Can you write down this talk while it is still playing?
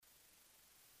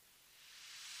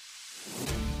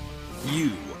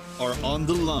are On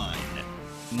the Line,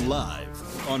 live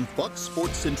on Fox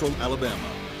Sports Central Alabama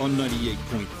on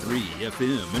 98.3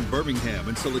 FM in Birmingham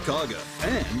and Sylacauga,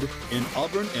 and in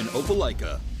Auburn and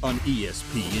Opelika on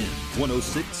ESPN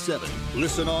 106.7.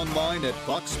 Listen online at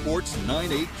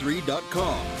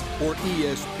foxsports983.com or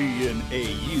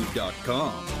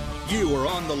espnau.com. You are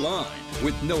On the Line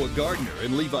with Noah Gardner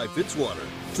and Levi Fitzwater.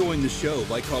 Join the show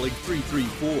by calling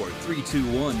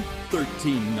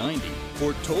 334-321-1390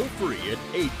 or toll free at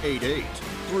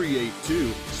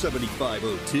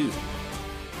 888-382-7502.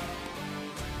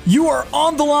 You are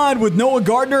On the Line with Noah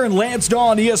Gardner and Lance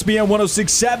Dawe on ESPN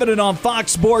 106.7 and on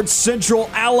Fox Sports Central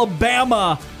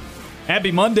Alabama.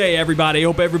 Happy Monday, everybody.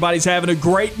 Hope everybody's having a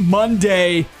great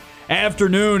Monday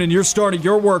afternoon and you're starting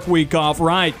your work week off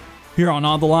right here on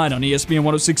the Line on ESPN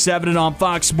 106.7 and on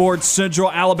Fox Sports Central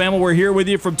Alabama. We're here with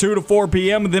you from 2 to 4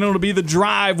 p.m. and then it'll be The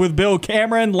Drive with Bill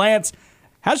Cameron. Lance,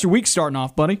 how's your week starting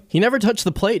off, buddy? He never touched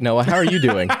the plate, Noah. How are you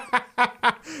doing?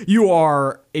 You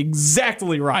are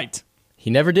exactly right. He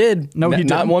never did. No, he didn't.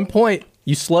 Not at one point.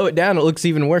 You slow it down, it looks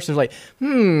even worse. It's like,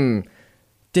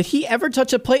 did he ever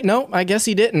touch a plate? No, I guess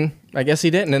he didn't.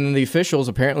 And then the officials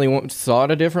apparently saw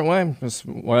it a different way. It's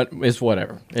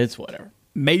whatever. It's whatever.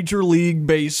 Major League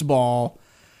Baseball,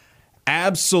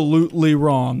 absolutely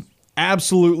wrong.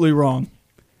 Absolutely wrong.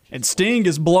 And Sting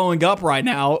is blowing up right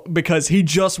now because he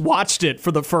just watched it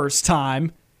for the first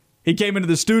time. He came into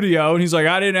the studio and he's like,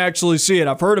 I didn't actually see it.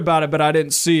 I've heard about it, but I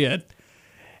didn't see it.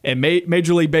 And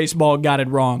Major League Baseball got it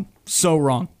wrong. So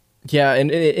wrong. Yeah,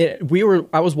 and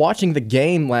I was watching the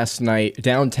game last night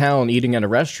downtown eating at a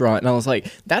restaurant, and I was like,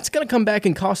 that's going to come back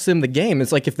and cost them the game.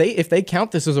 It's like if they count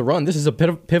this as a run, this is a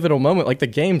pivotal moment. Like the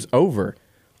game's over.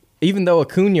 Even though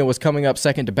Acuna was coming up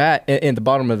second to bat in the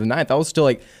bottom of the ninth, I was still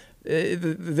like,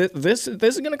 this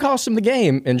is going to cost them the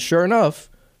game. And sure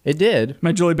enough, it did.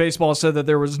 Major League Baseball said that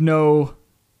there was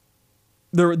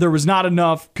not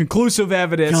enough conclusive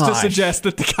evidence to suggest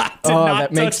that the guy did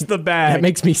not touch the bag. That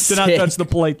makes me sick. Did not touch the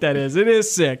plate, that is. It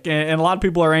is sick, and a lot of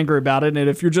people are angry about it. And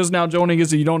if you're just now joining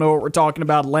us and you don't know what we're talking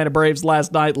about, Atlanta Braves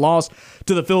last night lost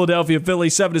to the Philadelphia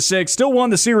Phillies 7-6. Still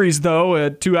won the series, though,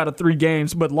 2 out of 3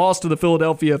 games, but lost to the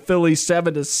Philadelphia Phillies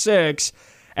 7-6.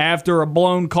 After a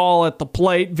blown call at the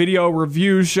plate. Video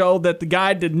review showed that the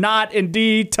guy did not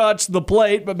indeed touch the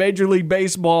plate, but Major League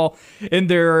Baseball, in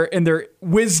their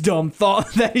wisdom,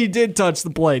 thought that he did touch the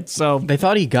plate. So they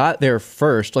thought he got there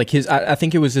first. Like I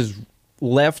think it was his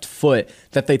left foot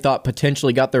that they thought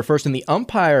potentially got there first. And the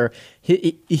umpire,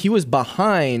 he was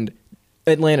behind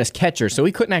Atlanta's catcher, so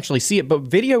he couldn't actually see it. But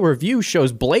video review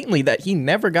shows blatantly that he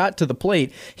never got to the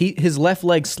plate. His left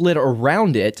leg slid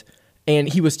around it, and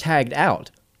he was tagged out.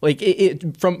 Like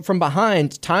from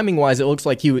behind, timing-wise, it looks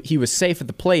like he was safe at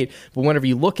the plate. But whenever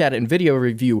you look at it in video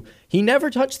review, he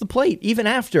never touched the plate, even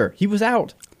after he was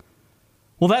out.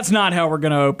 Well, that's not how we're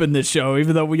going to open this show,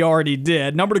 even though we already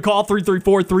did. Number to call,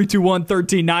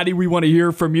 334-321-1390. We want to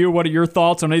hear from you. What are your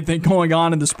thoughts on anything going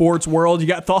on in the sports world? You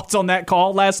got thoughts on that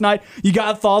call last night? You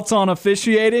got thoughts on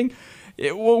officiating?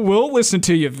 We'll listen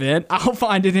to you, Vin. I'll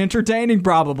find it entertaining,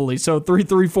 probably. So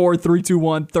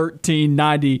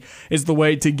 334-321-1390 is the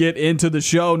way to get into the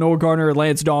show. Noah Gardner and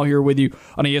Lance Dawe here with you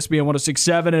on ESPN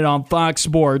 106.7 and on Fox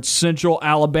Sports Central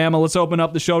Alabama. Let's open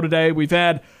up the show today. We've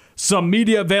had some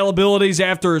media availabilities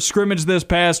after a scrimmage this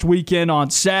past weekend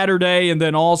on Saturday, and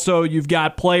then also you've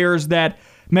got players that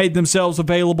made themselves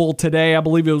available today. I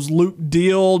believe it was Luke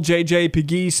Deal, J.J.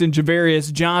 Pegues, and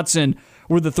Javarius Johnson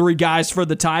were the 3 guys for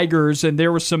the Tigers, and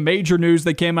there was some major news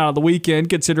that came out of the weekend,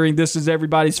 considering this is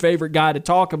everybody's favorite guy to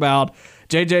talk about.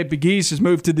 J.J. Pegues has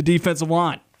moved to the defensive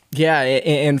line. Yeah,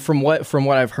 and from what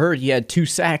I've heard, he had 2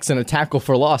 sacks and a tackle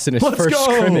for loss in his first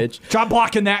scrimmage. Try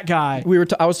blocking that guy.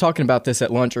 I was talking about this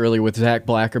at lunch earlier with Zach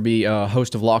Blackerby,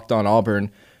 host of Locked On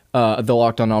Auburn, the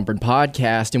Locked On Auburn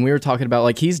podcast, and we were talking about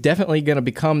like he's definitely going to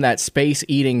become that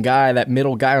space-eating guy, that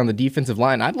middle guy on the defensive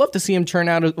line. I'd love to see him turn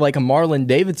out like a Marlon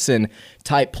Davidson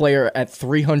type player at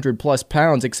 300-plus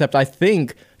pounds, except I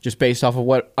think just based off of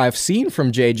what I've seen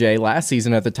from JJ last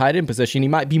season at the tight end position, he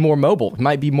might be more mobile, he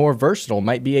might be more versatile,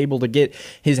 might be able to get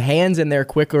his hands in there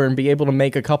quicker and be able to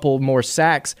make a couple more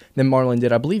sacks than Marlon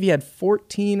did. I believe he had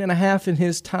 14 and a half in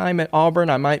his time at Auburn.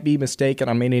 I might be mistaken.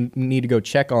 I may need to go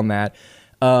check on that.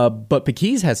 But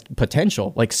Pegues has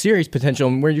potential, like serious potential.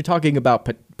 And when you're talking about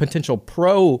potential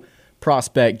pro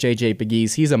prospect, J.J.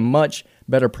 Pegues, he's a much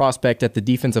better prospect at the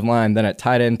defensive line than at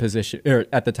tight end position or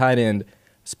at the tight end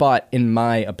spot, in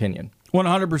my opinion.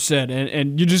 100%.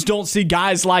 And you just don't see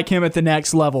guys like him at the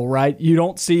next level, right? You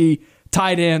don't see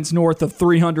tight ends north of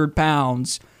 300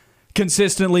 pounds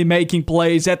consistently making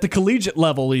plays at the collegiate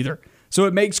level either. So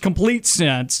it makes complete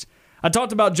sense. I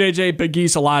talked about J.J.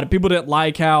 Pegues a lot, and people didn't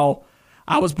like how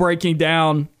I was breaking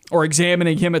down or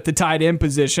examining him at the tight end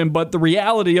position, but the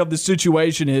reality of the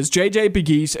situation is J.J.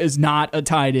 Pegues is not a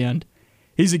tight end.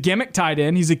 He's a gimmick tight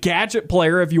end. He's a gadget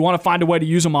player if you want to find a way to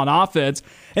use him on offense.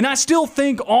 And I still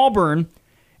think Auburn,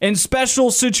 in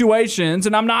special situations,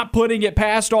 and I'm not putting it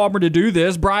past Auburn to do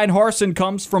this, Brian Harsin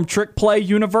comes from Trick Play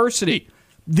University,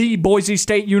 the Boise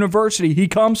State University. He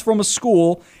comes from a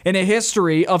school in a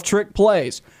history of trick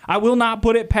plays. I will not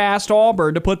put it past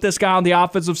Auburn to put this guy on the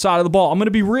offensive side of the ball. I'm going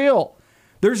to be real.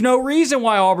 There's no reason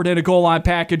why Auburn in a goal line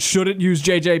package shouldn't use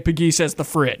J.J. Pegues as the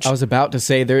fridge. I was about to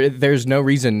say there's no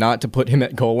reason not to put him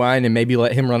at goal line and maybe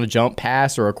let him run a jump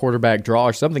pass or a quarterback draw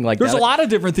or something like that. There's a lot of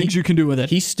different things you can do with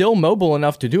it. He's still mobile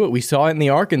enough to do it. We saw it in the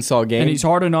Arkansas game. And he's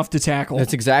hard enough to tackle.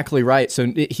 That's exactly right.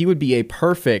 So he would be a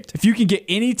perfect... If you can get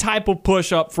any type of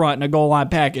push up front in a goal line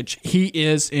package, he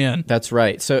is in. That's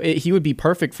right. So he would be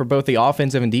perfect for both the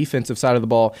offensive and defensive side of the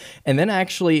ball. And then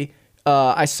actually...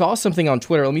 I saw something on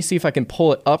Twitter. Let me see if I can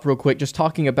pull it up real quick. Just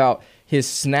talking about his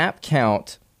snap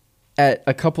count at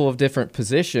a couple of different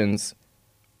positions.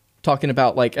 Talking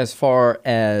about like as far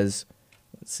as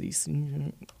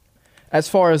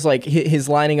like his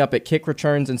lining up at kick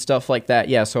returns and stuff like that.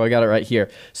 Yeah, so I got it right here.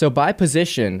 So by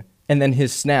position and then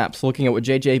his snaps, looking at what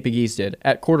J.J. Pegues did.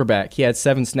 At quarterback, he had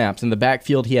 7 snaps. In the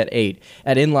backfield, he had 8.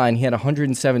 At inline, he had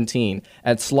 117.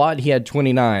 At slot, he had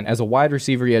 29. As a wide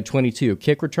receiver, he had 22.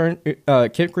 Kick return,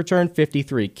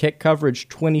 53. Kick coverage,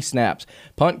 20 snaps.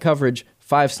 Punt coverage,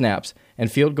 5 snaps.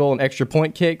 And field goal and extra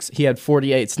point kicks, he had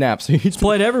 48 snaps. So he's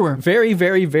played everywhere. Very,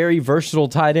 very, very versatile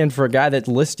tight end for a guy that's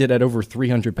listed at over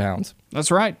 300 pounds.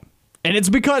 That's right. And it's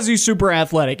because he's super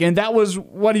athletic. And that was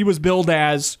what he was billed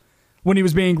as when he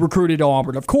was being recruited to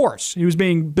Auburn. Of course, he was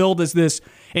being billed as this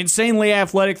insanely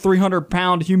athletic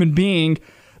 300-pound human being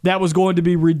that was going to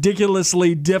be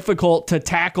ridiculously difficult to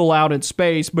tackle out in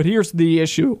space. But here's the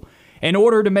issue. In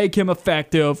order to make him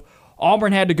effective,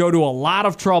 Auburn had to go to a lot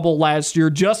of trouble last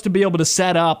year just to be able to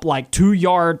set up like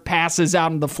 2-yard passes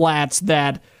out in the flats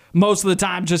that most of the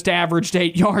time just averaged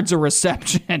 8 yards a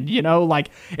reception. You know, like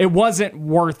it wasn't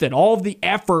worth it. All of the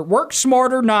effort. Work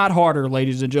smarter, not harder,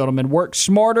 ladies and gentlemen. Work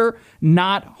smarter,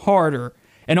 not harder.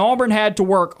 And Auburn had to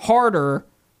work harder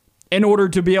in order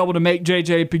to be able to make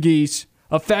J.J. Pegues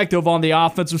effective on the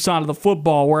offensive side of the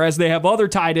football, whereas they have other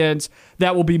tight ends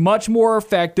that will be much more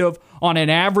effective on an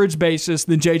average basis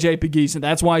than J.J. Pegues, and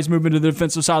that's why he's moving to the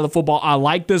defensive side of the football. I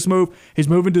like this move. He's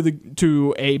moving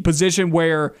to a position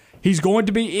where he's going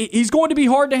to be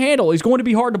hard to handle. He's going to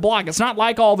be hard to block. It's not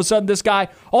like all of a sudden this guy,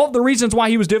 all of the reasons why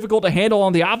he was difficult to handle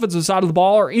on the offensive side of the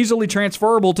ball are easily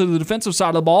transferable to the defensive side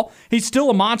of the ball. He's still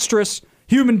a monstrous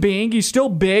human being. He's still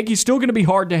big. He's still going to be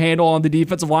hard to handle on the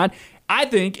defensive line. I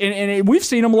think, and we've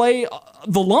seen him lay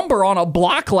the lumber on a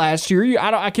block last year.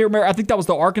 I can't remember. I think that was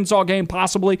the Arkansas game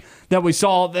possibly that we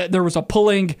saw that there was a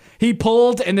pulling. He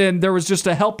pulled, and then there was just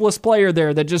a helpless player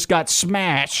there that just got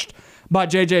smashed by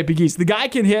J.J. Pegues. The guy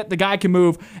can hit, the guy can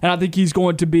move, and I think he's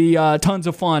going to be tons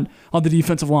of fun on the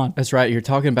defensive line. That's right. You're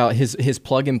talking about his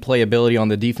plug-and-play ability on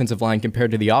the defensive line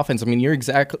compared to the offense. I mean,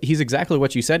 he's exactly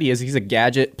what you said he is. He's a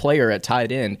gadget player at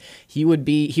tight end. He would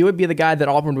be the guy that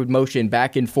Auburn would motion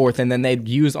back and forth, and then they'd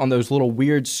use on those little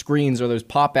weird screens or those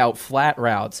pop-out flat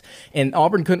routes. And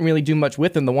Auburn couldn't really do much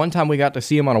with him. The one time we got to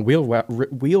see him on a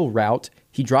wheel route,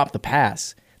 he dropped the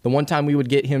pass. The one time we would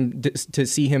get him to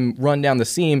see him run down the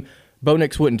seam, Bo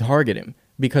Nix wouldn't target him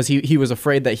because he was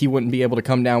afraid that he wouldn't be able to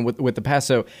come down with the pass.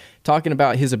 So talking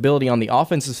about his ability on the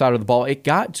offensive side of the ball, it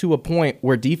got to a point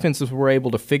where defenses were able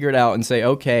to figure it out and say,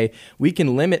 okay, we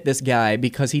can limit this guy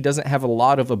because he doesn't have a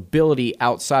lot of ability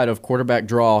outside of quarterback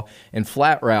draw and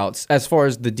flat routes. As far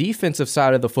as the defensive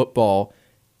side of the football,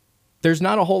 there's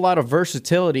not a whole lot of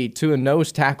versatility to a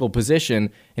nose tackle position,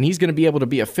 and he's going to be able to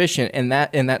be efficient in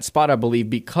that spot, I believe,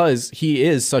 because he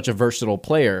is such a versatile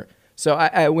player. So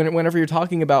whenever you're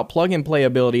talking about plug-and-play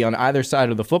ability on either side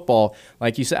of the football,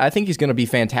 like you said, I think he's going to be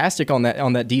fantastic on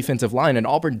that defensive line, and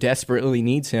Auburn desperately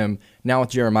needs him now with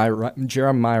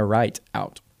Jeremiah Wright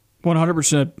out.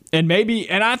 100%.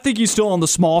 And I think he's still on the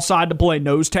small side to play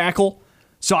nose tackle.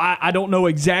 So I don't know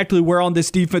exactly where on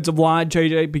this defensive line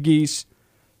J.J. Pegues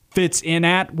fits in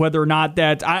at, whether or not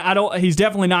that he's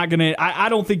definitely not going to. I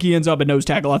don't think he ends up at nose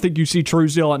tackle. I think you see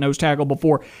Truesdale at nose tackle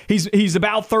before. He's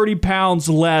about 30 pounds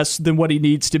less than what he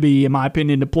needs to be, in my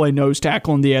opinion, to play nose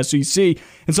tackle in the SEC.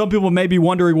 And some people may be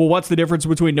wondering, well, what's the difference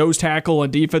between nose tackle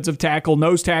and defensive tackle?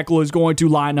 Nose tackle is going to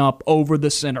line up over the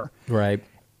center. Right.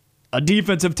 A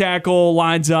defensive tackle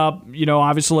lines up,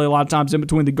 obviously a lot of times in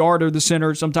between the guard or the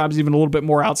center, sometimes even a little bit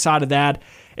more outside of that.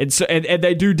 And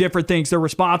they do different things. They're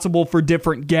responsible for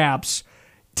different gaps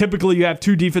typically you have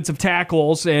 2 defensive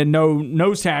tackles and no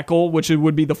nose tackle, which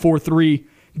would be the 4-3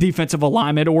 defensive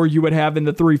alignment, or you would have in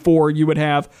the 3-4, you would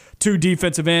have 2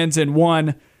 defensive ends and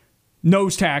 1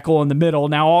 nose tackle in the middle.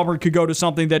 Now, Auburn could go to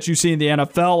something that you see in the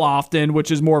NFL often,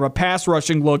 which is more of a pass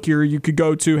rushing look here. You could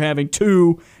go to having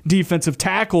 2 defensive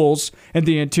tackles in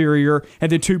the interior,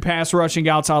 and then 2 pass rushing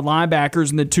outside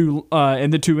linebackers, and the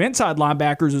 2 inside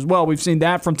linebackers as well. We've seen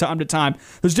that from time to time.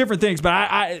 There's different things,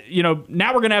 but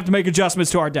now we're going to have to make adjustments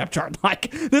to our depth chart.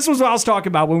 Like, this was what I was talking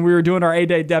about when we were doing our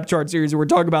 8-day depth chart series, and we're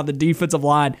talking about the defensive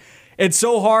line. It's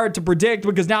so hard to predict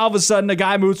because now all of a sudden a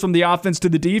guy moves from the offense to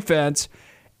the defense.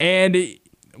 And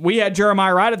we had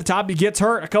Jeremiah Wright at the top. He gets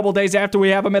hurt a couple of days after we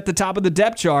have him at the top of the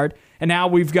depth chart, and now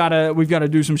we've got to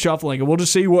do some shuffling, and we'll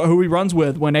just see who he runs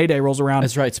with when A-Day rolls around.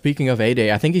 That's right. Speaking of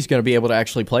A-Day, I think he's going to be able to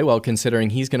actually play well,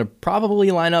 considering he's going to probably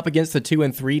line up against the 2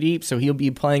 and 3 deep, so he'll be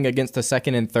playing against the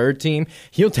 2nd and 3rd team.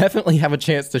 He'll definitely have a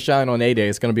chance to shine on A-Day.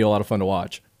 It's going to be a lot of fun to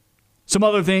watch. Some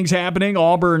other things happening.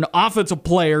 Auburn offensive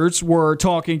players were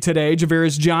talking today.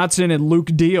 Javarius Johnson and Luke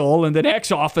Deal, and the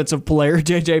next offensive player,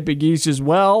 J.J. Pegues as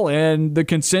well. And the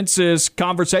consensus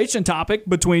conversation topic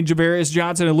between Javarius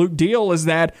Johnson and Luke Deal is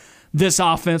that this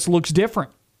offense looks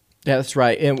different. Yeah, that's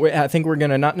right. And I think we're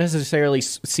going to not necessarily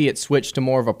see it switch to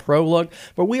more of a pro look,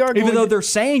 but we are going Even though they're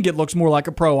saying it looks more like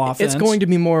a pro offense. It's going to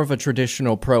be more of a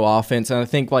traditional pro offense, and I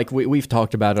think like we've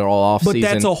talked about it all offseason. But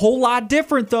that's a whole lot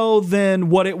different, though,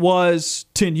 than what it was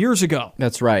 10 years ago.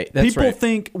 That's right. People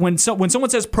think when someone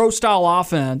says pro-style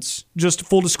offense, just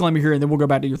full disclaimer here, and then we'll go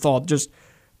back to your thought. Just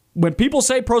when people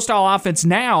say pro-style offense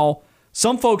now,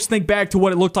 some folks think back to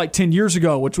what it looked like 10 years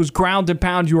ago, which was ground and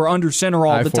pound. You were under center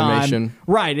all the time.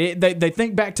 Right. They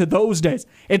think back to those days.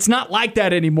 It's not like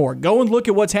that anymore. Go and look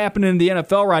at what's happening in the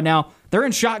NFL right now. They're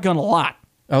in shotgun a lot.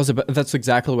 That's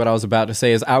exactly what I was about to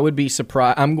say. Is I would be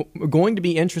surprised. I'm going to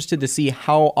be interested to see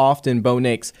how often Bo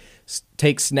Nix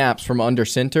takes snaps from under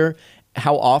center,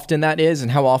 how often that is,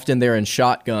 and how often they're in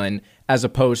shotgun, as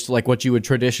opposed to like what you would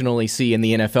traditionally see in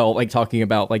the NFL, like talking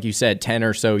about, like you said, 10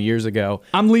 or so years ago.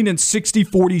 I'm leaning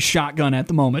 60-40 shotgun at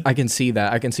the moment. I can see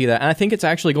that. And I think it's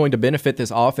actually going to benefit this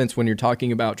offense when you're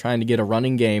talking about trying to get a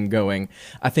running game going.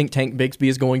 I think Tank Bigsby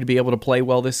is going to be able to play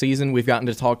well this season. We've gotten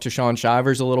to talk to Sean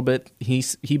Shivers a little bit.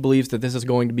 He believes that this is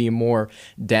going to be a more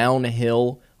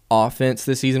downhill offense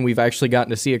this season. We've actually gotten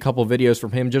to see a couple videos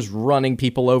from him just running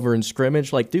people over in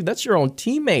scrimmage. Like, dude, that's your own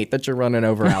teammate that you're running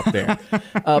over out there.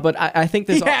 But I think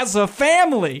this... He has a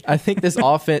family! I think this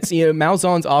offense,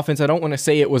 Malzahn's offense, I don't want to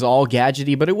say it was all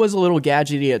gadgety, but it was a little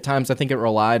gadgety at times. I think it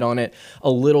relied on it a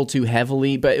little too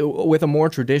heavily. But with a more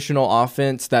traditional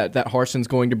offense that Harson's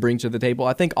going to bring to the table,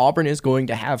 I think Auburn is going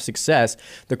to have success.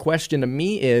 The question to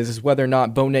me is whether or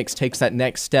not Bo Nix takes that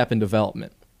next step in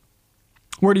development.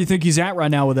 Where do you think he's at right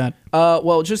now with that?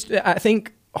 I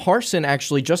think Harsin,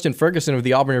 actually, Justin Ferguson of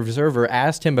the Auburn Observer,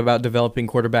 asked him about developing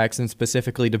quarterbacks and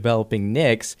specifically developing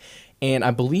Nix, and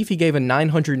I believe he gave a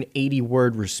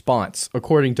 980-word response,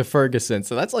 according to Ferguson.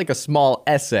 So that's like a small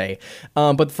essay.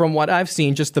 But from what I've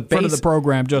seen, just the base... Friend of the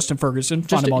program, Justin Ferguson.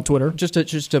 Find him on Twitter.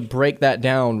 Just to break that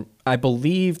down, I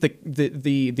believe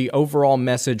the overall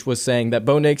message was saying that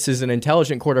Bo Nix is an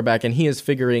intelligent quarterback and he is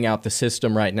figuring out the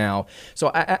system right now. So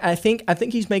I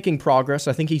think he's making progress.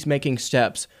 I think he's making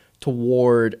steps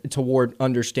toward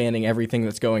understanding everything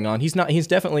that's going on. He's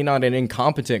definitely not an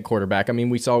incompetent quarterback. I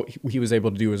mean, we saw he was able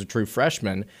to do as a true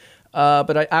freshman.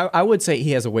 But I would say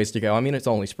he has a ways to go. I mean, it's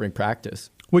only spring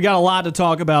practice. We got a lot to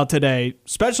talk about today,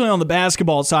 especially on the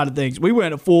basketball side of things. We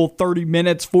went a full 30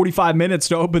 minutes, 45 minutes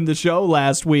to open the show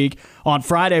last week on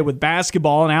Friday with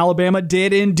basketball, and Alabama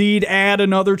did indeed add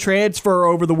another transfer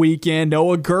over the weekend.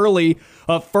 Noah Gurley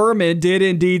of Furman did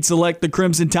indeed select the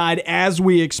Crimson Tide as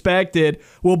we expected.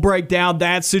 We'll break down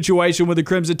that situation with the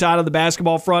Crimson Tide on the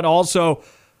basketball front. Also,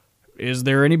 is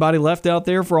there anybody left out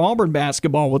there for Auburn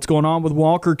basketball? What's going on with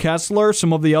Walker Kessler?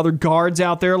 Some of the other guards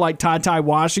out there like Ty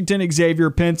Washington, Xavier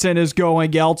Pinson is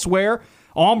going elsewhere.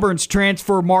 Auburn's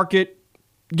transfer market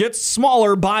gets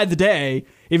smaller by the day,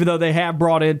 even though they have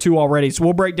brought in 2 already. So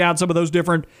we'll break down some of those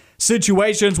different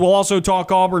situations. We'll also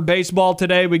talk Auburn baseball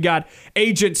today. We got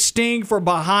Agent Sting for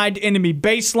Behind Enemy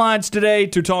Baselines today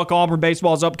to talk Auburn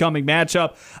baseball's upcoming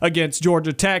matchup against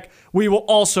Georgia Tech. We will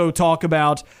also talk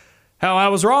about how I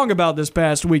was wrong about this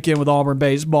past weekend with Auburn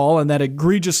baseball and that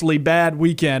egregiously bad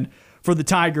weekend for the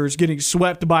Tigers getting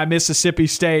swept by Mississippi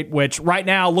State, which right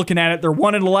now, looking at it, they're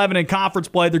 1-11 in conference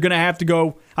play. They're going to have to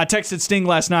go, I texted Sting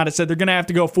last night, I said they're going to have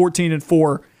to go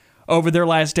 14-4 over their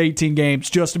last 18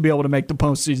 games just to be able to make the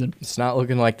postseason. It's not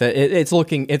looking like that. It's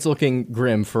looking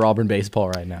grim for Auburn baseball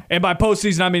right now. And by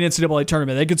postseason, I mean NCAA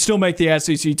tournament. They could still make the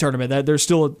SEC tournament. There's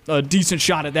still a decent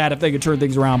shot at that if they could turn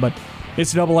things around, but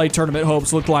NCAA tournament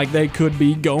hopes look like they could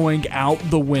be going out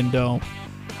the window.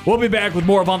 We'll be back with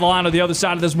more of On the Line on the other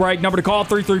side of this break. Number to call,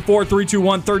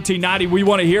 334-321-1390. We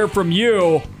want to hear from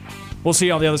you. We'll see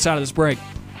you on the other side of this break.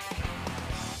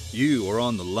 You are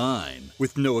on the line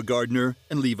with Noah Gardner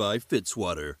and Levi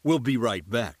Fitzwater. We'll be right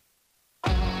back.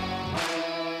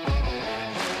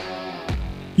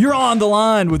 You're on the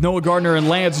line with Noah Gardner and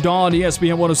Lance Dawe on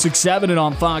ESPN 106.7 and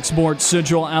on Fox Sports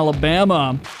Central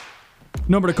Alabama.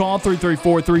 Number to call,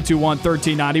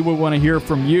 334-321-1390. We want to hear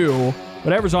from you.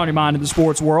 Whatever's on your mind in the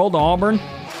sports world. Auburn,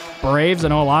 Braves. I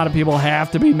know a lot of people have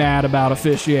to be mad about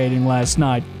officiating last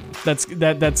night. That's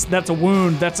a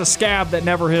wound. That's a scab that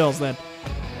never heals. That,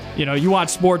 you watch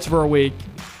sports for a week,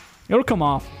 it'll come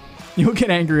off. You'll get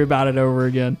angry about it over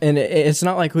again. And it's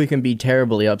not like we can be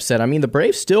terribly upset. I mean, the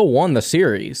Braves still won the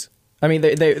series. I mean,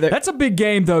 that's a big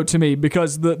game, though, to me,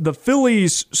 because the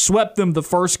Phillies swept them the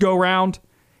first go-round,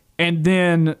 and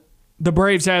then the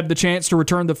Braves had the chance to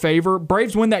return the favor.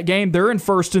 Braves win that game. They're in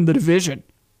first in the division.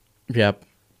 Yep.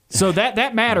 So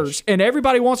that matters. And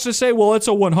everybody wants to say, well, it's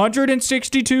a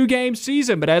 162-game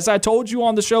season. But as I told you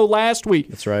on the show last week,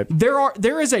 that's right.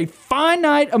 There is a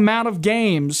finite amount of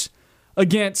games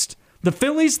against the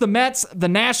Phillies, the Mets, the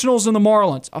Nationals, and the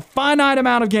Marlins. A finite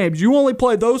amount of games. You only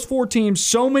play those four teams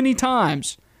so many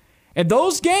times. And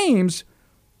those games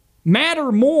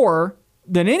matter more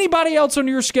than anybody else on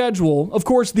your schedule. Of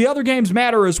course, the other games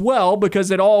matter as well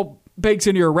because it all bakes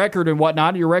into your record and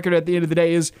whatnot. Your record at the end of the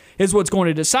day is what's going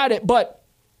to decide it. But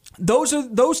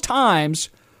those times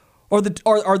are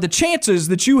the chances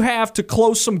that you have to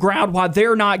close some ground while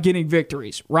they're not getting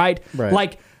victories, right?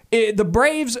 Like the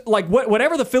Braves, like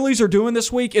whatever the Phillies are doing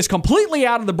this week is completely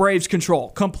out of the Braves' control.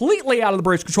 Completely out of the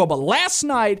Braves' control. But last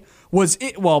night was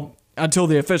until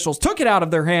the officials took it out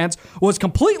of their hands, was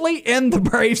completely in the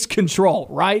Braves' control,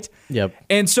 right? Yep.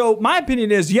 And so my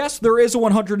opinion is, yes, there is a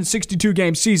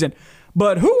 162-game season,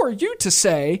 but who are you to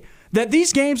say that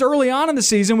these games early on in the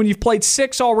season, when you've played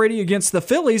 6 already against the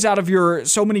Phillies out of your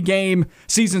so many game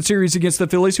season series against the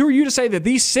Phillies, who are you to say that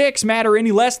these 6 matter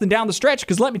any less than down the stretch?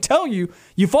 Because let me tell you,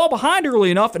 you fall behind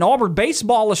early enough, and Auburn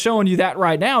baseball is showing you that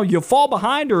right now. You fall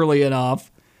behind early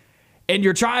enough, and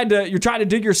you're trying to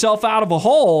dig yourself out of a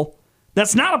hole.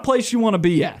 That's not a place you want to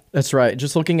be at. That's right.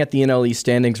 Just looking at the NL East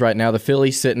standings right now, the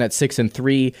Phillies sitting at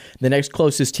 6-3. The next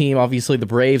closest team, obviously, the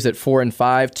Braves at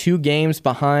 4-5. 2 games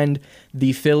behind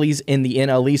the Phillies in the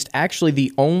NL East. Actually,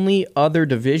 the only other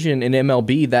division in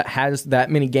MLB that has that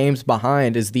many games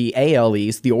behind is the AL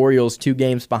East. The Orioles 2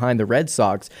 games behind the Red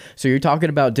Sox. So you're talking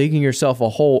about digging yourself a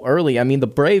hole early. I mean, the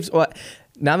Braves.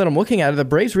 Now that I'm looking at it, the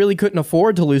Braves really couldn't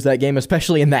afford to lose that game,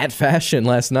 especially in that fashion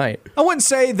last night. I wouldn't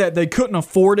say that they couldn't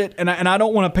afford it, and I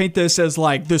don't want to paint this as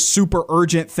like this super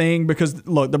urgent thing because,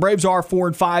 look, the Braves are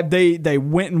 4-5. They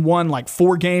went and won like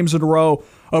 4 games in a row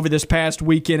over this past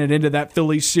weekend and into that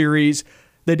Phillies series.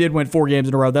 They did win 4 games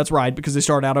in a row. That's right, because they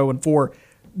started out 0-4.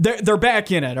 They're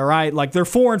back in it, all right? Like, they're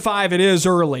 4-5. It is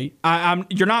early.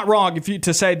 You're not wrong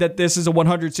to say that this is a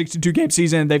 162-game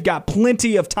season. They've got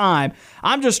plenty of time.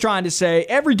 I'm just trying to say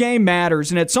every game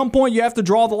matters, and at some point you have to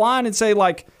draw the line and say,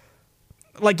 like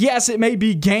yes, it may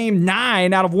be game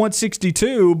 9 out of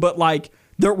 162, but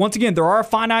once again, there are a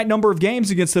finite number of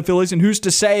games against the Phillies, and who's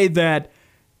to say that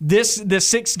this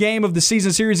 6th game of the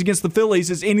season series against the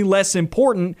Phillies is any less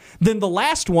important than the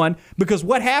last one? Because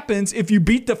what happens if you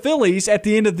beat the Phillies at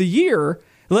the end of the year?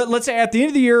 Let's say at the end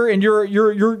of the year, and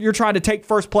you're trying to take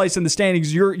first place in the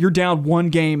standings. You're down 1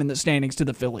 game in the standings to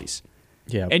the Phillies.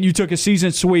 Yeah. And you took a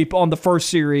season sweep on the first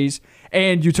series,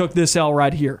 and you took this L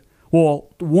right here.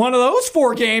 Well, one of those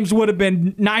 4 games would have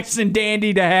been nice and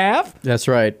dandy to have. That's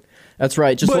right. That's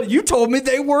right. But you told me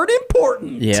they weren't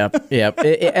important. Yeah.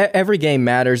 Every game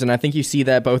matters, and I think you see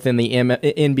that both in the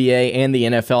NBA and the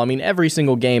NFL. I mean, every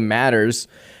single game matters.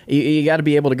 You got to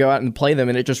be able to go out and play them,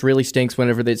 and it just really stinks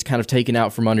whenever it's kind of taken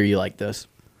out from under you like this.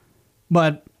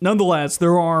 But nonetheless,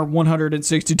 there are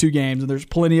 162 games, and there's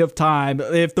plenty of time.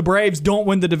 If the Braves don't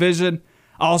win the division,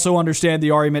 I also understand the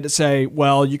argument to say,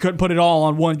 well, you couldn't put it all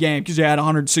on one game because you had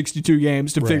 162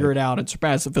 games to figure it out and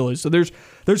surpass the Phillies. So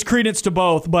there's credence to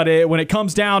both, but when it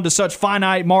comes down to such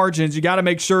finite margins, you got to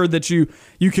make sure that you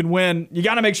can win. You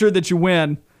got to make sure that you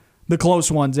win the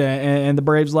close ones, and the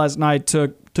Braves last night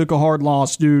took a hard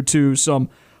loss due to some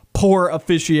poor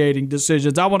officiating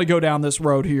decisions. I want to go down this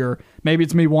road here. Maybe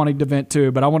it's me wanting to vent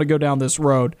too, but I want to go down this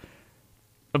road.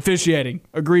 Officiating,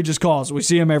 egregious calls. We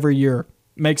see them every year.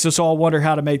 makes us all wonder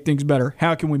how to make things better.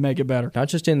 How can we make it better? Not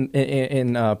just in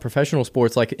professional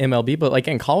sports like MLB, but like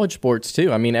in college sports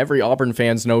too. I mean, every Auburn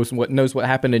fan knows what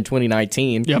happened in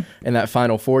 2019 in that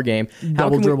Final Four game.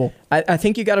 Double dribble. I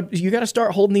think you gotta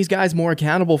start holding these guys more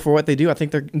accountable for what they do. I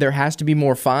think there has to be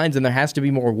more fines and there has to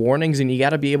be more warnings, and you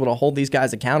got to be able to hold these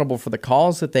guys accountable for the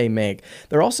calls that they make.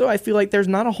 There also, I feel like there's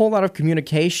not a whole lot of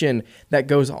communication that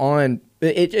goes on.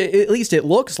 At least it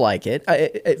looks like it. I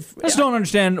just don't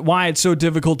understand why it's so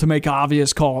difficult to make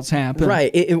obvious calls happen.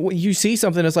 Right. You see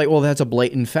something that's like, well, that's a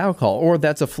blatant foul call, or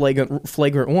that's a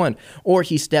flagrant one, or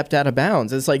he stepped out of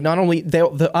bounds. It's like not only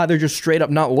they'll either just straight up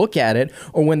not look at it,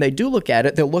 or when they do look at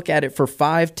it, they'll look at it for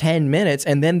 5-10 minutes,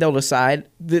 and then they'll decide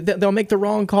they'll make the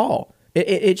wrong call.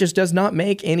 It just does not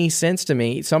make any sense to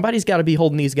me. Somebody's got to be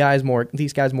holding these guys more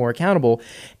accountable.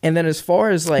 And then as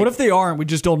far as like, what if they aren't? We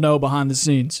just don't know behind the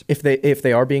scenes. If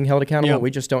they are being held accountable, we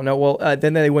just don't know. Well,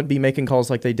 then they wouldn't be making calls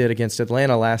like they did against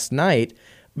Atlanta last night.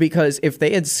 Because if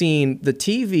they had seen the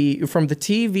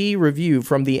TV review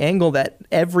from the angle that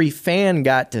every fan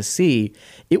got to see,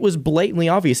 it was blatantly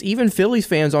obvious. Even Phillies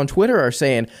fans on Twitter are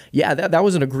saying, yeah, that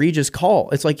was an egregious call.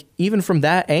 It's like, even from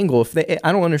that angle,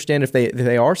 I don't understand if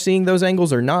they are seeing those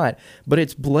angles or not, but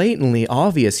it's blatantly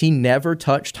obvious. He never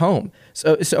touched home.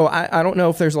 So I don't know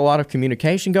if there's a lot of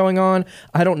communication going on.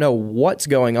 I don't know what's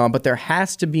going on, but there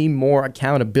has to be more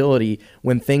accountability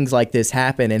when things like this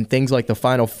happen and things like the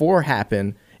Final Four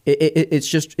happen.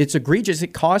 It's egregious.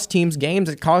 It costs teams games.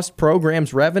 It costs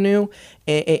programs revenue,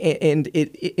 and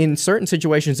in certain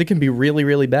situations it can be really,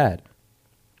 really bad.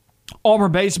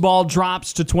 Auburn baseball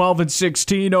drops to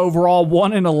 12-16 overall,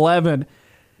 1-11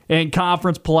 in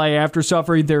conference play after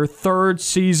suffering their third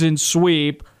season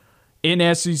sweep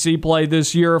in SEC play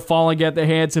this year, falling at the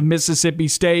hands of Mississippi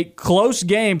State. Close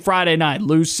game Friday night,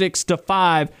 lose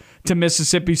 6-5 to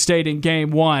Mississippi State in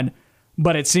game one,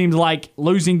 but it seemed like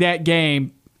losing that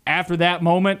game. After that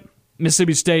moment,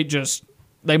 Mississippi State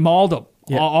they mauled them.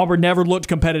 Yeah. Auburn never looked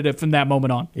competitive from that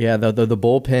moment on. Yeah, the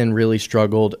bullpen really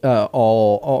struggled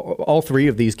all three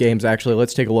of these games, actually.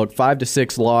 Let's take a look.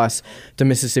 5-6 loss to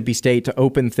Mississippi State to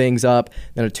open things up.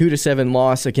 Then a 2-7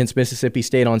 loss against Mississippi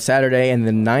State on Saturday. And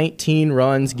then 19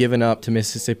 runs given up to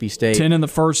Mississippi State. 10 in the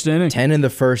first inning. 10 in the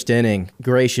first inning.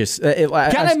 Gracious.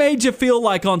 Kind of made you feel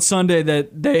like on Sunday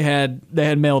that they had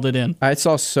mailed it in. I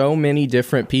saw so many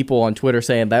different people on Twitter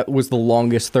saying that was the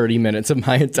longest 30 minutes of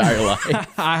my entire life.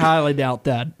 I highly doubt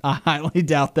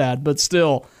that. But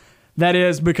still, that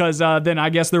is because then I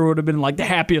guess there would have been like the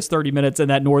happiest 30 minutes in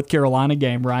that North Carolina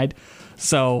game, right?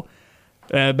 So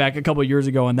back a couple of years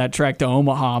ago in that trek to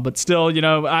Omaha. But still,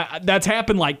 that's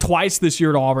happened like twice this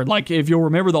year to Auburn. Like if you'll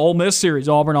remember the Ole Miss series,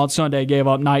 Auburn on Sunday gave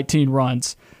up 19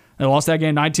 runs. They lost that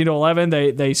game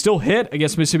 19-11. They still hit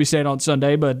against Mississippi State on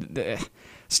Sunday, but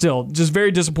still, just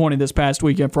very disappointing this past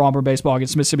weekend for Auburn baseball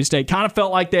against Mississippi State. Kind of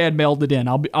felt like they had mailed it in.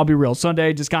 I'll be real.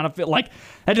 Sunday just kind of felt like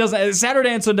Saturday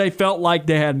and Sunday felt like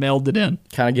they had mailed it in.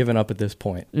 Kind of given up at this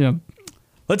point. Yeah.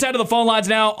 Let's head to the phone lines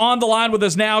now. On the line with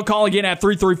us now, calling in at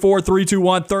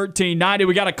 334-321-1390.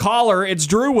 We got a caller. It's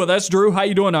Drew with us. Drew, how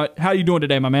you doing? How you doing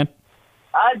today, my man?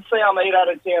 I'd say I'm 8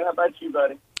 out of 10. How about you,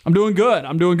 buddy? I'm doing good.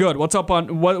 What's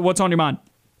on your mind?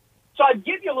 So I'd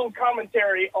give you a little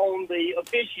commentary on the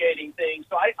officiating thing.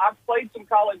 So I've played some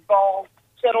college ball,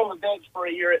 sat on the bench for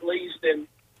a year at least, and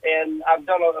I've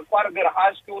done quite a bit of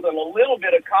high school, done a little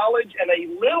bit of college, and a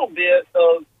little bit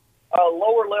of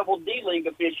lower-level D-League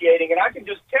officiating. And I can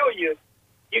just tell you,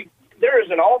 there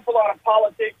is an awful lot of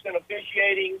politics in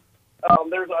officiating.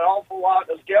 There's an awful lot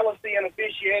of jealousy in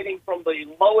officiating from the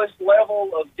lowest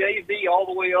level of JV all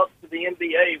the way up to the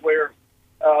NBA, where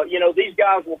these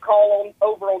guys will call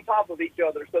over on top of each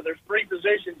other. So there's three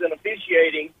positions in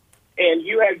officiating, and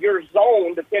you have your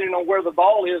zone depending on where the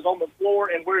ball is on the floor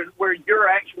and where you're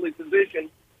actually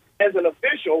positioned as an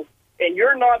official, and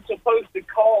you're not supposed to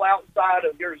call outside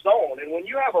of your zone. And when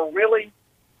you have a really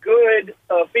good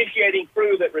officiating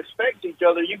crew that respects each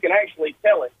other, you can actually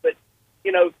tell it. But,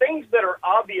 things that are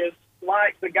obvious,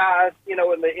 like the guys, in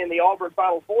the Auburn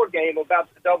Final Four game about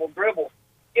the double dribble,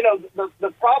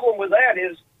 the problem with that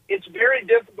is it's very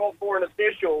difficult for an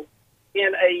official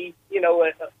in a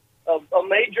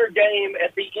major game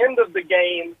at the end of the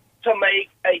game to make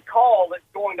a call that's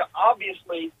going to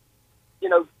obviously,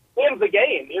 end the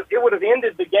game. It would have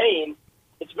ended the game.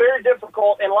 It's very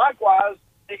difficult. And likewise,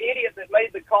 the idiot that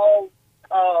made the call,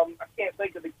 I can't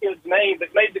think of the kid's name,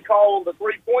 but made the call on the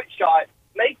three-point shot,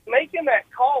 making that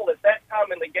call at that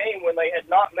time in the game when they had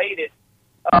not made it,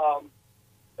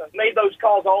 made those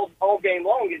calls all game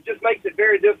long, it just makes it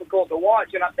very difficult to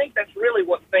watch. And I think that's really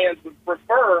what fans would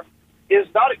prefer, is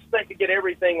not expect to get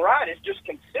everything right. It's just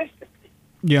consistency.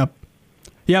 Yep.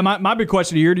 Yeah, my big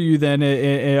question here to you then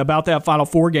about that Final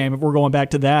Four game, if we're going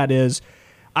back to that, is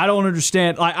I don't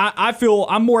understand. Like I feel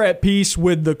I'm more at peace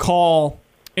with the call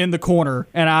in the corner,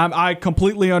 and I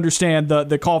completely understand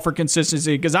the call for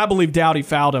consistency because I believe Dawe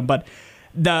fouled him, but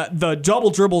the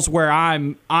double dribbles where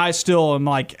I still am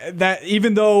like that,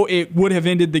 even though it would have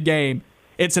ended the game.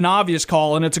 It's an obvious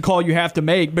call, and it's a call you have to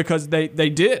make because they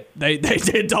did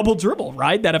double dribble,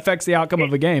 right? That affects the outcome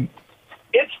of a game.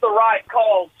 It's the right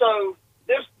call. So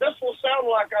this will sound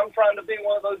like I'm trying to be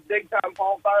one of those big-time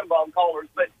Paul Feinbaum callers,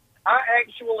 but I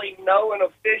actually know an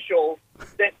official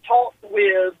that talked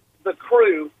with the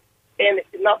crew, and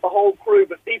not the whole crew,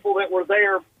 but people that were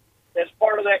there as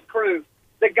part of that crew.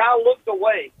 The guy looked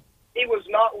away. He was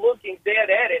not looking dead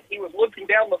at it. He was looking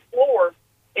down the floor,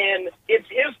 and it's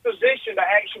his position to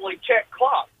actually check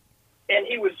clock. And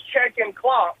he was checking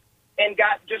clock and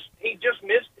he just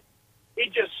missed it. He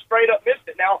just straight up missed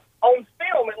it. Now, on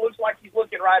film, it looks like he's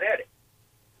looking right at it.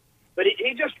 But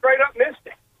he just straight up missed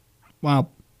it. Wow.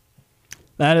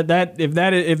 If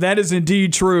that is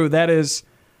indeed true, that's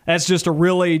just a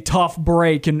really tough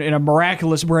break and a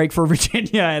miraculous break for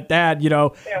Virginia at that,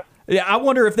 Yeah, I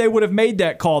wonder if they would have made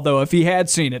that call, though, if he had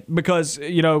seen it. Because,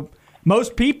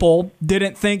 most people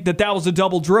didn't think that was a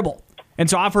double dribble. And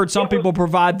so I've heard some people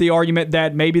provide the argument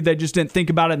that maybe they just didn't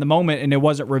think about it in the moment and it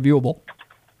wasn't reviewable.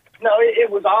 No, it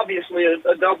was obviously a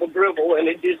double dribble, and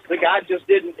the guy just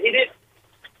didn't.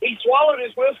 He swallowed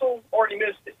his whistle or he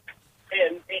missed it,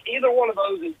 and either one of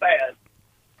those is bad.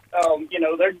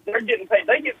 They're getting paid.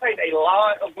 They get paid a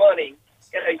lot of money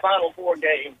in a Final Four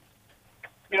game.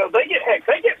 They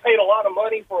get paid a lot of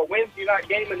money for a Wednesday night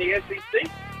game in the SEC.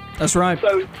 That's right.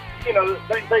 So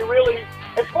they really,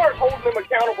 as far as holding them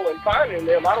accountable and fining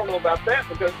them, I don't know about that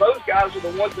because those guys are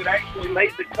the ones that actually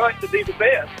made the cut to be the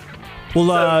best.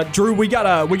 Well, Drew, we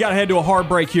gotta head to a hard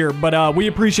break here, but we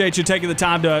appreciate you taking the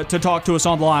time to talk to us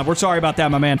on the line. We're sorry about that,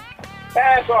 my man.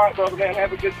 That's all right, brother, man.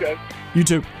 Have a good show. You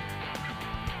too.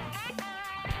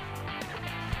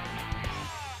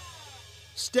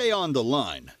 Stay on the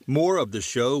line. More of the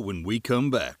show when we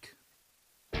come back.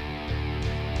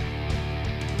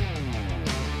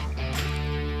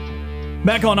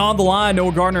 Back on the Line,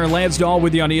 Noah Gardner and Lance Dawe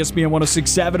with you on ESPN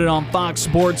 106.7 and on Fox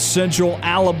Sports Central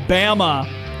Alabama.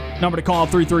 Number to call,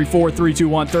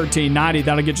 334-321-1390.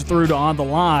 That'll get you through to On the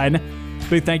Line.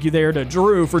 Big thank you there to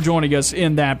Drew for joining us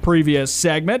in that previous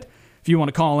segment. If you want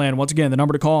to call in, once again, the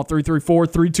number to call,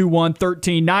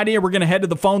 334-321-1390. And we're going to head to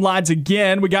the phone lines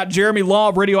again. We got Jeremy Law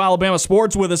of Radio Alabama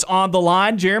Sports with us on the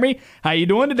line. Jeremy, how you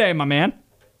doing today, my man?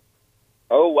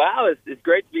 Oh, wow. It's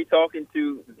great to be talking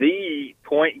to the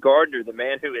Point Gardner, the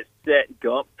man who has set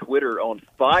Gump Twitter on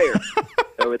fire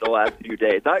over the last few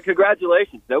days.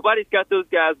 Congratulations. Nobody's got those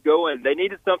guys going. They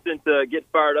needed something to get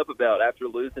fired up about after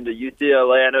losing to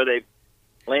UCLA. I know they've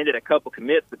landed a couple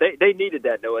commits, but they needed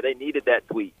that, Noah. They needed that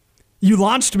tweet. You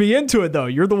launched me into it, though.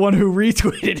 You're the one who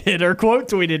retweeted it or quote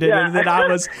tweeted it, and then I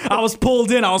was pulled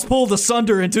in. I was pulled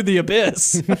asunder into the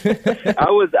abyss.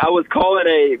 I was calling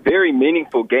a very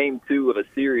meaningful game 2 of a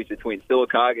series between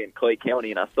Sylacauga and Clay County,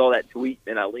 and I saw that tweet,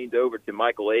 and I leaned over to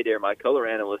Michael Adair, my color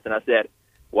analyst, and I said,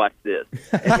 "Watch this,"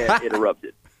 and then it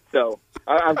erupted. So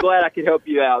I'm glad I could help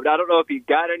you out. I don't know if you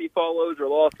got any follows or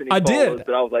lost any follows, did.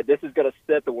 But I was like, this is going to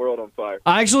set the world on fire.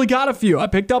 I actually got a few. I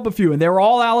picked up a few, and they were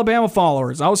all Alabama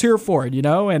followers. I was here for it,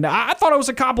 and I thought it was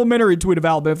a complimentary tweet of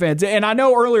Alabama fans. And I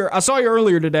know I saw you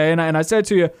earlier today, and I said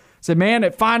to you, man,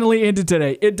 it finally ended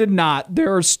today. It did not.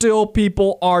 There are still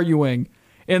people arguing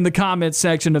in the comments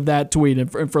section of that tweet.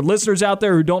 And for listeners out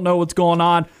there who don't know what's going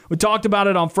on, we talked about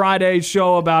it on Friday's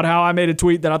show about how I made a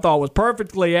tweet that I thought was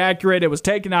perfectly accurate. It was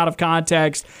taken out of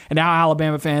context, and now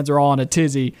Alabama fans are all in a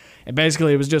tizzy. And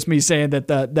basically, it was just me saying that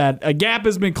that a gap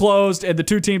has been closed, and the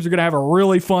two teams are going to have a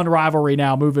really fun rivalry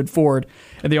now moving forward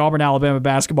in the Auburn-Alabama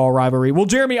basketball rivalry. Well,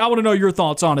 Jeremy, I want to know your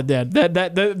thoughts on it then.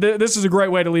 This is a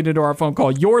great way to lead into our phone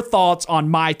call. Your thoughts on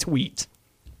my tweet.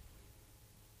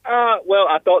 Well,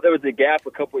 I thought there was a gap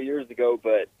a couple of years ago,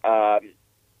 but I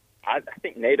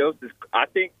think Nate Oates is. I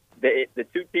think the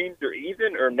two teams are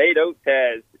even, or Nate Oates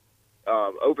has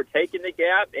overtaken the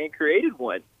gap and created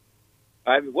one.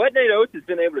 I mean, what Nate Oates has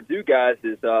been able to do, guys,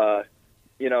 is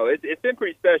it's been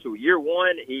pretty special. Year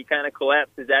one, he kind of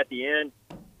collapses at the end,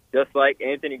 just like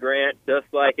Anthony Grant, just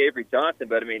like Avery Johnson.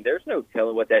 But I mean, there's no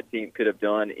telling what that team could have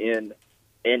done in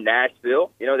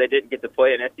Nashville. They didn't get to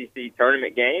play an SEC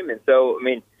tournament game, and so I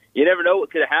mean. You never know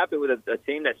what could have happened with a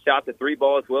team that shot the three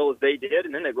ball as well as they did,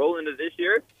 and then they roll into this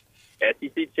year.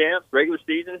 SEC champs, regular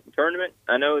season, tournament.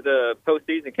 I know the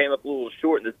postseason came up a little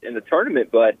short in the tournament,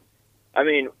 but, I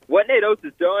mean, what Nate Oates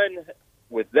has done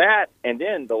with that and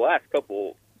then the last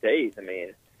couple days, I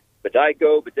mean,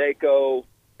 Badeko,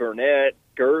 Burnett,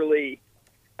 Gurley.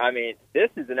 I mean, this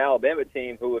is an Alabama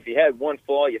team who, if you had one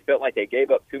flaw, you felt like they gave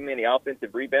up too many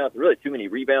offensive rebounds, really too many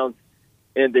rebounds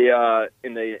in the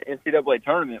NCAA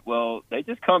tournament. Well, they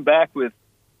just come back with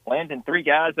landing three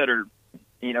guys that are,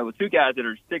 two guys that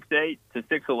are 6'8" to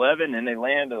 6'11", and they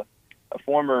land a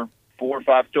former 4 or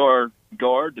 5 star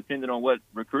guard, depending on what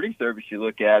recruiting service you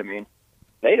look at. I mean,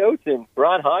 Nate Oates and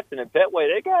Brian Hodgson and Petway,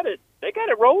 they got it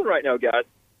rolling right now, guys.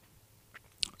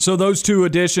 So those 2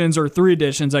 additions, or 3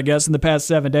 additions, I guess, in the past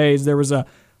 7 days, there was a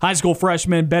high school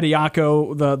freshman,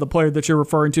 Bediako, the player that you're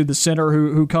referring to, the center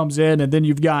who comes in, and then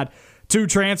you've got 2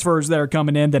 transfers that are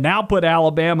coming in that now put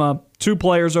Alabama 2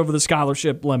 players over the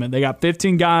scholarship limit. They got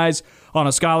 15 guys on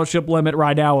a scholarship limit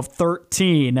right now of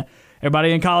 13.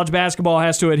 Everybody in college basketball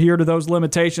has to adhere to those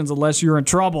limitations unless you're in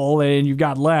trouble and you've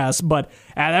got less. But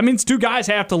that means 2 guys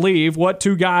have to leave. What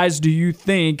 2 guys do you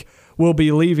think will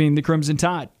be leaving the Crimson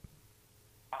Tide?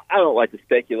 I don't like to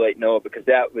speculate, Noah, because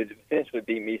that would essentially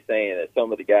be me saying that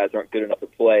some of the guys aren't good enough to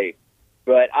play.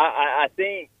 But I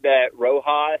think that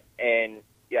Rojas and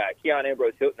Keon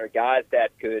Ambrose Hilton are guys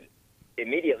that could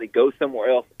immediately go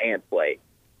somewhere else and play.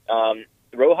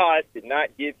 Rojas did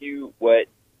not give you what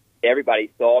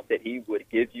everybody thought that he would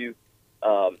give you.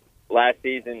 Last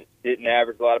season, didn't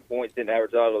average a lot of points, didn't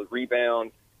average a lot of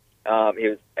rebounds. He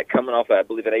was coming off, I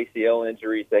believe, an ACL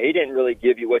injury, so he didn't really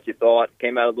give you what you thought,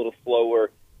 came out a little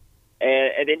slower.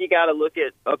 And then you got to look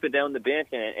at up and down the bench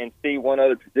and see one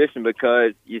other position,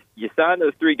 because you sign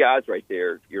those 3 guys right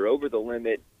there. You're over the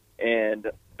limit, and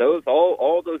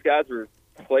all those guys are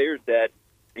players that,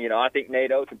 I think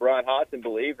Nate Oates and Brian Hodgson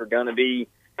believe are going to be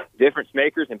difference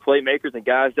makers and playmakers and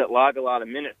guys that log a lot of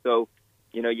minutes. So,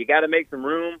 you got to make some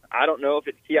room. I don't know if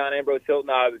it's Keon Ambrose Hilton.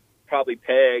 I would probably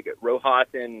peg Rojas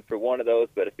in for one of those,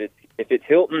 but if it's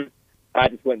Hilton, I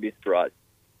just wouldn't be surprised.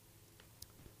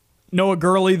 Noah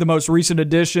Gurley, the most recent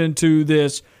addition to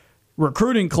this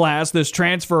recruiting class, this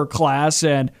transfer class,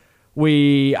 and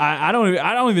I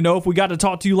don't even know if we got to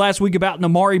talk to you last week about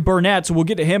Namari Burnett, so we'll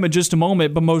get to him in just a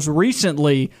moment. But most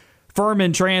recently,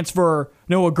 Furman transfer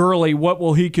Noah Gurley, what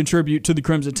will he contribute to the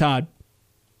Crimson Tide?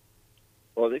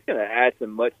 Well, he's going to add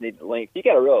some much-needed length. You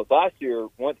got to realize last year,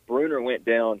 once Bruner went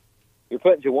down, you're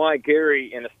putting Jawan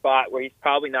Gary in a spot where he's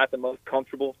probably not the most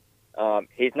comfortable.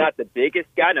 He's not the biggest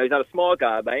guy. No, he's not a small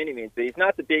guy by any means, but he's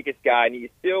not the biggest guy. And he's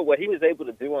still, what he was able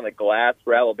to do on the glass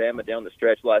for Alabama down the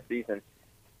stretch last season,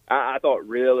 I thought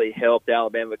really helped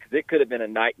Alabama, because it could have been a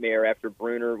nightmare after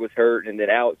Bruner was hurt, and then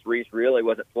Alex Reese really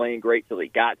wasn't playing great till he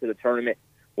got to the tournament,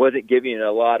 wasn't giving it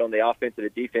a lot on the offensive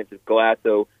and defensive glass.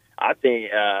 So I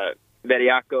think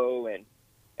Bediako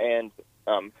and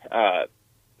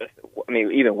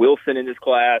even Wilson in this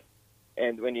class.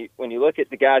 And when you look at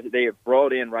the guys that they have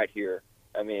brought in right here,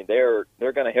 I mean, they're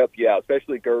going to help you out,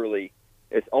 especially Gurley.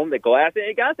 It's on the glass,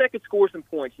 and guys that could score some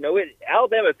points.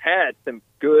 Alabama's had some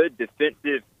good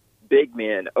defensive big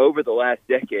men over the last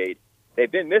decade.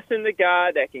 They've been missing the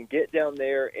guy that can get down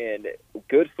there and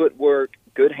good footwork,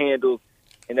 good handles,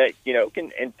 and that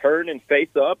can turn and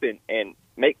face up and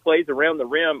make plays around the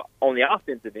rim on the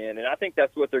offensive end. And I think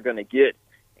that's what they're going to get.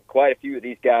 Quite a few of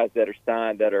these guys that are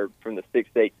signed that are from the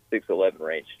 6'8" to 6'11"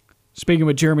 range. Speaking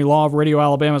with Jeremy Law of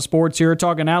RadioAlabamaSports here,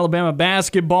 talking Alabama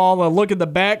basketball. A look at the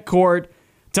backcourt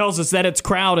tells us that it's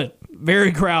crowded,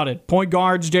 very crowded. Point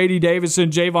guards J.D. Davison,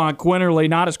 Javon Quinterly,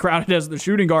 not as crowded as the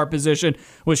shooting guard position,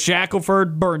 with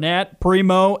Shackelford, Burnett,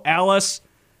 Primo, Ellis.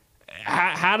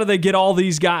 How do they get all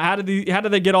these guys? How do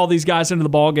they get all these guys into the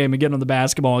ball game and get them the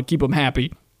basketball and keep them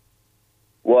happy?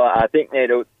 Well, I think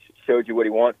Nate Oates showed you what he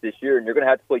wants this year, and you're going to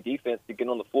have to play defense to get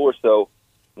on the floor. So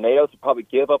Nate Oates will probably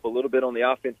give up a little bit on the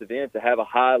offensive end to have a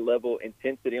high-level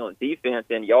intensity on defense.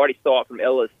 And you already saw it from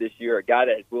Ellis this year, a guy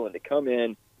that is willing to come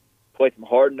in, play some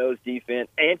hard-nosed defense,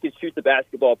 and can shoot the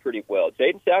basketball pretty well.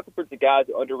 Jaden Shackelford's a guy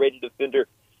who's an underrated defender.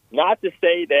 Not to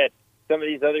say that some of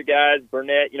these other guys,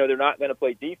 Burnett, they're not going to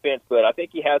play defense, but I think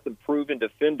he has some proven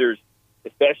defenders,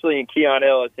 especially in Keon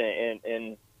Ellis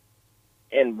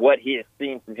and what he has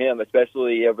seen from him,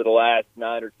 especially over the last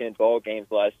 9 or 10 ball games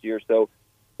last year. So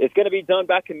it's going to be done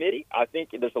by committee. I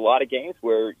think there's a lot of games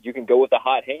where you can go with a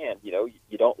hot hand. You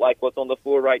don't like what's on the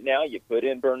floor right now, you put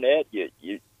in Burnett,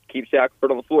 you keep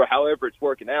Shackelford on the floor. However it's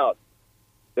working out,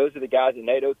 those are the guys that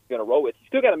Nate Oates is going to roll with. You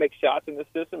still got to make shots in this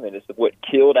system, and it's what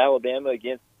killed Alabama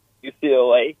against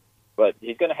UCLA. But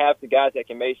he's going to have the guys that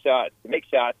can make shots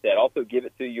that also give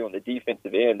it to you on the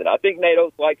defensive end. And I think Nate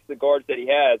Oates likes the guards that he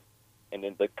has. And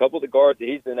then the couple of the guards that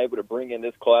he's been able to bring in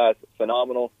this class,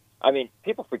 phenomenal. I mean,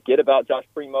 people forget about Josh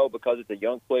Primo because it's a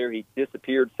young player. He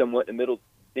disappeared somewhat in the middle of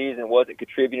the season, wasn't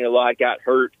contributing a lot, got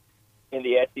hurt. in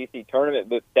the SEC tournament.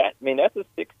 But that's a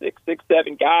 6'6",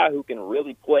 6'7" guy who can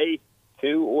really play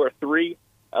 2 or 3.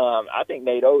 I think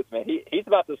Nate Oates, man, he's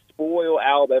about to spoil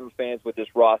Alabama fans with this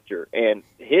roster, and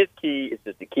his key is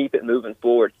just to keep it moving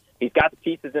forward. He's got the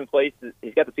pieces in place.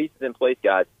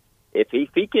 Guys. If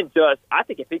he can I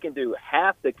think if he can do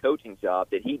half the coaching job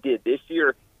that he did this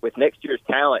year with next year's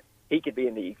talent, he could be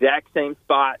in the exact same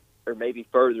spot or maybe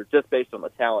further just based on the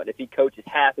talent if he coaches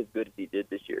half as good as he did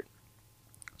this year.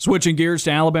 Switching gears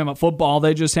to Alabama football,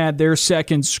 they just had their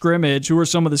second scrimmage. Who are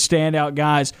some of the standout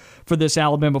guys for this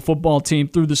Alabama football team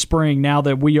through the spring now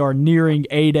that we are nearing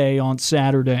A-Day on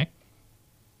Saturday?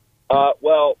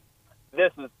 Well,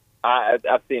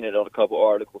 I've seen it on a couple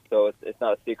articles, so it's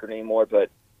not a secret anymore,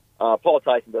 but Paul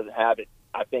Tyson doesn't have it.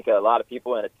 I think a lot of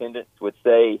people in attendance would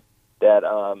say that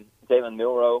Jalen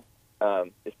Milroe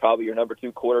is probably your number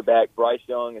 2 quarterback. Bryce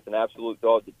Young is an absolute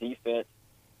dog. The defense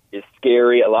is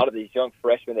scary. A lot of these young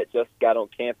freshmen that just got on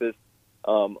campus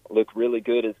look really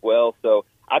good as well. So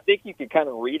I think you can kind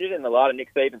of read it in a lot of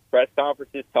Nick Saban's press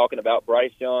conferences talking about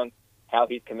Bryce Young, how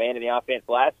he's commanding the offense.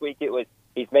 Last week it was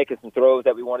he's making some throws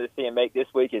that we wanted to see him make. This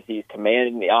week is he's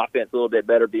commanding the offense a little bit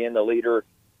better, being the leader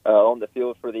on the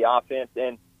field for the offense.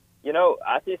 And,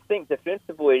 I just think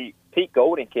defensively Pete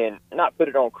Golden can not put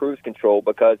it on cruise control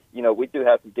because, we do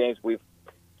have some games we've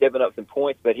given up some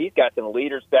points, but he's got some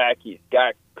leaders back. He's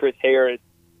got Chris Harris.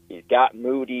 He's got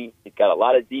Moody. He's got a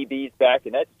lot of DBs back,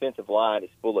 and that defensive line is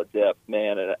full of depth,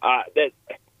 man. And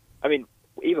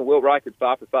even Will Reichard's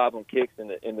 5 for 5 on kicks in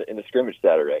the scrimmage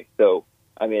Saturday. So,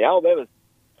 Alabama's,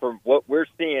 from what we're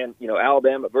seeing,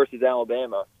 Alabama versus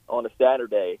Alabama on a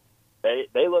Saturday,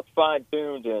 they look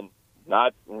fine-tuned, and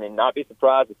not be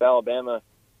surprised if Alabama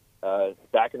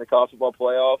back in the college football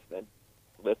playoff and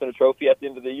lifting a trophy at the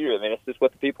end of the year. It's just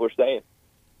what the people are saying.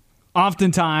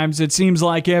 Oftentimes, it seems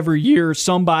like every year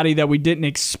somebody that we didn't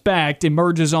expect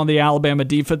emerges on the Alabama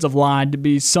defensive line to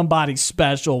be somebody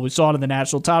special. We saw it in the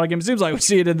national title game. It seems like we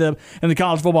see it in the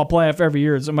college football playoff every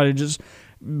year. Somebody just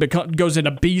goes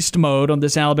into beast mode on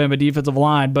this Alabama defensive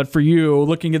line. But for you,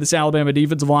 looking at this Alabama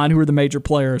defensive line, who are the major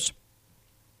players?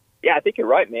 Yeah, I think you're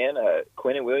right, man.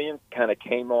 Quentin Williams kind of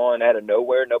came on out of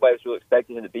nowhere. Nobody was really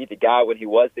expecting him to be the guy when he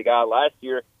was the guy last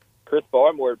year. Chris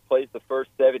Barmore plays the first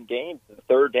 7 games as a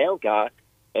third down guy,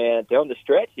 and down the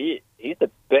stretch, he's the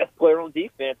best player on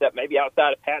defense, that maybe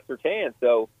outside of Pat Surtain.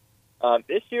 So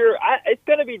this year, it's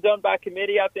going to be done by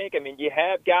committee, I think. You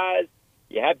have guys,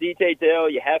 you have DJ Dell,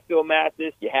 you have Phil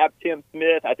Mathis, you have Tim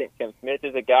Smith. I think Tim Smith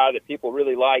is a guy that people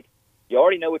really like. You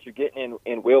already know what you're getting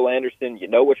in Will Anderson. You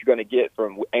know what you're going to get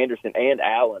from Anderson and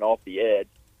Allen off the edge.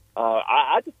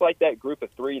 I just like that group of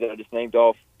 3 that I just named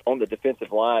off on the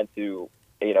defensive line to,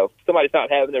 if somebody's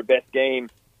not having their best game,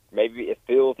 maybe if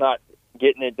Phil's not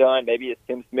getting it done, maybe it's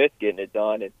Tim Smith getting it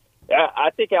done. And I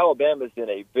think Alabama's in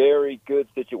a very good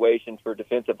situation for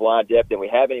defensive line depth, and we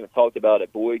haven't even talked about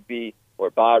it, Boygby or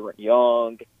Byron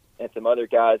Young and some other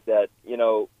guys that,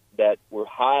 that were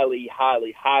highly,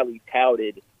 highly, highly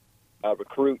touted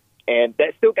recruit, and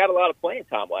that still got a lot of playing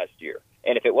time last year.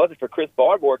 And if it wasn't for Chris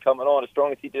Barmore coming on as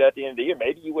strong as he did at the end of the year,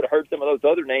 maybe you would have heard some of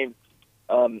those other names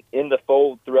in the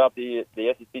fold throughout the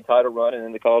SEC title run and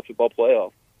in the college football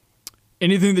playoff.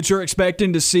 Anything that you're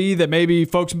expecting to see that maybe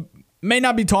folks may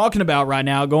not be talking about right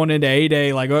now going into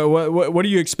A-Day? Like, what are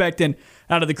you expecting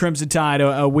out of the Crimson Tide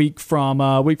a week from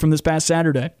this past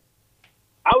Saturday?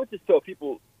 I would just tell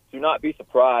people, do not be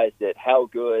surprised at how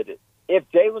good. If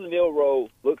Jalen Milroe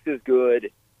looks as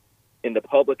good in the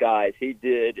public eyes he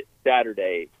did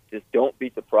Saturday, just don't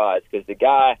be surprised, because the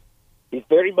guy, he's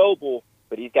very mobile,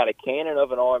 but he's got a cannon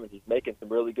of an arm, and he's making some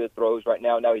really good throws right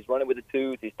now. Now he's running with the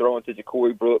twos. He's throwing to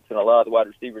Ja'Cory Brooks and a lot of the wide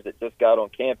receivers that just got on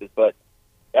campus. But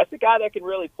that's a guy that can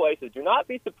really play. So do not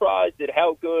be surprised at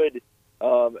how good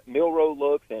Milroe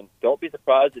looks, and don't be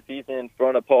surprised if he's in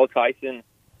front of Paul Tyson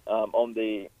on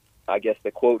the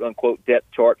quote-unquote depth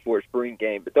chart for a spring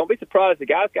game. But don't be surprised. The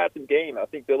guy's got some game. I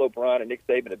think Bill O'Brien and Nick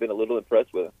Saban have been a little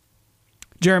impressed with him.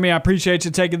 Jeremy, I appreciate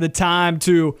you taking the time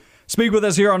to speak with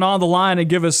us here on the Line and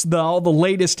give us all the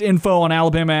latest info on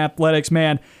Alabama athletics,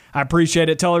 man. I appreciate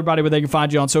it. Tell everybody where they can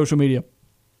find you on social media.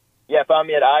 Yeah, find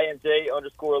me at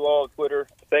IMJ_Law on Twitter.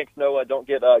 Thanks, Noah. Don't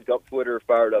get Gump Twitter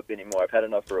fired up anymore. I've had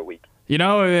enough for a week. You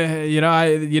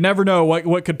never know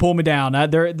what could pull me down.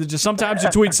 Just sometimes you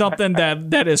tweet something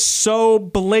that is so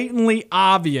blatantly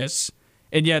obvious,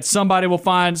 and yet somebody will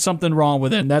find something wrong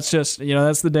with it. And that's just,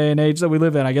 that's the day and age that we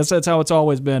live in. I guess that's how it's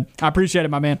always been. I appreciate it,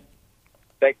 my man.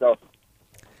 Thanks, Noah.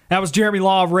 That was Jeremy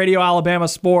Law of Radio Alabama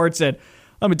Sports, and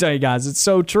let me tell you guys, it's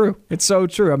so true. It's so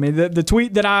true. I mean, the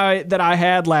tweet that I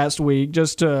had last week,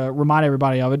 just to remind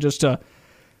everybody of it, just to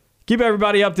keep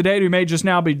everybody up to date who may just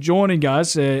now be joining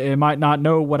us and might not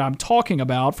know what I'm talking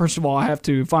about. First of all, I have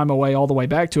to find my way all the way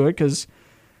back to it because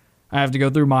I have to go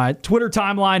through my Twitter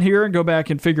timeline here and go back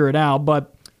and figure it out.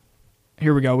 But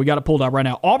here we go. We got it pulled up right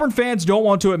now. Auburn fans don't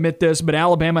want to admit this, but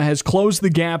Alabama has closed the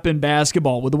gap in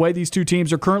basketball. With the way these two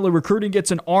teams are currently recruiting,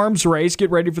 it's an arms race.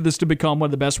 Get ready for this to become one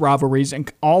of the best rivalries in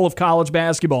all of college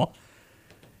basketball.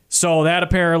 So that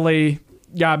apparently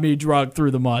got me dragged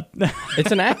through the mud.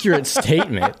 It's an accurate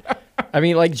statement. I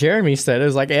mean, like Jeremy said, it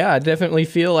was like, yeah, I definitely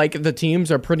feel like the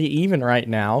teams are pretty even right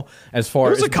now as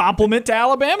far as... It was a compliment to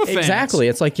Alabama fans. Exactly.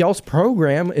 It's like y'all's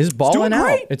program is balling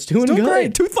out. It's doing good.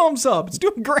 Great. 2 thumbs up. It's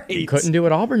doing great. You couldn't do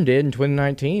what Auburn did in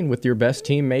 2019 with your best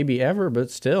team maybe ever, but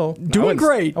still. Doing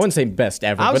great. I wouldn't say best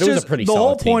ever, but it was a pretty solid team. The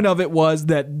whole point of it was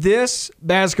that this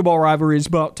basketball rivalry is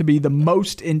about to be the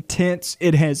most intense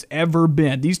it has ever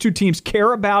been. These two teams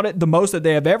care about it the most that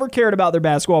they have ever cared about their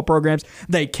basketball programs.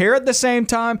 They care at the same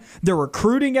time. They're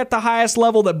recruiting at the highest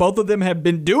level that both of them have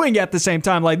been doing at the same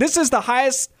time. Like, this is the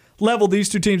highest level these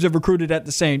two teams have recruited at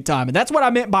the same time. And that's what I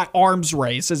meant by arms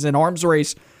race, as an arms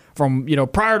race from,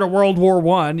 prior to World War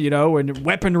I, and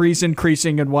weaponry's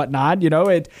increasing and whatnot.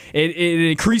 It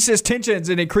increases tensions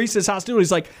and increases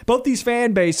hostilities. Like, both these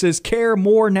fan bases care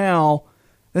more now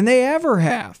than they ever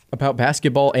have about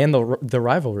basketball and the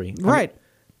rivalry. Right.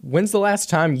 When's the last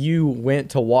time you went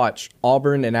to watch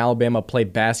Auburn and Alabama play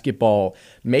basketball,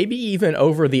 maybe even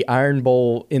over the Iron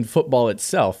Bowl in football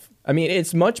itself? I mean,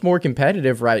 it's much more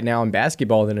competitive right now in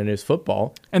basketball than it is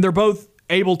football. And they're both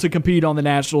able to compete on the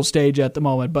national stage at the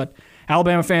moment. But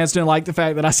Alabama fans didn't like the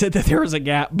fact that I said that there was a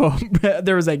gap.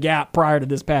 There was a gap prior to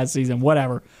this past season.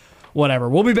 Whatever.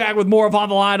 We'll be back with more of On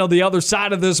the Line on the other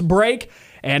side of this break.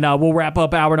 And we'll wrap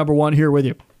up hour number 1 here with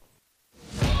you.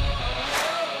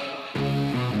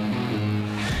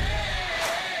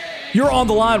 You're on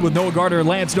the line with Noah Gardner and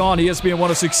Lance Dawe on ESPN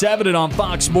 106.7 and on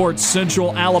Fox Sports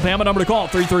Central Alabama. Number to call,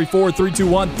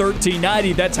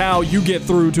 334-321-1390. That's how you get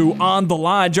through to On the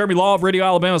Line. Jeremy Law of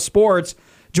RadioAlabamaSports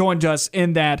joined us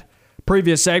in that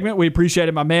previous segment. We appreciate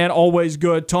it, my man. Always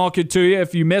good talking to you.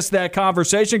 If you missed that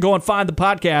conversation, go and find the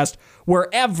podcast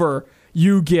wherever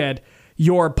you get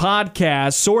your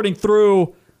podcast. Sorting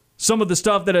through some of the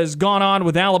stuff that has gone on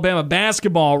with Alabama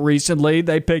basketball recently.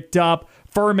 They picked up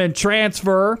Furman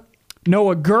transfer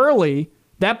Noah Gurley.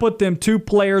 That put them 2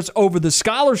 players over the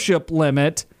scholarship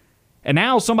limit, and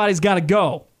now somebody's got to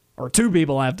go, or 2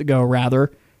 people have to go,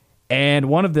 rather. And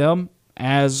one of them,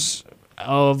 as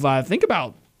of, I think,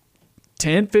 about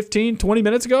 10, 15, 20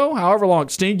 minutes ago, however long.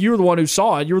 Sting, you were the one who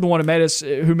saw it. You were the one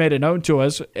who made it known to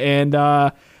us. And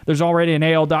there's already an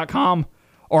AL.com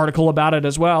article about it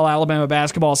as well. Alabama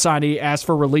basketball signee asked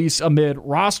for release amid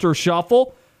roster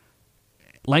shuffle.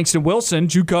 Langston Wilson,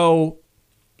 JUCO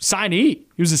signee.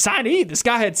 He was a signee. This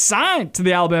guy had signed to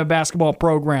the Alabama basketball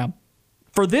program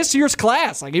for this year's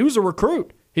class. Like, he was a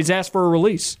recruit. He's asked for a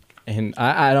release. And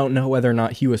I don't know whether or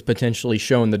not he was potentially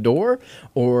shown the door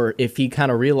or if he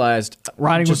kind of realized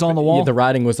writing was on the wall. Yeah, the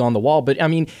writing was on the wall. But, I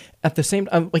mean, at the same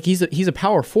time, like, he's a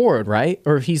power forward, right?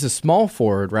 Or he's a small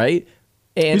forward, right?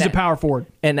 And he's a power forward.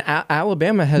 And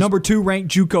Alabama has... number 2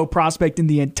 ranked JUCO prospect in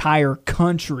the entire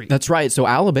country. That's right. So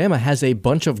Alabama has a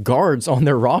bunch of guards on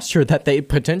their roster that they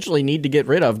potentially need to get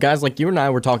rid of. Guys like you and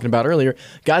I were talking about earlier.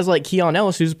 Guys like Keon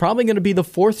Ellis, who's probably going to be the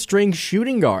 4th-string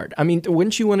shooting guard. I mean,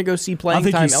 wouldn't you want to go see playing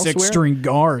time elsewhere? I think he's 6th-string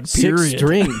guard, period.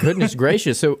 6th-string. Goodness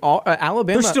gracious. So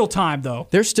Alabama... There's still time, though.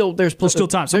 There's still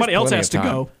time. Somebody else has to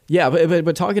go. Yeah,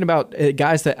 but talking about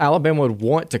guys that Alabama would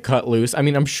want to cut loose, I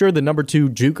mean, I'm sure the number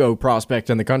 2 JUCO prospect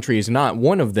in the country is not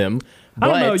one of them. I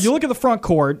don't know. You look at the front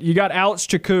court. You got Alex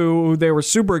Chaku, who they were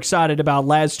super excited about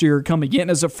last year coming in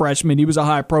as a freshman. He was a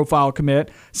high-profile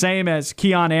commit. Same as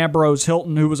Keon Ambrose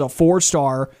Hilton, who was a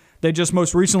 4-star. They just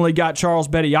most recently got Charles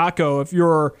Bediako. If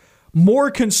you're more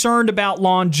concerned about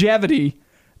longevity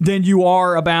than you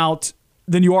are about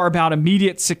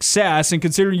immediate success, and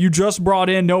considering you just brought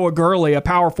in Noah Gurley, a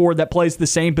power forward that plays the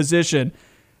same position,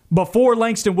 before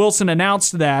Langston Wilson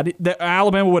announced that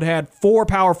Alabama would have had 4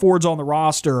 power forwards on the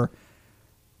roster,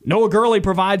 Noah Gurley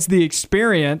provides the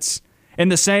experience in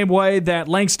the same way that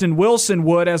Langston Wilson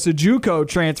would as a JUCO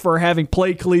transfer, having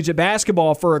played collegiate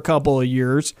basketball for a couple of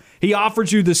years. He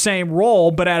offers you the same role,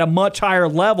 but at a much higher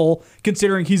level,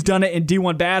 considering he's done it in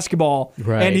D1 basketball.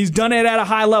 Right. And he's done it at a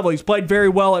high level. He's played very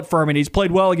well at Furman. He's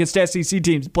played well against SEC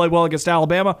teams. Played well against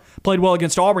Alabama. Played well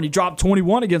against Auburn. He dropped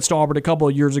 21 against Auburn a couple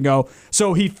of years ago.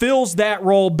 So he fills that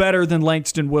role better than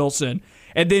Langston Wilson.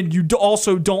 And then you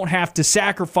also don't have to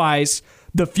sacrifice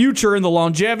the future and the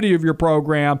longevity of your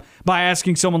program by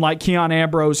asking someone like Keon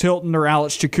Ambrose Hilton or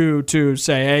Alex Chaku to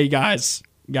say, hey, guys,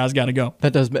 Guys got to go.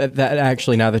 That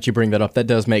actually, now that you bring that up, that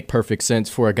does make perfect sense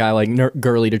for a guy like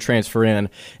Gurley to transfer in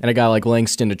and a guy like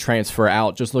Langston to transfer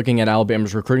out. Just looking at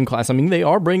Alabama's recruiting class, I mean, they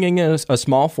are bringing in a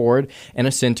small forward and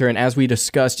a center, and as we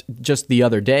discussed just the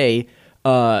other day,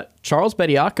 Charles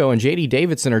Bediako and J.D.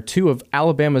 Davidson are two of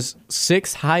Alabama's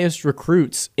 6 highest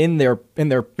recruits in their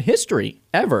history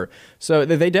ever. So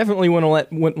they definitely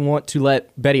wouldn't want to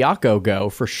let Bediako go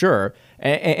for sure.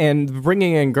 And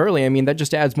bringing in Gurley, I mean, that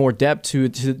just adds more depth to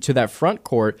that front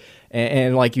court.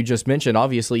 And like you just mentioned,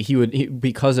 obviously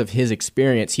because of his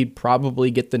experience, he'd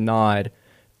probably get the nod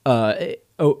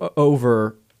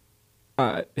over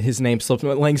his name slipped.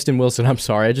 Langston Wilson. I'm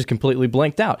sorry, I just completely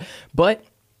blanked out. But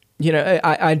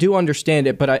I do understand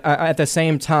it, but I at the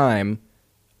same time,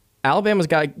 Alabama's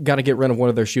got to get rid of one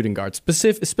of their shooting guards,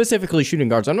 specifically shooting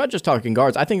guards. I'm not just talking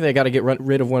guards. I think they got to get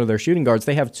rid of one of their shooting guards.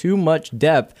 They have too much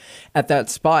depth at that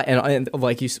spot, and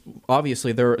like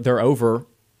obviously they're over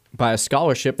by a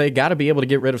scholarship. They got to be able to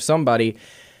get rid of somebody,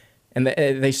 and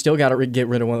they still got to get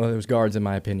rid of one of those guards, in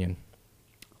my opinion.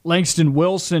 Langston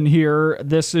Wilson here.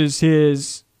 This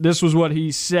was what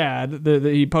he said.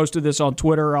 He posted this on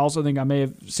Twitter. I also think I may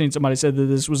have seen somebody said that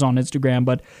this was on Instagram,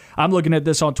 but I'm looking at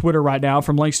this on Twitter right now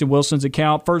from Langston Wilson's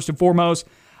account. First and foremost,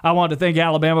 I want to thank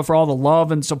Alabama for all the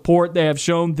love and support they have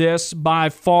shown. This is by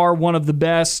far one of the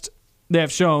best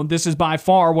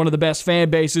fan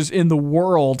bases in the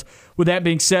world. With that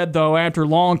being said, though, after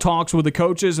long talks with the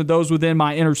coaches and those within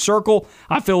my inner circle,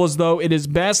 I feel as though it is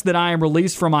best that I am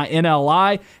released from my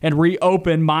NLI and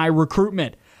reopen my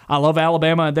recruitment. I love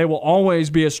Alabama, and they will always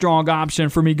be a strong option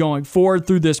for me going forward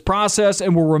through this process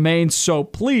and will remain so.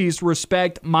 Please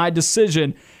respect my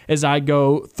decision as I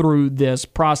go through this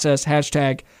process.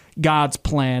 # God's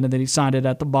plan. And then he signed it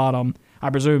at the bottom. I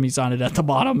presume he signed it at the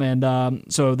bottom. And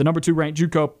so the number 2 ranked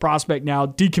JUCO prospect now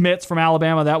decommits from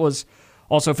Alabama. That was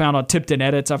also found on Tipton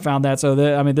Edits. I found that. So,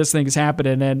 this thing is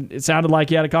happening. And it sounded like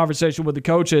he had a conversation with the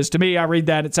coaches. To me, I read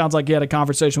that. It sounds like he had a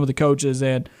conversation with the coaches,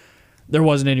 and there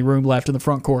wasn't any room left in the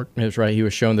front court. That's right. He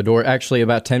was shown the door. Actually,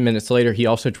 about 10 minutes later, he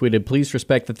also tweeted, "Please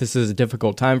respect that this is a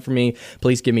difficult time for me.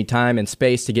 Please give me time and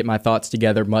space to get my thoughts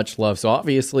together. Much love." So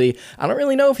obviously, I don't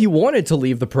really know if he wanted to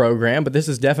leave the program, but this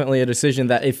is definitely a decision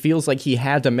that it feels like he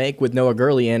had to make with Noah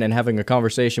Gurley in and having a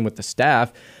conversation with the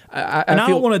staff. I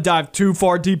don't want to dive too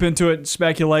far deep into it,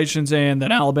 speculations and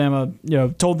that Alabama,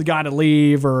 told the guy to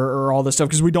leave or all this stuff,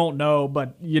 because we don't know.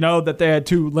 But that they had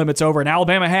 2 limits over, and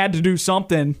Alabama had to do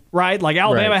something, right? Like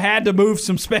Alabama had to move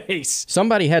some space.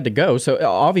 Somebody had to go. So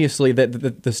obviously,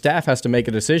 the staff has to make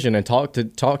a decision and talk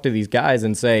to these guys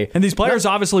and say. And these players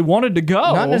obviously wanted to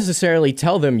go. Not necessarily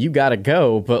tell them you got to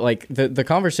go, but like the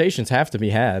conversations have to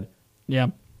be had. Yeah.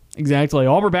 Exactly.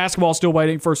 Auburn basketball still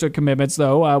waiting for some commitments,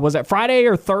 though. Was that Friday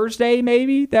or Thursday,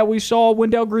 maybe, that we saw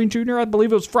Wendell Green Jr.? I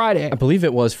believe it was Friday. I believe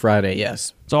it was Friday,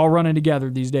 yes. It's all running together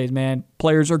these days, man.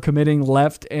 Players are committing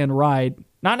left and right.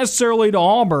 Not necessarily to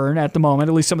Auburn at the moment,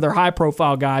 at least some of their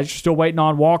high-profile guys. You're still waiting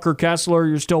on Walker Kessler.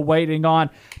 You're still waiting on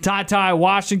Ty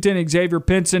Washington. Xavier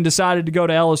Pinson decided to go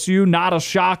to LSU. Not a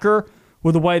shocker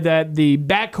with the way that the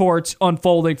backcourt's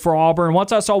unfolding for Auburn.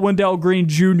 Once I saw Wendell Green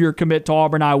Jr. commit to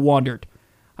Auburn, I wondered.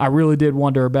 I really did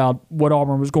wonder about what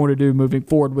Auburn was going to do moving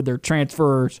forward with their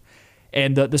transfers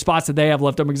and the spots that they have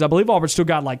left open, because I believe Auburn still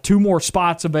got like 2 more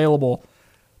spots available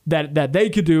that they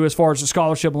could do as far as the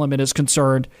scholarship limit is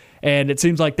concerned. And it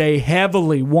seems like they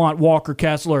heavily want Walker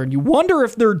Kessler. And you wonder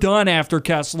if they're done after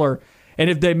Kessler and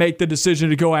if they make the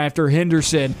decision to go after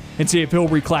Henderson and see if he'll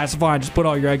reclassify and just put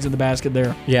all your eggs in the basket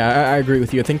there. Yeah, I agree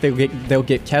with you. I think they'll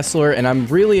get Kessler, and I'm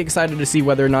really excited to see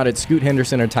whether or not it's Scoot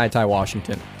Henderson or Ty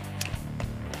Washington.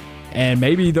 And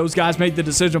maybe those guys make the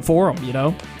decision for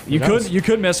them, You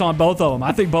could miss on both of them.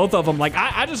 I think both of them,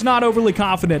 I'm just not overly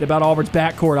confident about Auburn's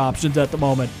backcourt options at the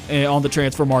moment on the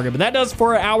transfer market. But that does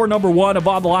for hour number 1 of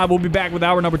On the Line. We'll be back with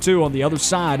hour number 2 on the other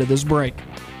side of this break.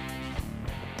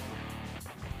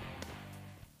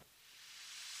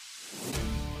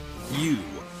 You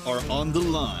are On the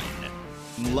Line,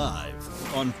 live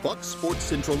on Fox Sports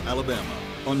Central Alabama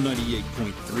on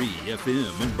 98.3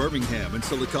 FM in Birmingham and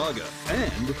Sylacauga,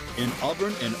 and in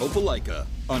Auburn and Opelika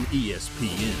on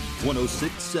ESPN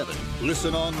 106.7.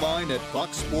 Listen online at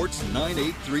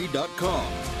foxsports983.com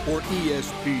or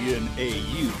espnau.com.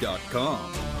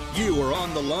 You are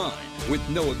On the Line with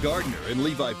Noah Gardner and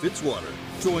Levi Fitzwater.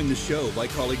 Join the show by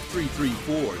calling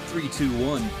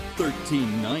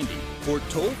 334-321-1390 or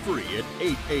toll free at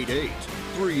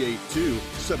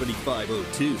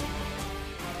 888-382-7502.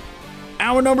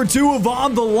 Hour number 2 of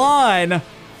On the Line.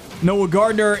 Noah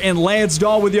Gardner and Lance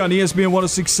Dawe with you on ESPN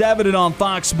 106.7 and on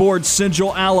Fox Sports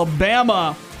Central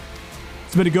Alabama.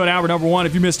 It's been a good hour, number one.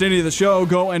 If you missed any of the show,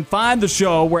 go and find the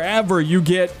show wherever you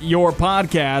get your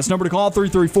podcast. Number to call,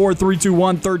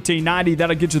 334-321-1390.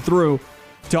 That'll get you through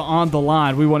to On the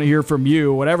Line. We want to hear from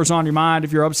you. Whatever's on your mind,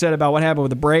 if you're upset about what happened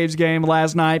with the Braves game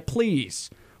last night, please.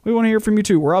 We want to hear from you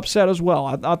too. We're upset as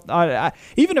well.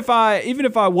 Even if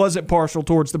I wasn't partial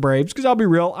towards the Braves, because I'll be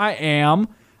real, I am.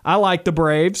 I like the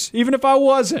Braves. Even if I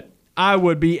wasn't, I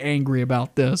would be angry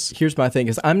about this. Here's my thing: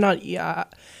 is I'm not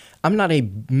a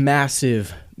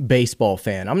massive baseball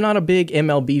fan. I'm not a big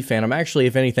MLB fan. I'm actually,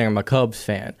 if anything, I'm a Cubs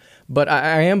fan. But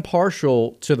I am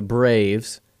partial to the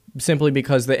Braves simply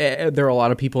because there are a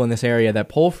lot of people in this area that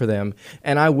pull for them,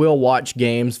 and I will watch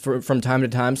games from time to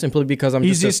time simply because I'm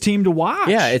easiest team to watch.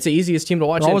 Yeah, it's the easiest team to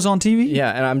watch. They're always on TV. Yeah,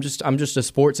 and I'm just a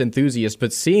sports enthusiast.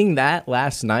 But seeing that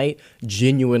last night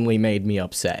genuinely made me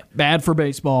upset. Bad for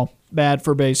baseball. Bad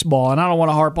for baseball. And I don't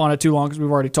want to harp on it too long because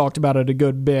we've already talked about it a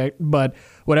good bit. But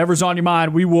whatever's on your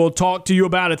mind, we will talk to you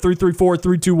about it.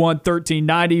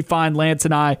 334-321-1390. Find Lance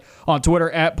and I on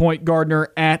Twitter at Point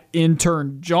Gardner, at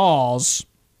Intern Jaws.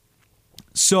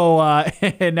 So,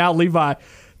 and now Levi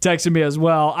texted me as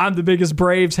well. I'm the biggest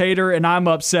Braves hater, and I'm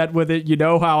upset with it. You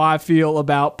know how I feel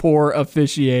about poor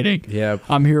officiating. Yeah,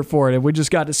 I'm here for it. And we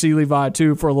just got to see Levi,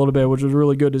 too, for a little bit, which was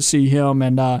really good to see him.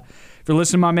 And if you're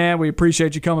listening, my man, we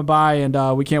appreciate you coming by, and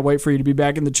we can't wait for you to be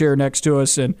back in the chair next to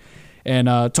us and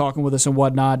talking with us and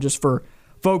whatnot. Just for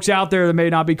folks out there that may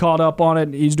not be caught up on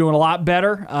it, he's doing a lot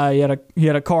better. He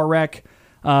had a car wreck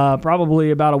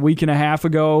probably about a week and a half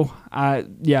ago.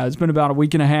 It's been about a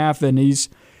week and a half, and he's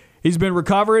been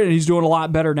recovering, and he's doing a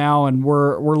lot better now, and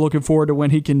we're looking forward to when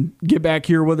he can get back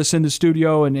here with us in the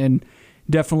studio and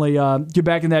definitely get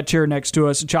back in that chair next to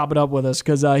us and chop it up with us,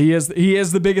 because he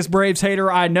is the biggest Braves hater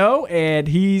I know, and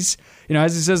he's,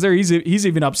 as he says there, he's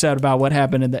even upset about what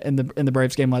happened in the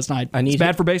Braves game last night. It's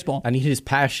bad for baseball. I need his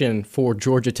passion for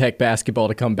Georgia Tech basketball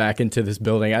to come back into this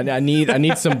building. I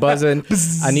need some buzzing.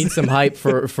 I need some hype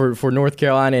for North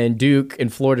Carolina and Duke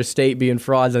and Florida State being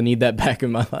frauds. I need that back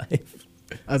in my life.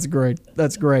 That's great.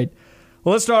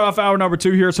 Well, let's start off hour number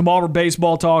 2 here. Some Auburn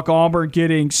baseball talk. Auburn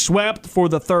getting swept for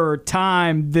the third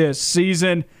time this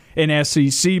season in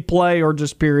SEC play, or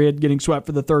just period, getting swept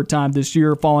for the third time this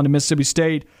year, falling to Mississippi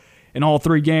State in all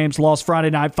 3 games. Lost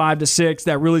Friday night 5-6.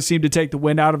 That really seemed to take the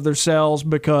wind out of their sails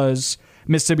because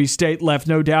Mississippi State left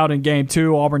no doubt in Game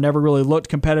 2. Auburn never really looked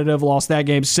competitive, lost that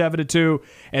game 7-2.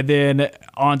 And then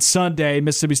on Sunday,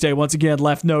 Mississippi State once again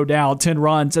left no doubt. 10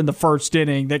 runs in the first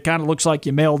inning. That kind of looks like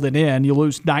you mailed it in. You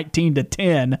lose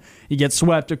 19-10. You get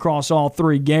swept across all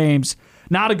 3 games.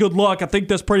 Not a good look. I think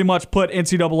this pretty much put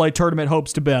NCAA tournament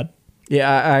hopes to bed. Yeah,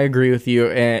 I agree with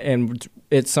you. And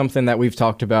it's something that we've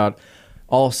talked about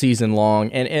all season long,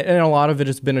 and a lot of it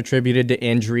has been attributed to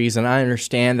injuries, and I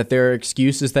understand that there are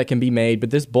excuses that can be made, but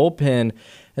this bullpen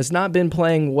has not been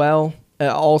playing well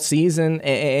all season,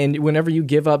 and whenever you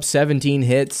give up 17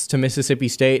 hits to Mississippi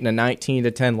State in a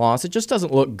 19-10 loss, it just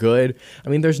doesn't look good. I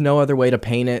mean, there's no other way to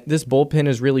paint it. This bullpen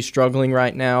is really struggling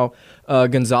right now.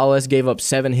 Gonzalez gave up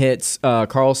 7 hits,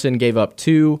 Carlson gave up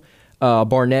 2,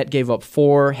 Barnett gave up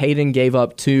 4, Hayden gave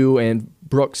up 2, and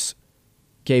Brooks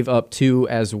gave up 2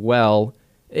 as well.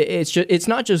 It's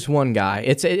not just one guy.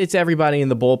 It's everybody in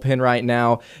the bullpen right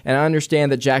now. And I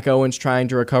understand that Jack Owen's trying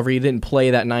to recover. He didn't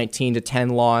play that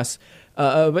 19-10 loss.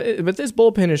 But this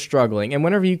bullpen is struggling, and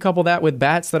whenever you couple that with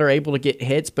bats that are able to get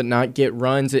hits but not get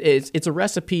runs, it's a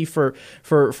recipe for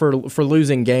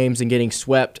losing games and getting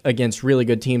swept against really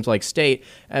good teams like State.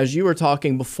 As you were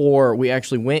talking before we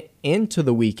actually went into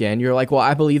the weekend, you're like, well,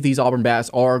 I believe these Auburn bats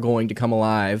are going to come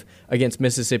alive against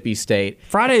Mississippi State.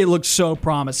 Friday looked so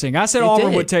promising. I said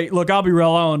Auburn would take. Look, I'll be real,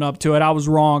 I'll own up to it. I was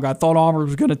wrong. I thought Auburn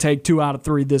was going to take 2 out of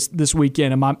 3 this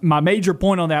weekend, and my major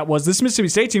point on that was this Mississippi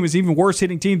State team was even worse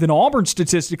hitting team than Auburn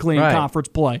statistically in conference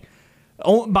play.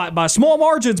 By small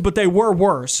margins, but they were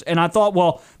worse. And I thought,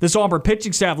 well, this Auburn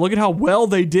pitching staff, look at how well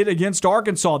they did against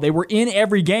Arkansas. They were in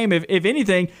every game. If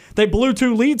anything, they blew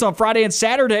 2 leads on Friday and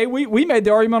Saturday. We made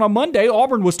the argument on Monday.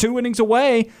 Auburn was 2 innings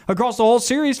away across the whole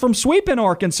series from sweeping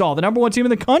Arkansas, the number 1 team in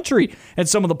the country at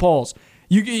some of the polls.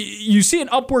 You see an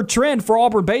upward trend for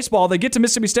Auburn baseball. They get to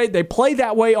Mississippi State. They play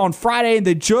that way on Friday, and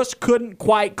they just couldn't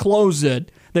quite close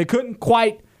it. They couldn't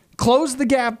quite close the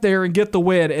gap there and get the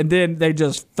win, and then they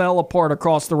just fell apart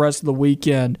across the rest of the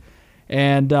weekend.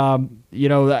 And,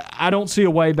 I don't see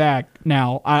a way back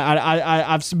now.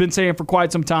 I've been saying for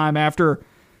quite some time after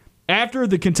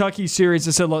the Kentucky series,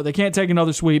 I said, look, they can't take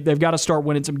another sweep. They've got to start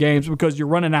winning some games because you're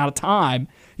running out of time.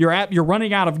 You're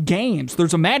running out of games.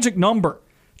 There's a magic number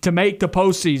to make the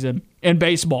postseason in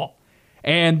baseball.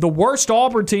 And the worst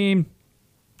Auburn team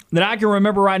that I can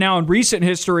remember right now in recent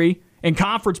history in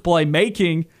conference play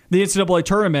making the NCAA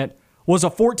tournament was a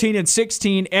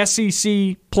 14-16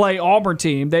 SEC play Auburn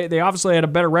team. They obviously had a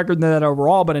better record than that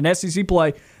overall, but in SEC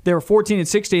play, they were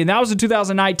 14-16. And that was in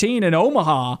 2019 in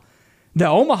Omaha, the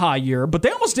Omaha year. But they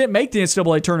almost didn't make the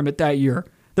NCAA tournament that year.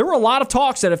 There were a lot of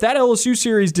talks that if that LSU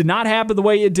series did not happen the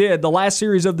way it did, the last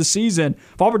series of the season,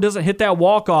 if Auburn doesn't hit that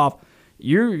walk-off,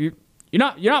 you're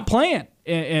not playing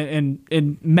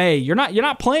in May. You're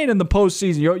not playing in the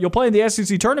postseason. You'll play in the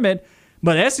SEC tournament.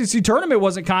 But the SEC tournament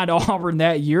wasn't kind to Auburn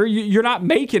that year. You're not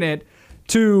making it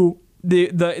to the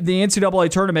NCAA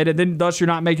tournament, and then thus you're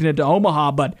not making it to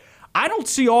Omaha. But I don't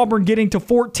see Auburn getting to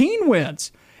 14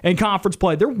 wins in conference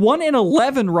play. They're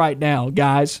 1-11 right now,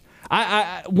 guys.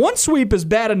 One sweep is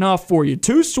bad enough for you.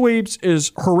 2 sweeps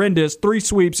is horrendous. 3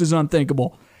 sweeps is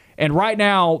unthinkable. And right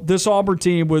now, this Auburn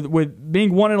team, with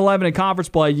being 1-11 in conference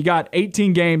play, you got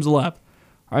 18 games left.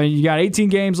 I mean, you got 18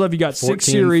 games left. You got 6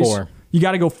 series. 14-4. You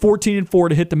got to go 14-4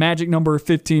 to hit the magic number of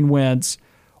 15 wins,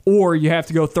 or you have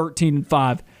to go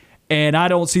 13-5. And I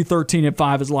don't see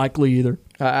 13-5 as likely either.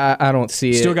 I don't see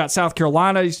it. You still got South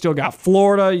Carolina. You still got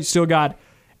Florida. You still got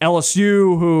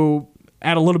LSU, who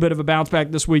had a little bit of a bounce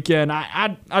back this weekend.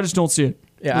 I just don't see it.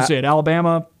 Yeah, I don't see it.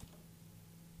 Alabama.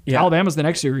 Yeah. Alabama's the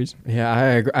next series.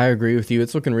 Yeah, I agree with you.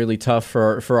 It's looking really tough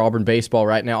for Auburn baseball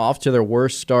right now. Off to their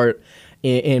worst start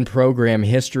in program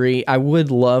history. I would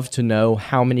love to know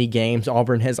how many games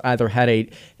Auburn has either had a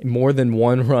more than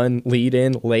 1 run lead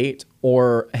in late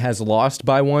or has lost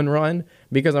by 1 run,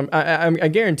 because I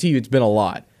guarantee you it's been a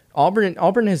lot.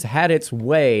 Auburn has had its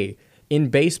way in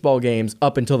baseball games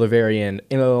up until the very end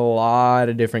in a lot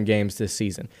of different games this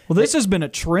season. Well, this has been a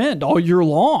trend all year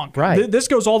long. Right. This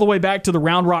goes all the way back to the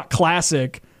Round Rock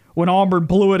Classic when Auburn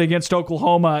blew it against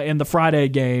Oklahoma in the Friday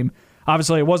game.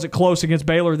 Obviously, it wasn't close against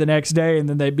Baylor the next day, and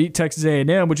then they beat Texas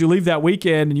A&M. But you leave that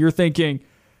weekend, and you're thinking,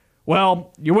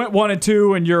 well, you went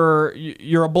 1-2, and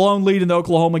you're a blown lead in the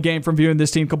Oklahoma game from viewing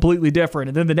this team completely different.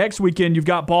 And then the next weekend, you've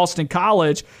got Boston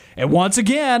College, and once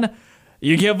again,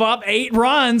 you give up 8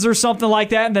 runs or something like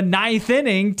that in the 9th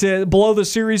inning to blow the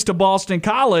series to Boston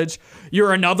College.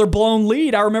 You're another blown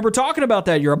lead. I remember talking about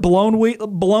that. You're a blown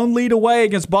lead away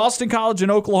against Boston College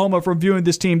and Oklahoma from viewing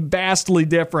this team vastly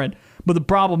different. But the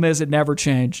problem is it never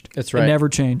changed. That's right. It never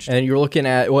changed. And you're looking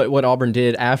at what Auburn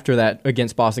did after that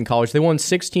against Boston College. They won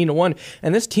 16-1.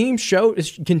 And this team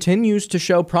continues to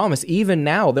show promise. Even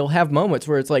now, they'll have moments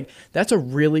where it's like, that's a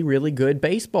really, really good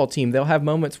baseball team. They'll have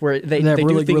moments where they have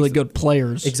really, really good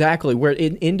players. Exactly, where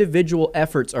individual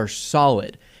efforts are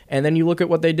solid. And then you look at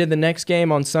what they did the next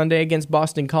game on Sunday against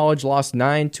Boston College, lost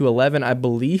 9-11. I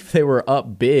believe they were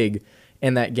up big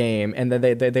in that game, and then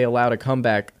they allowed a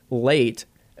comeback late.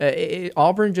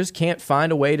 Auburn just can't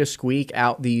find a way to squeak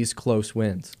out these close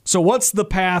wins. So what's the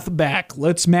path back?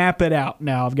 Let's map it out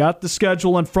now. I've got the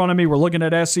schedule in front of me. We're looking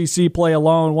at SEC play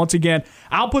alone. Once again,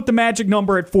 I'll put the magic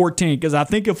number at 14 because I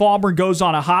think if Auburn goes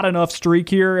on a hot enough streak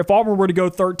here, if Auburn were to go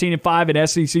 13-5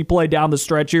 in SEC play down the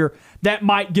stretch here, that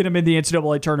might get them in the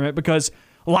NCAA tournament because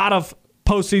a lot of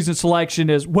postseason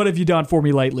selection is, what have you done for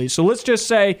me lately? So let's just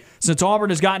say, since Auburn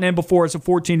has gotten in before, it's a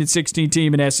 14-16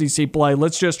 team in SEC play.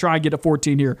 Let's just try and get to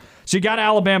 14 here. So you got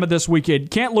Alabama this weekend.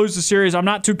 Can't lose the series. I'm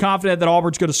not too confident that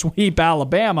Auburn's going to sweep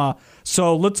Alabama.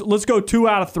 So let's go 2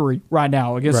 out of 3 right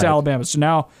now against Alabama. So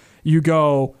now you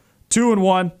go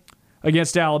 2-1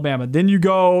 against Alabama. Then you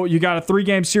got a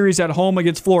 3-game series at home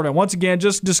against Florida. Once again,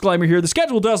 just disclaimer here, the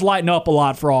schedule does lighten up a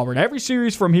lot for Auburn. Every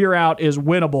series from here out is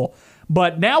winnable.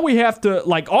 But now we have to,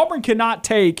 Auburn cannot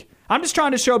take, I'm just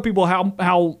trying to show people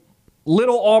how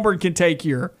little Auburn can take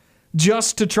here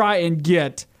just to try and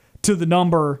get to the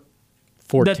number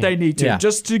 14 that they need to,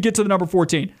 just to get to the number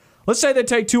 14. Let's say they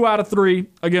take 2 out of 3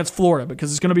 against Florida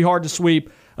because it's going to be hard to sweep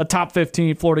a top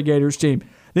 15 Florida Gators team.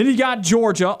 Then you got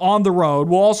Georgia on the road.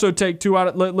 We'll also take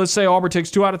let's say Auburn takes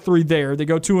 2 out of 3 there. They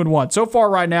go 2-1. So far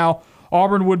right now,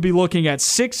 Auburn would be looking at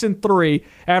 6-3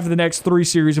 after the next 3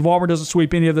 series if Auburn doesn't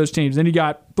sweep any of those teams. Then you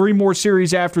got 3 more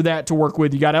series after that to work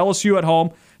with. You got LSU at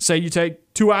home. Say you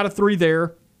take 2 out of 3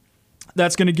 there.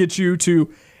 That's going to get you to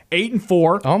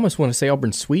 8-4. I almost want to say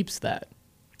Auburn sweeps that.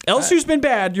 LSU's been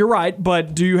bad, you're right,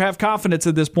 but do you have confidence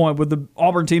at this point with the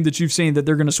Auburn team that you've seen that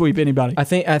they're going to sweep anybody? I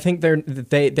think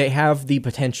they have the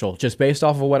potential, just based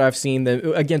off of what I've seen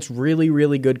against really,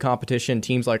 really good competition,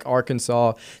 teams like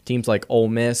Arkansas, teams like Ole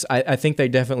Miss. I think they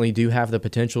definitely do have the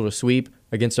potential to sweep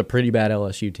against a pretty bad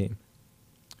LSU team.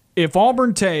 If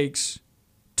Auburn takes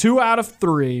 2 out of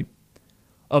 3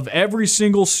 of every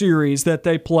single series that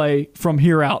they play from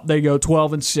here out, they go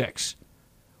 12-6.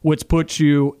 Which puts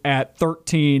you at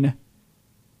 13,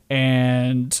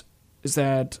 and is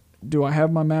that, do I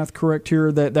have my math correct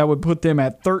here? That would put them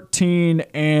at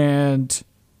 13-7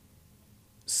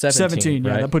 17,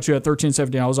 yeah, right? that puts you at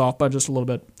 13-17. I was off by just a little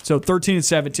bit. So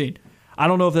 13-17. I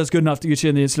don't know if that's good enough to get you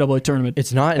in the NCAA tournament.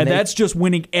 It's not. And that's just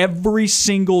winning every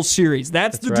single series.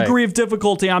 That's the degree of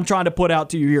difficulty I'm trying to put out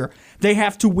to you here. They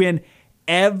have to win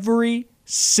every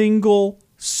single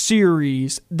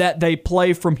series that they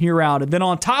play from here out. And then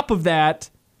on top of that,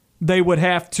 they would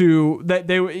have to,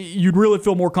 you'd really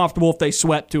feel more comfortable if they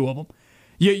swept 2 of them.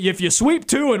 If you sweep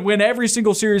 2 and win every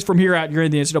single series from here out, you're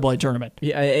in the NCAA tournament.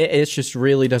 Yeah, it just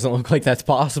really doesn't look like that's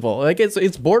possible. Like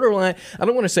it's borderline. I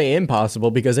don't want to say impossible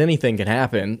because anything can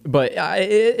happen, but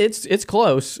it's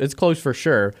close. It's close for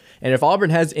sure. And if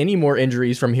Auburn has any more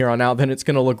injuries from here on out, then it's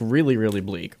going to look really, really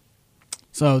bleak.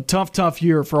 So tough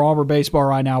year for Auburn baseball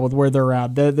right now with where they're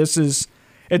at.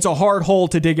 It's a hard hole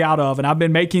to dig out of, and I've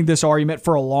been making this argument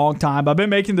for a long time. I've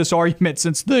been making this argument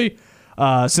since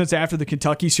after the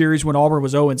Kentucky series when Auburn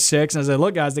was 0-6. And I said,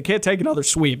 look, guys, they can't take another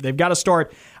sweep. They've got to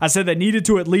start. I said they needed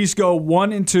to at least go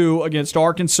 1-2 against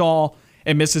Arkansas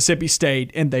and Mississippi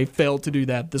State, and they failed to do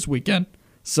that this weekend.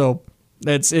 So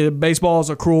baseball is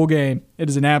a cruel game. It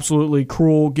is an absolutely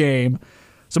cruel game.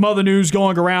 Some other news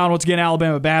going around. Once again,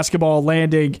 Alabama basketball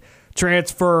landing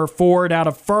transfer forward out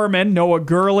of Furman, Noah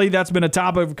Gurley. That's been a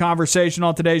topic of conversation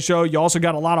on today's show. You also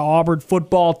got a lot of Auburn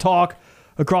football talk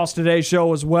across today's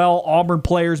show as well. Auburn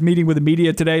players meeting with the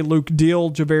media today. Luke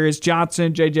Deal, Javarius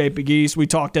Johnson, J.J. Pegues. We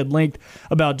talked at length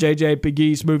about J.J.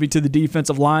 Pegues moving to the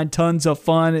defensive line. Tons of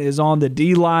fun is on the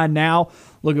D-line now.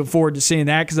 Looking forward to seeing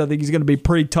that because I think he's going to be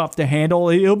pretty tough to handle.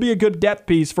 He'll be a good depth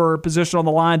piece for a position on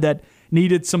the line that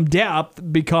needed some depth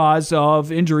because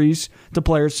of injuries to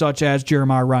players such as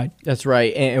Jeremiah Wright. That's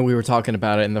right, and we were talking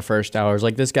about it in the first hours.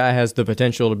 Like, this guy has the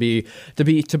potential to be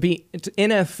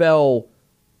NFL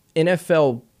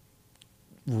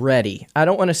ready. I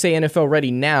don't want to say NFL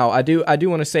ready now. I do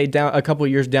want to say down a couple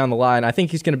of years down the line, I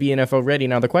think he's going to be NFL ready.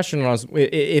 Now, the question is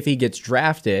if he gets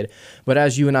drafted. But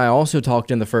as you and I also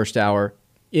talked in the first hour,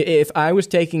 if I was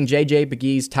taking J.J.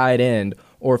 Pegues tight end,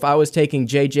 or if I was taking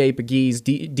J.J. Pegues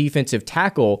defensive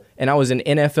tackle, and I was an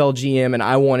NFL GM and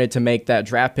I wanted to make that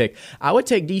draft pick, I would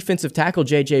take defensive tackle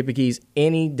J.J. Pegues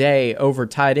any day over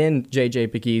tight end J.J.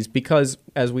 Pegues because,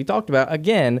 as we talked about,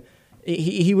 again,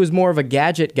 he was more of a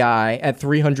gadget guy at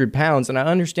 300 pounds, and I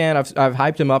understand. I've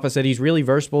hyped him up. I said he's really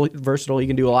versatile. He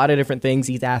can do a lot of different things.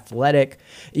 He's athletic.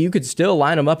 You could still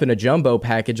line him up in a jumbo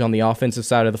package on the offensive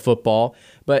side of the football,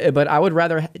 but I would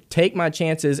rather take my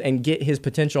chances and get his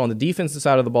potential on the defensive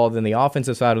side of the ball than the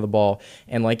offensive side of the ball.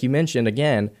 And like you mentioned,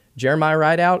 again, Jeremiah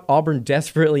Wright out, Auburn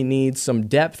desperately needs some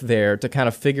depth there to kind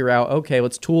of figure out, okay,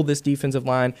 let's tool this defensive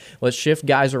line. Let's shift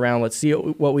guys around. Let's see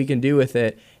what we can do with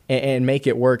it and make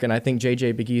it work. And I think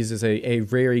J.J. Pegues is a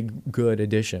very good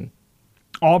addition.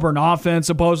 Auburn offense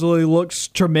supposedly looks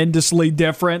tremendously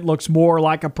different, looks more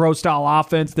like a pro-style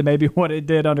offense than maybe what it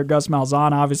did under Gus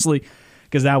Malzahn, obviously,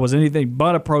 because that was anything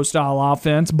but a pro-style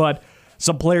offense. But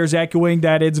some players echoing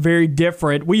that it's very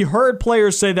different. We heard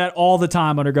players say that all the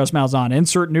time under Gus Malzahn.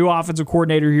 Insert new offensive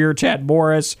coordinator here, Chad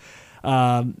Morris.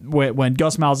 When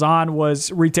Gus Malzahn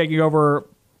was retaking over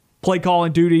play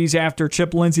calling duties after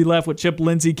Chip Lindsey left, when Chip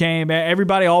Lindsey came,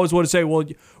 everybody always wanted to say, well,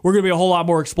 we're going to be a whole lot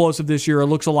more explosive this year. It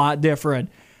looks a lot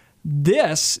different.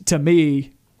 This, to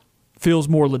me, feels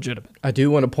more legitimate. I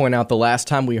do want to point out the last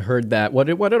time we heard that. What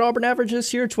did Auburn average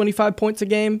this year? 25 points a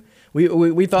game?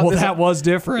 We thought that was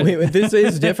different. This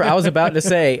is different. I was about to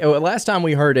say, last time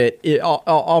we heard it,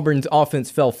 Auburn's offense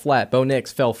fell flat. Bo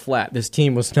Nix fell flat. This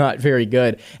team was not very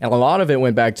good, and a lot of it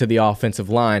went back to the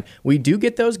offensive line. We do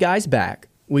get those guys back.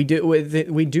 We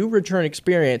do return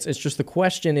experience. It's just the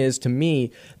question is, to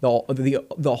me,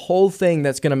 the whole thing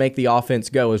that's going to make the offense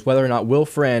go is whether or not Will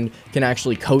Friend can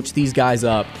actually coach these guys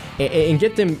up and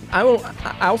get them.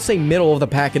 I'll say middle of the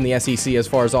pack in the SEC as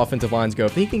far as offensive lines go.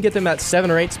 If he can get them at 7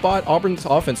 or 8 spot, Auburn's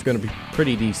offense is going to be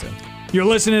pretty decent. You're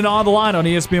listening to On the Line on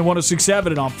ESPN 106.7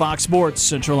 and on Fox Sports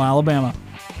Central Alabama.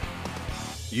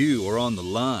 You are on the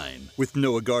line with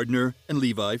Noah Gardner and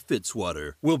Levi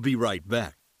Fitzwater. We'll be right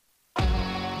back.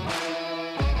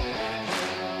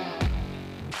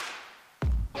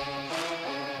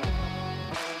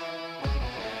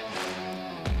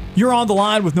 You're on the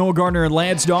line with Noah Gardner and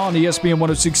Lance Dawe on ESPN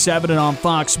 106.7 and on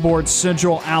Fox Sports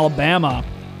Central Alabama.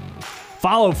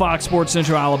 Follow Fox Sports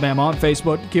Central Alabama on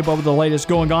Facebook to keep up with the latest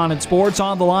going on in sports.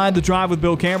 On the Line, The Drive with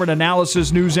Bill Cameron,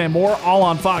 analysis, news, and more, all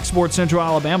on Fox Sports Central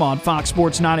Alabama on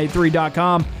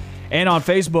foxsports983.com and on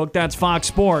Facebook. That's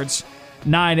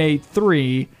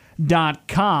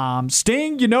foxsports983.com.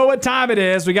 Sting, you know what time it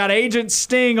is. We got Agent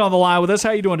Sting on the line with us.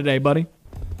 How you doing today, buddy?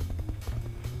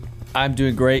 I'm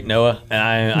doing great, Noah, and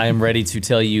I am ready to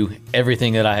tell you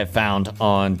everything that I have found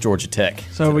on Georgia Tech.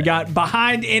 So we got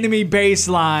behind enemy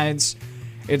baselines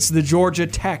It's the Georgia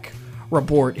Tech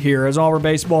report here as Auburn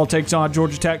baseball takes on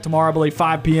Georgia Tech tomorrow, I believe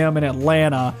 5 p.m. in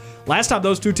Atlanta. Last time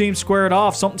those two teams squared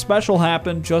off, something special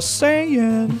happened. Just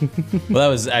saying. Well, that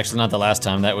was actually not the last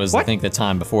time. That was, I think, the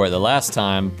time before. The last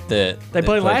time that they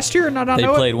played last year? They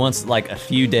played once, like a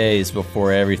few days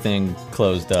before everything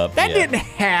closed up. That didn't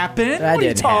happen. What are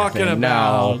you talking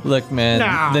about? No. Look,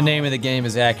 man, the name of the game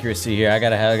is accuracy here. I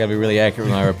gotta be really accurate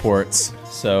with my reports.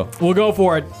 So we'll go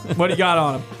for it. What do you got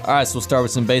on them? All right, so we'll start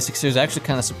with some basics here. Actually,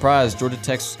 kind of surprised. Georgia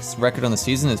Tech's record on the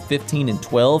season is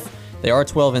 15-12. They are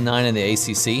 12-9 in the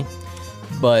ACC,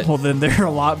 but then they're a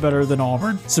lot better than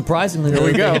Auburn. Surprisingly,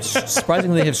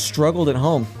 they have struggled at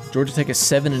home. Georgia Tech is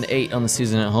 7-8 on the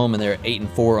season at home, and they're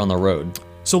 8-4 on the road.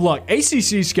 So look,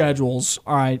 ACC schedules.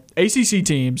 All right, ACC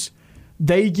teams,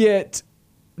 they get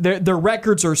their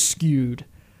records are skewed.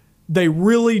 They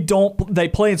really don't. They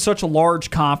play in such a large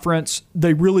conference.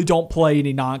 They really don't play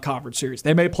any non-conference series.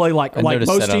 They may play like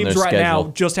most teams right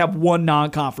now just have one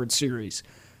non-conference series.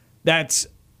 That's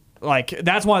why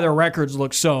their records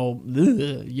look so,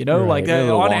 like that.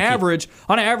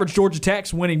 On average, Georgia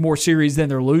Tech's winning more series than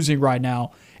they're losing right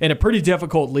now in a pretty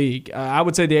difficult league. I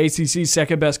would say the ACC's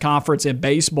second best conference in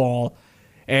baseball,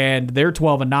 and they're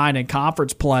 12-9 in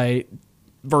conference play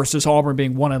versus Auburn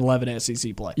being 1-11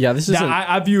 SEC play. Yeah, this is.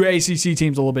 I view ACC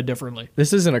teams a little bit differently.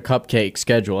 This isn't a cupcake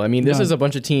schedule. I mean, this is a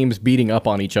bunch of teams beating up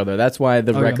on each other. That's why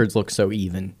the records look so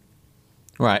even.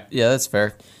 Right. Yeah, that's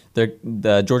fair.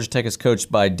 The Georgia Tech is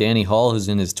coached by Danny Hall, who's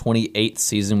in his 28th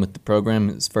season with the program.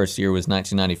 His first year was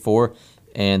 1994,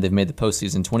 and they've made the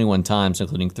postseason 21 times,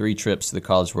 including 3 trips to the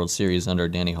College World Series under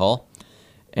Danny Hall.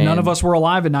 And none of us were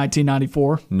alive in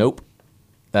 1994. Nope.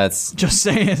 That's just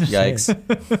saying. Yikes.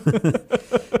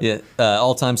 Yeah.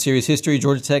 All-time series history,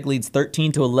 Georgia Tech leads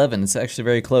 13-11. It's actually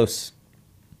very close.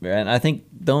 And I think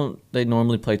they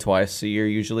normally play twice a year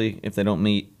usually if they don't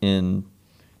meet in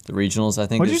the regionals. I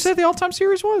think. What did you say the all-time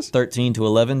series was?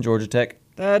 13-11, Georgia Tech.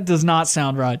 That does not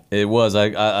sound right. It was.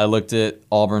 I looked at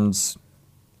Auburn's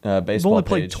baseball They've only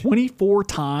page. played 24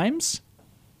 times?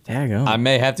 There you go. I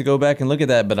may have to go back and look at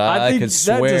that, but I could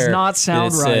swear that does not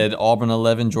sound that it said Auburn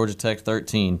 11, Georgia Tech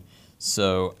 13.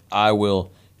 So I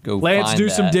will go Lance, find do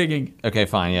that. some digging. Okay,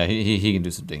 fine. Yeah, he can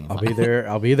do some digging. I'll be there.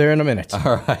 I'll be there in a minute.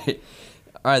 All right,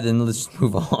 then let's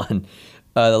move on.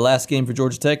 The last game for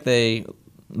Georgia Tech, they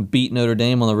beat Notre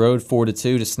Dame on the road 4-2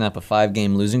 to snap a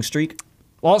 5-game losing streak.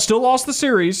 Well, still lost the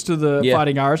series to the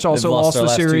Fighting Irish. Also lost the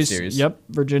series. Yep,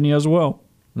 Virginia as well.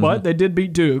 But they did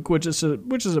beat Duke, which is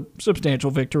a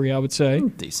substantial victory, I would say.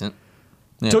 Decent.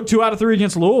 Yeah. Took 2 out of 3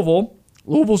 against Louisville.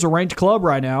 Louisville's a ranked club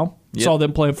right now. Yep. Saw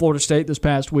them playing Florida State this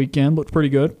past weekend. Looked pretty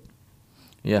good.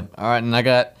 Yeah. All right, and I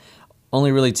got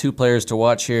only really 2 players to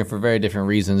watch here for very different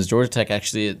reasons. Georgia Tech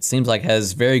actually, it seems like,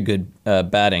 has very good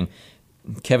batting.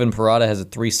 Kevin Parada has a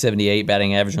 .378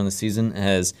 batting average on the season,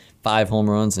 has 5 home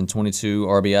runs and 22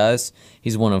 RBIs.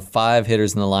 He's one of 5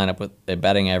 hitters in the lineup with a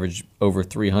batting average over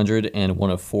 300 and one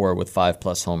of 4 with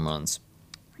 5+ home runs.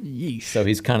 Yeesh. So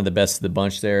he's kind of the best of the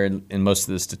bunch there in most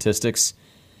of the statistics.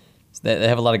 They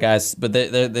have a lot of guys, but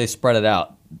they spread it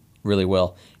out really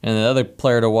well. And the other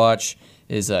player to watch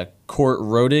is Court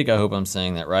Rodig. I hope I'm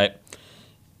saying that right.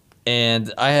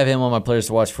 And I have him on my players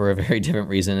to watch for a very different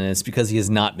reason, and it's because he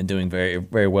has not been doing very,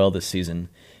 very well this season.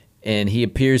 And he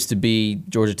appears to be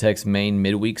Georgia Tech's main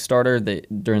midweek starter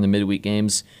during the midweek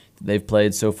games they've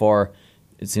played so far.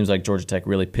 It seems like Georgia Tech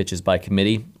really pitches by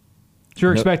committee. So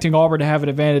you're expecting Auburn to have an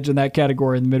advantage in that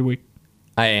category in the midweek?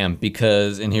 I am,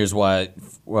 and here's why.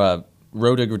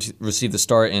 Rodig received the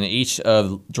start in each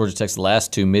of Georgia Tech's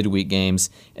last 2 midweek games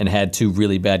and had 2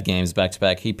 really bad games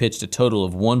back-to-back. He pitched a total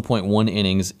of 1.1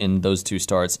 innings in those 2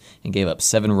 starts and gave up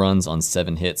 7 runs on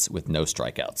 7 hits with no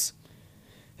strikeouts.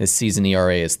 His season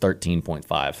ERA is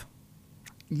 13.5.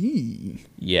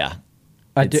 Yeah.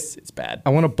 It's bad. I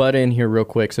want to butt in here real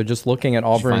quick. So just looking at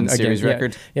Auburn series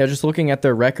record. Yeah, just looking at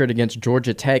their record against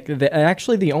Georgia Tech.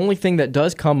 Actually, the only thing that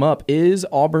does come up is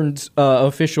Auburn's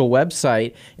official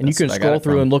website, and you can scroll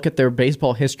through and look at their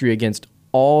baseball history against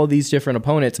all these different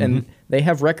opponents, and they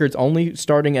have records only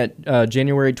starting at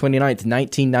January 29th,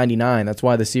 1999. That's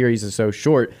why the series is so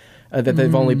short. That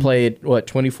they've only played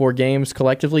 24 games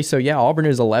collectively. So yeah, Auburn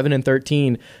is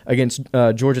 11-13 against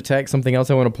Georgia Tech. Something else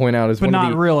I want to point out is, but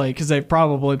not really, because they've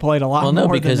probably played a lot more. Well,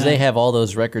 no, because than that. they have all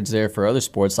those records there for other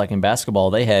sports. Like in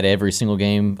basketball, they had every single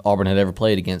game Auburn had ever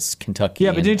played against Kentucky.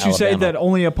 Yeah, but didn't you say that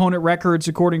only opponent records,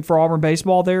 according for Auburn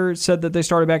baseball, there said that they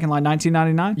started back in like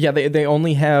 1999? Yeah, they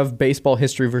only have baseball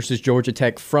history versus Georgia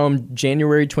Tech from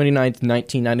January 29th,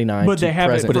 1999. But they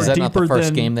have it. But is that not the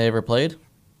first game they ever played?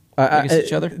 against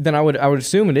each other? Then I would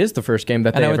assume it is the first game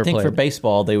that they ever played. And I would think for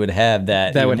baseball they would have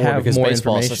that. That would have because more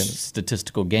baseball information. is such a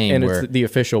statistical game, And where it's the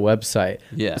official website.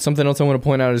 Yeah. Something else I want to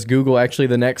point out is Google. Actually,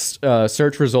 the next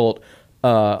search result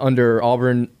under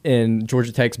Auburn and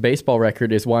Georgia Tech's baseball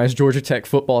record is why is Georgia Tech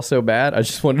football so bad? I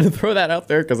just wanted to throw that out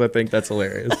there because I think that's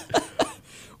hilarious.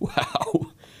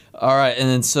 wow. All right, and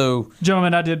then so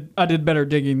Gentlemen, I did better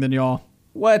digging than y'all.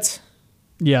 what?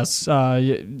 Yes,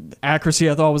 accuracy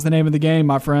I thought was the name of the game,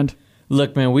 my friend.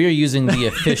 Look, man, we are using the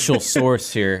official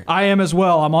source here. I am as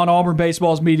well. I'm on Auburn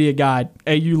Baseball's media guide.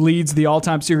 AU leads the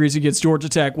all-time series against Georgia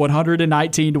Tech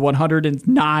 119 to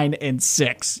 109 and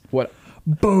 6. What?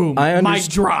 Boom. Mic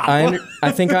drop.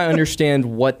 I think I understand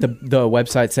what the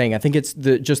website's saying. I think it's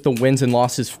just the wins and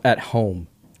losses at home.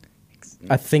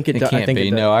 I think it, It can't I think be.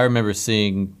 it does. No, I remember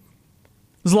seeing.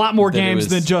 There's a lot more That it games was-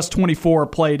 than just 24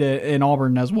 played in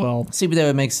Auburn as well. See, but that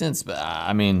would make sense. But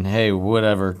I mean, hey,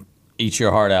 whatever. Eat your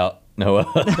heart out, Noah.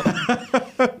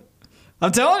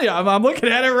 I'm telling you, I'm looking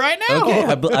at it right now. Okay,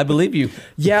 I believe you.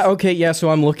 Yeah, okay, yeah, so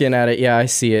I'm looking at it. Yeah, I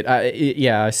see it.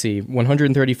 I see.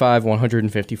 135,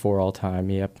 154 all time.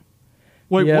 Yep.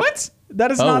 Wait, Yep. what?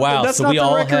 That is Oh not. wow! That's So not we the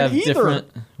all record have either. different.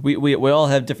 We all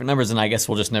have different numbers, and I guess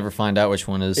we'll just never find out which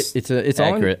one is It's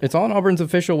accurate. it's on Auburn's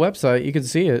official website. You can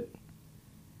see it.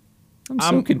 I'm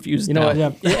so confused. You know now.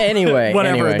 what? Yeah. Anyway,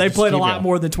 Whatever. anyway, They just played a keep lot going.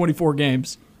 more than 24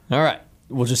 games. All right,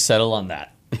 we'll just settle on that.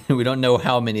 We don't know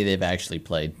how many they've actually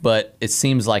played, but it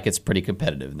seems like it's pretty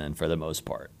competitive then for the most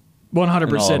part. 100%.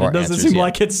 our It doesn't answers, seem yeah.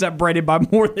 like it's separated by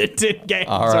more than 10 games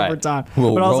All right. over time.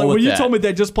 We'll but I was roll like, when with you that. told me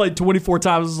they just played 24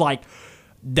 times, I was like,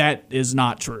 that is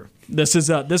not true. This is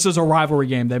a rivalry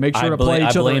game. They make sure to play each I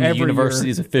other blame every the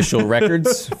university's year. official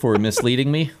records for misleading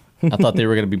me. I thought they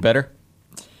were going to be better.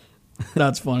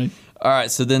 That's funny. All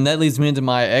right, so then that leads me into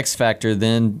my X factor.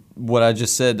 Then what I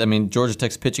just said, I mean, Georgia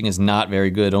Tech's pitching is not very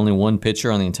good. Only one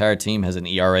pitcher on the entire team has an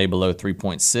ERA below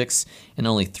 3.6, and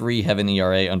only 3 have an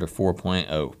ERA under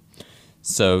 4.0.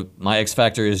 So my X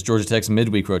factor is Georgia Tech's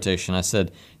midweek rotation. I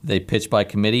said they pitch by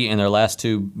committee in their last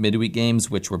 2 midweek games,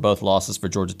 which were both losses for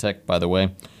Georgia Tech, by the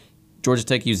way. Georgia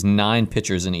Tech used 9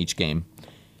 pitchers in each game,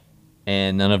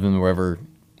 and none of them were ever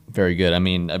very good. I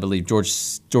mean, I believe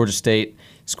Georgia State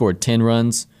scored 10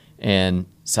 runs, and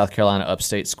South Carolina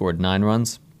Upstate scored 9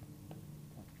 runs.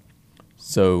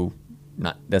 So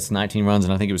that's 19 runs,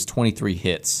 and I think it was 23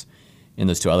 hits in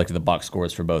those two. I looked at the box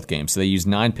scores for both games. So they used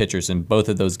 9 pitchers in both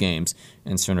of those games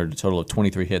and surrendered a total of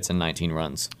 23 hits and 19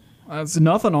 runs. That's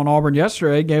nothing on Auburn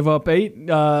yesterday. Gave up 8,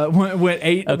 went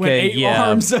 8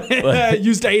 arms.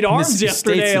 Used 8 arms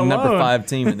yesterday State's alone. the number 5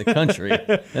 team in the country.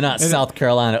 They're not South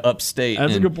Carolina Upstate.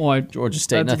 That's a and good point. Georgia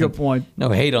State. That's a good point. No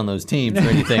hate on those teams or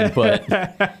anything, but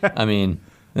I mean,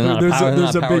 they're not There's a- power, they're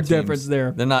there's not a power big teams. difference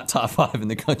there. They're not top 5 in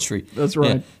the country. That's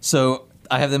right. Yeah. So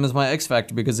I have them as my X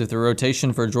factor because if the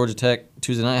rotation for Georgia Tech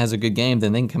Tuesday night has a good game,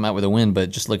 then they can come out with a win.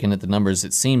 But just looking at the numbers,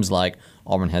 it seems like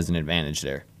Auburn has an advantage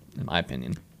there, in my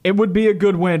opinion. It would be a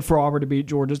good win for Auburn to beat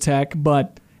Georgia Tech,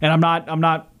 and I'm not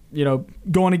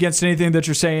going against anything that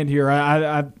you're saying here.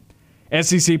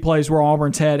 SEC plays where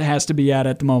Auburn's head has to be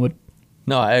at the moment.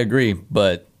 No, I agree,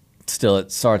 but still,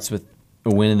 it starts with a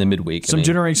win in the midweek.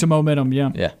 Generating some momentum,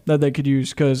 Yeah. that they could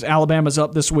use because Alabama's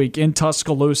up this week in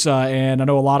Tuscaloosa, and I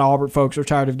know a lot of Auburn folks are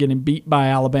tired of getting beat by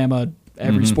Alabama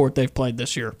every sport they've played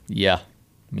this year. Yeah,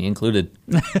 me included.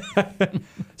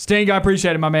 Sting, I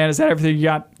appreciate it, my man. Is that everything you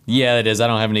got? Yeah, it is. I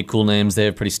don't have any cool names. They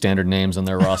have pretty standard names on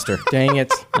their roster. Dang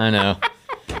it. I know.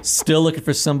 Still looking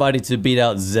for somebody to beat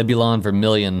out Zebulon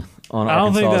Vermillion on I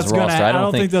don't think Arkansas's that's gonna roster. I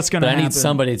don't think that's gonna But I happen. need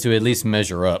somebody to at least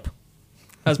measure up.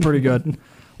 That's pretty good.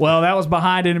 Well, that was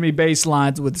Behind Enemy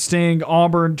Baselines with Sting,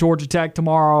 Auburn, Georgia Tech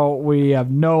tomorrow. We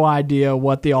have no idea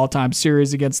what the all-time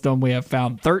series against them. We have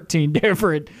found 13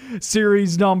 different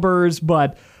series numbers,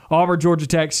 but Auburn, Georgia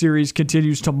Tech series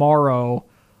continues tomorrow.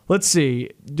 Let's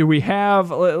see.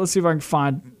 Let's see if I can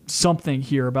find something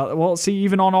here about. Well, see,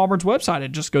 even on Auburn's website,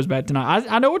 it just goes back to 9.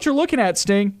 I know what you're looking at,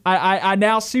 Sting. I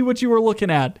now see what you were looking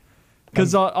at.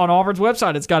 Because on Auburn's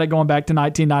website, it's got it going back to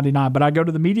 1999. But I go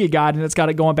to the media guide, and it's got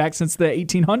it going back since the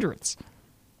 1800s.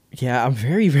 Yeah, I'm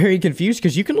very, very confused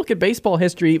because you can look at baseball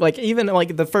history. Like even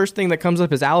like the first thing that comes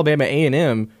up is Alabama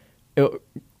A&M.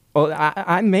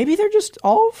 Maybe they're just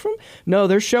all from. No,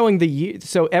 they're showing the year.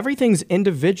 So everything's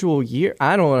individual year.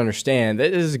 I don't understand.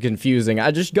 This is confusing.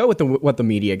 I just go with what the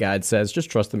media guide says. Just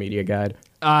trust the media guide.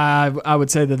 I would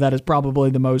say that is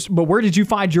probably the most. But where did you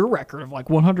find your record of like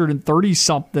 130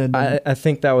 something? I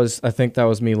think that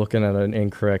was me looking at an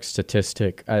incorrect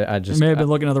statistic. I just may have been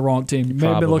looking at the wrong team. You may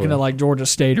have been looking at like Georgia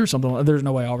State or something. There's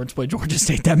no way Auburn's played Georgia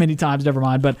State that many times. Never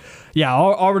mind. But yeah,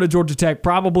 Auburn and Georgia Tech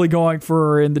probably going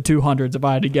for in the 200s if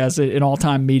I had to guess it in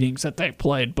all-time meetings that they've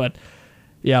played. But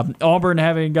yeah, Auburn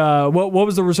having what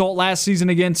was the result last season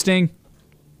against Sting?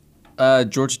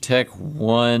 Georgia Tech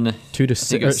won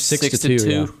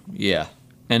 6-2. Yeah,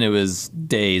 and it was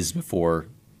days before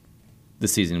the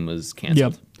season was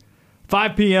canceled. Yep.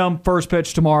 5 p.m. first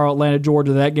pitch tomorrow, Atlanta,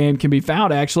 Georgia. That game can be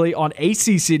found actually on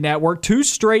ACC Network. 2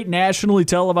 straight nationally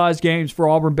televised games for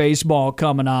Auburn baseball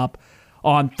coming up.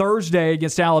 On Thursday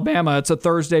against Alabama, it's a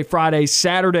Thursday, Friday,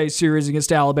 Saturday series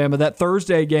against Alabama. That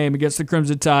Thursday game against the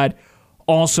Crimson Tide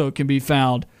also can be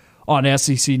found on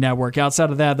SEC Network.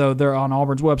 Outside of that, though, they're on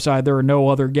Auburn's website. There are no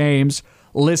other games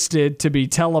listed to be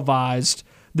televised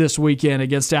this weekend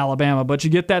against Alabama. But you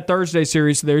get that Thursday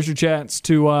series, so there's your chance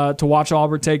to watch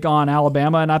Auburn take on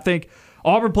Alabama. And I think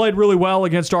Auburn played really well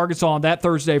against Arkansas on that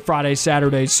Thursday, Friday,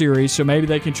 Saturday series, so maybe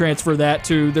they can transfer that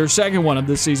to their second one of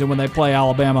this season when they play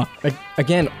Alabama.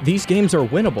 Again, these games are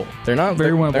winnable. They're not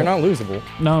very winnable. They're not losable.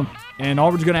 No. And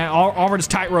Auburn is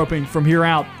tight-roping from here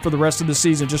out for the rest of the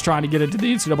season, just trying to get into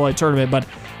the NCAA tournament. But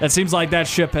that seems like that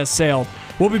ship has sailed.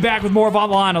 We'll be back with more of On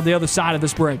the Line on the other side of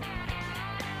this break.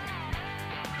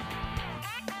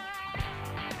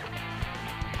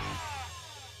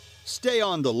 Stay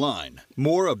on the line.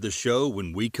 More of the show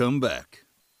when we come back.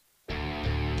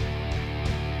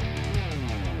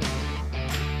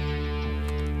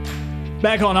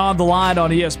 Back on the Line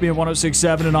on ESPN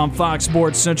 106.7 and on Fox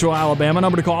Sports Central Alabama.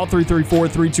 Number to call,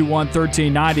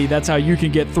 334-321-1390. That's how you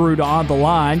can get through to On the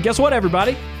Line. Guess what,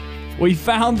 everybody? We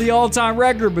found the all-time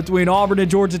record between Auburn and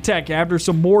Georgia Tech. After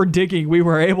some more digging, we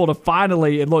were able to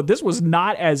finally, and look, this was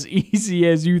not as easy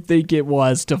as you think it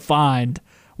was to find.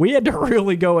 We had to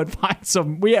really go and find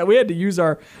some. We had to use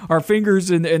our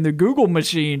fingers in the Google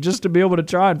machine just to be able to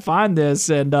try and find this.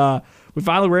 And we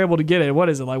finally were able to get it. What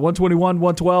is it, like 121,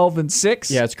 112, and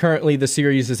 6? Yeah, it's currently the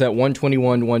series is at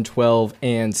 121, 112,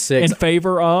 and 6. In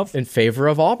favor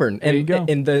of Auburn. There you go.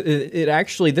 And it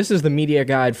actually, this is the media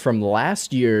guide from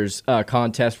last year's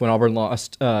contest when Auburn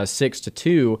lost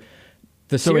 6-2.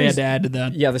 So we had to add to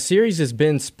that. Yeah, the series has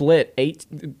been split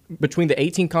between the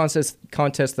 18 contests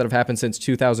that have happened since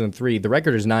 2003. The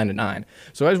record is 9-9.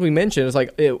 So as we mentioned, it's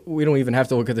like we don't even have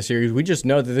to look at the series. We just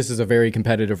know that this is a very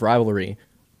competitive rivalry.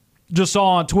 Just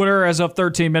saw on Twitter as of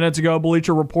 13 minutes ago,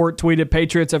 Bleacher Report tweeted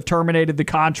Patriots have terminated the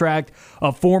contract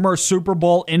of former Super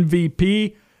Bowl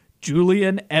MVP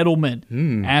Julian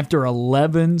Edelman after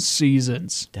 11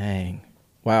 seasons. Dang.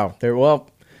 Wow.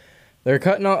 They're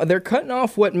cutting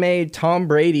off what made Tom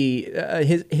Brady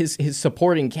his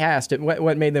supporting cast.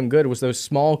 What made them good was those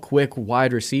small, quick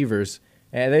wide receivers,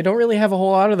 and they don't really have a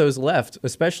whole lot of those left,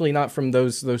 especially not from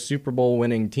those Super Bowl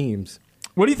winning teams.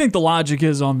 What do you think the logic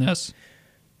is on this?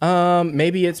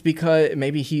 Maybe it's because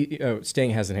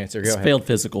Sting has an answer. Go ahead. Failed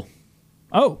physical.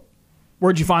 Oh,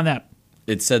 where'd you find that?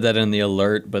 It said that in the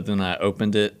alert, but then I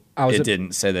opened it. It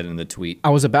didn't say that in the tweet.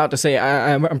 I was about to say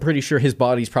I'm pretty sure his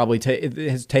body's probably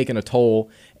has taken a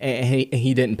toll, and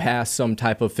he didn't pass some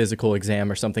type of physical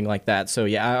exam or something like that. So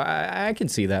yeah, I can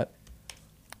see that.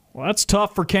 Well, that's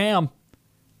tough for Cam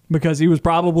because he was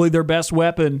probably their best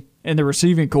weapon in the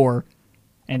receiving corps,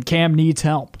 and Cam needs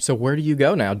help. So where do you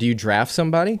go now? Do you draft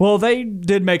somebody? Well, they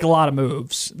did make a lot of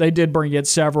moves. They did bring in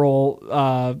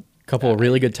several. Couple of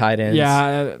really good tight ends.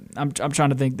 Yeah, I'm trying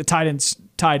to think. The tight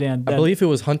end. I believe it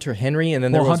was Hunter Henry, and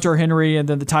then there was Hunter Henry, and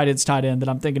then the tight end that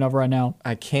I'm thinking of right now.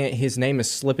 I can't. His name is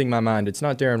slipping my mind. It's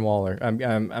not Darren Waller.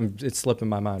 It's slipping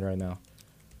my mind right now.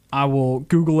 I will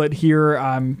Google it here.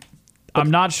 I'm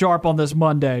not sharp on this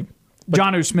Monday.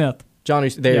 Jonnu Smith.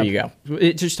 There you go.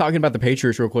 Just talking about the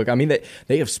Patriots real quick. I mean,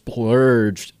 they have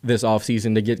splurged this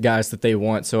offseason to get guys that they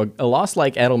want. So a loss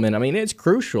like Edelman, I mean, it's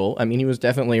crucial. I mean, he was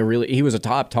definitely he was a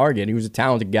top target. He was a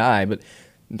talented guy, but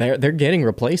they're getting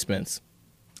replacements.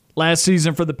 Last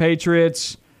season for the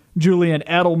Patriots, Julian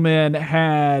Edelman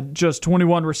had just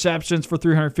 21 receptions for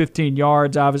 315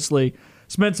 yards. Obviously,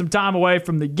 spent some time away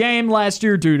from the game last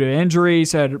year due to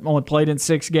injuries. Had only played in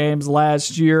 6 games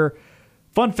last year.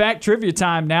 Fun fact, trivia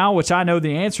time now, which I know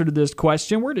the answer to this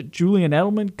question. Where did Julian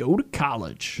Edelman go to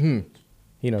college?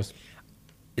 He knows.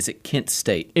 Is it Kent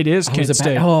State? It is Kent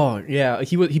State. Oh, yeah.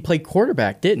 He played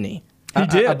quarterback, didn't he? He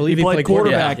did. I believe he played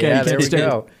quarterback at Kent State.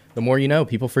 Go. The more you know.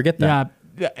 People forget that.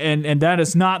 Yeah, and that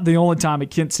is not the only time in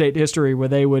Kent State history where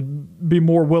they would be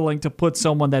more willing to put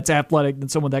someone that's athletic than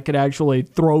someone that could actually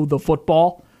throw the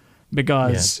football.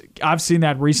 because I've seen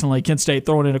that recently. Kent State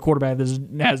throwing in a quarterback that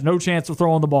has no chance of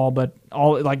throwing the ball, but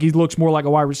he looks more like a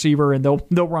wide receiver, and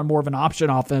they'll run more of an option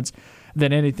offense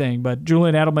than anything. But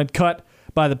Julian Edelman cut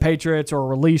by the Patriots or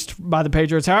released by the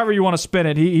Patriots, however you want to spin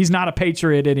it. He's not a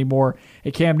Patriot anymore.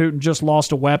 And Cam Newton just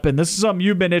lost a weapon. This is something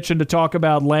you've been itching to talk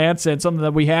about, Lance, and something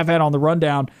that we have had on the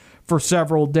rundown for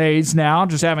several days now.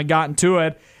 Just haven't gotten to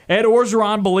it. Ed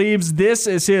Orgeron believes this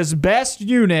is his best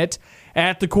unit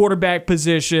at the quarterback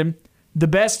position, the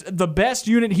best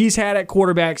unit he's had at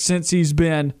quarterback since he's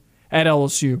been at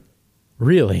LSU.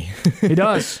 Really? He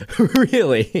does.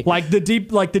 Really? Like the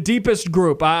deepest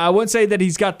group. I wouldn't say that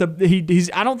he's got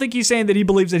I don't think he's saying that he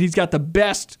believes that he's got the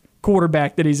best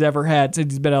quarterback that he's ever had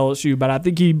since he's been at LSU, but I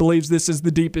think he believes this is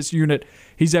the deepest unit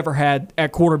he's ever had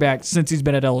at quarterback since he's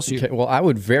been at LSU. Okay, well, I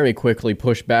would very quickly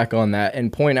push back on that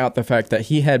and point out the fact that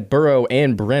he had Burrow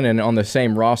and Brennan on the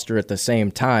same roster at the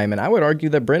same time, and I would argue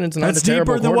that Brennan's not a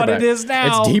terrible quarterback. It's deeper than what it is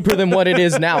now. It's deeper than what it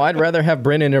is now. I'd rather have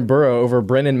Brennan and Burrow over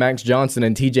Brennan, Max Johnson,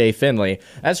 and TJ Finley.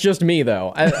 That's just me,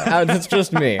 though. That's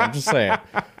just me. I'm just saying.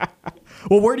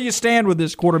 Well, where do you stand with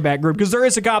this quarterback group? Because there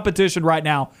is a competition right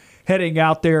now heading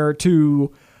out there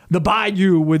to the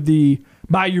Bayou with the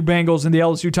Bayou Bengals and the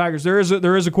LSU Tigers. There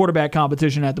is a quarterback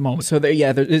competition at the moment. So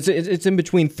it's in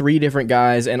between three different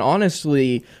guys, and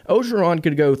honestly, Orgeron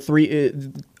could go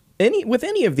with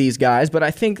any of these guys, but I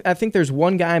think there's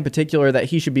one guy in particular that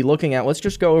he should be looking at. Let's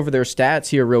just go over their stats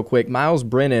here real quick. Miles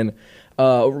Brennan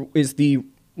is the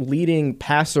leading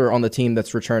passer on the team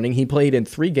that's returning. He played in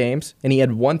 3 games, and he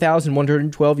had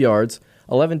 1,112 yards,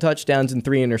 11 touchdowns and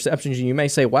 3 interceptions. And you may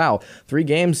say, wow, 3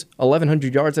 games,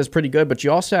 1,100 yards, that's pretty good. But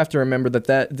you also have to remember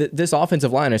that this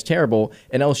offensive line is terrible,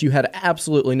 and LSU had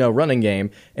absolutely no running game.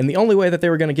 And the only way that they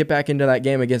were going to get back into that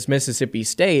game against Mississippi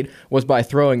State was by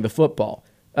throwing the football.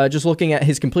 Just looking at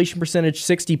his completion percentage,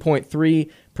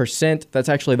 60.3%. That's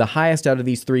actually the highest out of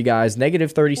these 3 guys. Negative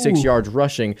 36 yards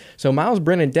rushing. So Miles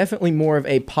Brennan, definitely more of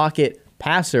a pocket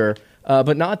passer,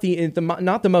 but not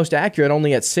the most accurate,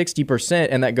 only at 60%,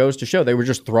 and that goes to show they were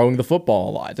just throwing the football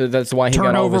a lot. That's why he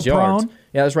got all of his yards.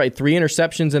 Yeah, that's right. 3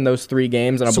 interceptions in those 3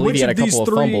 games, and I believe he had a couple of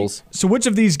fumbles. So which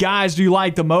of these guys do you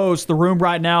like the most? The room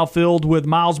right now filled with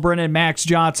Miles Brennan, Max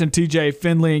Johnson, TJ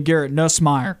Finley, and Garrett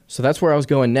Nussmeier. So that's where I was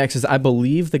going next, is I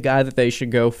believe the guy that they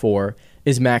should go for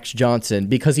is Max Johnson,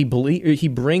 because he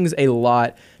brings a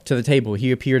lot to the table.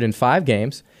 He appeared in 5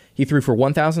 games. He threw for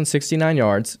 1,069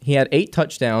 yards. He had 8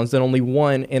 touchdowns and only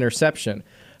 1 interception.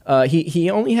 He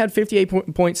only had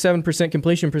 58.7%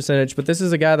 completion percentage, but this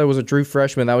is a guy that was a true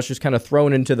freshman that was just kind of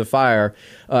thrown into the fire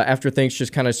after things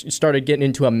just kind of started getting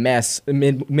into a mess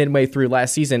midway through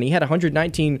last season. He had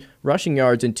 119 rushing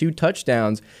yards and 2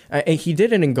 touchdowns. And he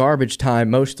did it in garbage time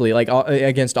mostly, like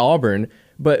against Auburn.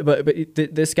 But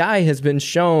this guy has been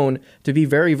shown to be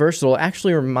very versatile.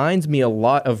 Actually reminds me a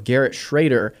lot of Garrett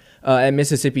Schrader at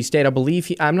Mississippi State. I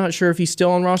believe I'm not sure if he's still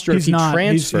on roster or if he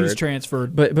transferred. He's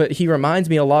transferred. But he reminds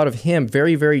me a lot of him.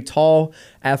 Very, very tall,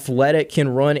 athletic, can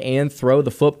run and throw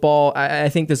the football. I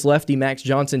think this lefty, Max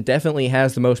Johnson, definitely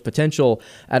has the most potential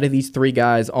out of these 3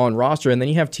 guys on roster. And then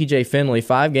you have TJ Finley,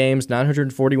 5 games,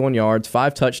 941 yards,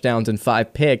 5 touchdowns, and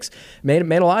 5 picks. Made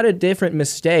a lot of different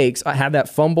mistakes. I had that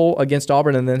fumble against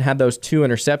Auburn and then had those 2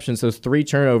 interceptions, those 3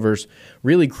 turnovers.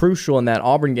 Really crucial in that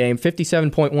Auburn game.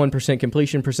 57.1%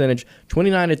 completion percentage,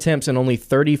 29 attempts, and only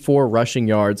 34 rushing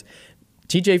yards.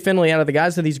 TJ Finley, out of the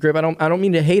guys of these group, I don't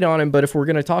mean to hate on him, but if we're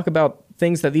going to talk about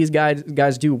things that these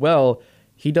guys do well,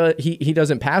 he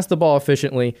doesn't pass the ball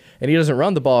efficiently, and he doesn't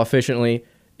run the ball efficiently,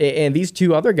 and these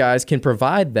 2 other guys can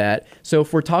provide that. So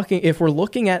if we're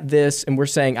looking at this and we're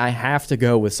saying I have to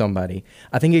go with somebody,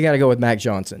 I think you got to go with Max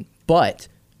Johnson. But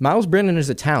Miles Brennan is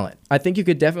a talent. I think you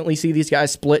could definitely see these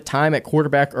guys split time at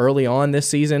quarterback early on this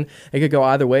season. It could go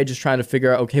either way, just trying to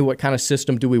figure out, okay, what kind of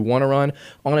system do we want to run?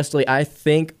 Honestly, I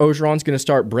think Orgeron's going to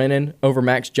start Brennan over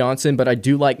Max Johnson, but I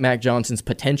do like Max Johnson's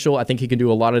potential. I think he can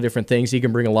do a lot of different things. He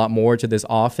can bring a lot more to this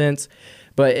offense.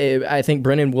 But I think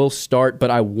Brennan will start,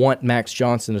 but I want Max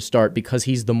Johnson to start because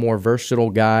he's the more versatile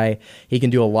guy. He can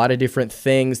do a lot of different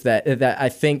things that I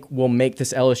think will make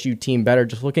this LSU team better.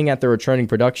 Just looking at their returning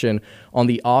production on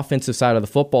the offensive side of the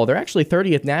football, they're actually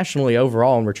 30th nationally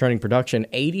overall in returning production,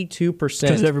 82%.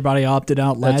 Because everybody opted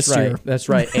out last year. That's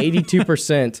right,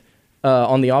 82%.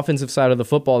 On the offensive side of the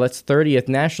football, that's 30th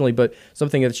nationally. But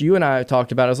something that you and I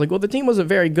talked about, I was like, well, the team wasn't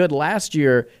very good last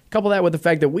year. Couple that with the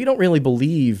fact that we don't really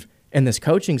believe in this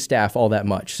coaching staff all that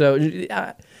much. So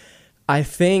I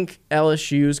think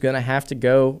LSU is going to have to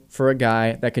go for a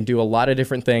guy that can do a lot of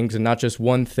different things and not just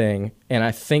one thing, and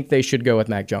I think they should go with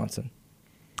Mac Johnson.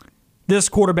 This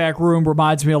quarterback room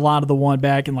reminds me a lot of the one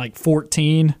back in like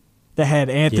 14 that had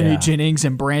Anthony Jennings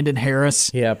and Brandon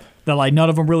Harris. Yep. That like none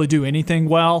of them really do anything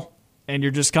well, and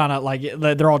you're just kind of like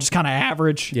they're all just kind of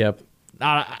average. Yep.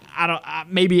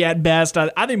 Maybe at best,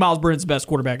 I think Miles Brennan's the best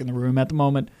quarterback in the room at the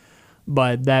moment.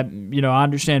 But I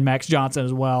understand Max Johnson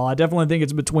as well. I definitely think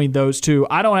it's between those two.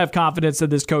 I don't have confidence that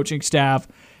this coaching staff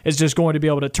is just going to be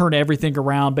able to turn everything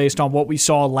around based on what we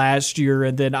saw last year.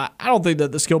 And then I don't think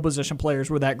that the skill position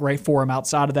players were that great for him.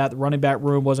 Outside of that, the running back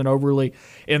room wasn't overly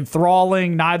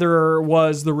enthralling. Neither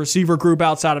was the receiver group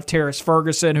outside of Terrace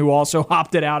Ferguson, who also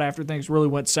opted out after things really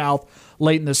went south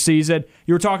late in the season.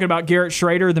 You were talking about Garrett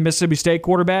Schrader, the Mississippi State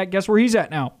quarterback. Guess where he's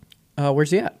at now?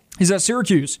 Where's he at? He's at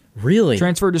Syracuse. Really?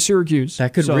 Transferred to Syracuse.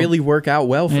 That could really work out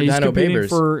well for Dino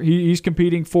Babers. He's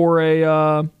competing for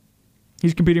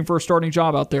a starting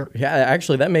job out there. Yeah,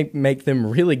 actually, that may make them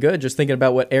really good. Just thinking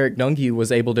about what Eric Dungy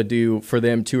was able to do for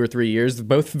them 2 or 3 years.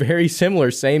 Both very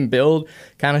similar, same build,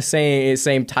 kind of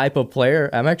same type of player.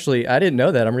 I didn't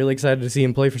know that. I'm really excited to see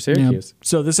him play for Syracuse. Yeah.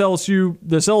 So this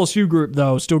LSU group,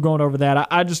 though, still going over that.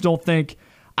 I just don't think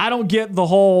 – I don't get the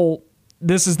whole –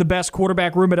 this is the best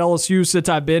quarterback room at LSU since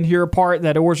I've been here part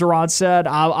that Orgeron said.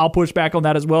 I'll push back on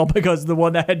that as well because the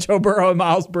one that had Joe Burrow and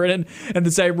Miles Brennan in the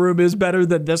same room is better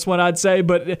than this one, I'd say.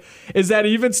 But is that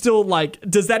even still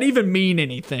does that even mean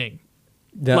anything?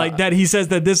 No. Like that he says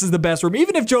that this is the best room,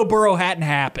 even if Joe Burrow hadn't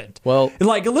happened. Well,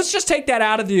 let's just take that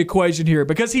out of the equation here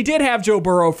because he did have Joe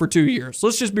Burrow for 2 years.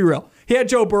 Let's just be real. He had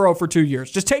Joe Burrow for 2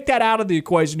 years. Just take that out of the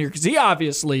equation here because he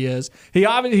obviously is. He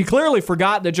clearly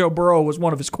forgot that Joe Burrow was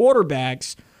one of his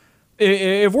quarterbacks.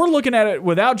 If we're looking at it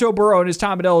without Joe Burrow and his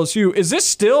time at LSU, is this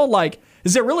still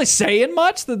is it really saying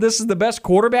much that this is the best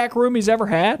quarterback room he's ever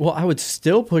had? Well, I would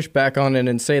still push back on it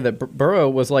and say that Burrow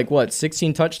was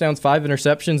 16 touchdowns, 5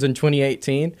 interceptions in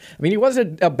 2018. I mean, he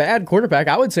wasn't a bad quarterback.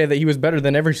 I would say that he was better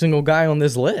than every single guy on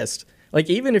this list.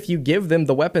 Even if you give them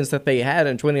the weapons that they had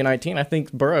in 2019, I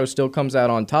think Burrow still comes out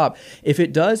on top. If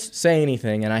it does say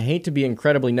anything, and I hate to be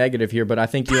incredibly negative here, but I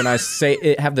think you and I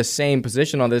have the same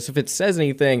position on this. If it says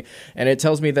anything and it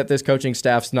tells me that this coaching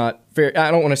staff's not fair,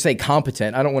 I don't want to say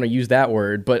competent. I don't want to use that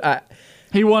word, but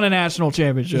he won a national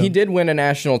championship. He did win a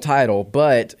national title,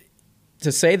 but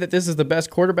to say that this is the best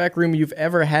quarterback room you've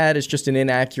ever had is just an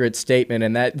inaccurate statement,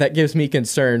 and that gives me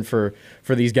concern for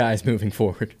these guys moving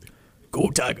forward. Go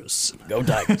Tigers. Go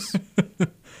Tigers.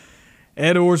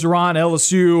 Ed Orgeron,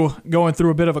 LSU, going through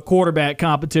a bit of a quarterback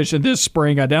competition this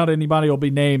spring. I doubt anybody will be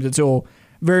named until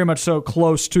very much so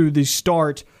close to the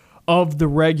start of the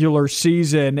regular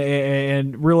season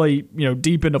and really,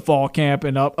 deep into fall camp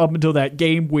and up until that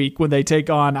game week when they take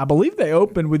on, I believe they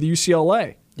open with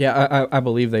UCLA. Yeah, I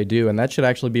believe they do, and that should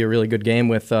actually be a really good game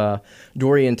with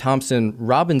Dorian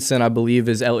Thompson-Robinson, I believe,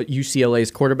 is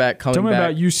UCLA's quarterback coming back. Tell me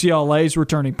about UCLA's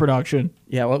returning production.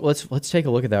 Yeah, well, let's take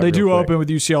a look at that. They do open with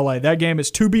UCLA. That game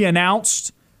is to be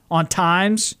announced on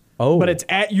times, but it's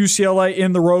at UCLA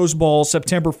in the Rose Bowl,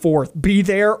 September 4th. Be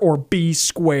there or be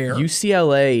square.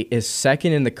 UCLA is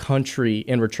second in the country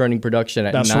in returning production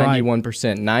at 91%.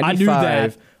 Right.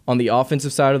 95 on the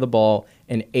offensive side of the ball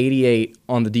and 88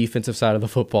 on the defensive side of the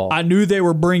football. I knew they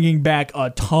were bringing back a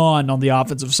ton on the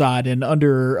offensive side, and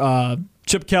under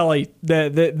Chip Kelly,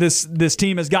 this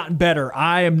team has gotten better.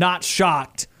 I am not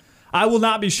shocked. I will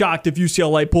not be shocked if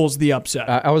UCLA pulls the upset.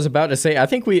 I was about to say, I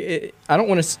think I don't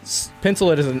want to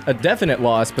pencil it as a definite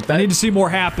loss, but I need to see more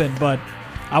happen, but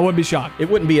I wouldn't be shocked. It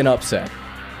wouldn't be an upset.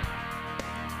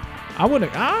 I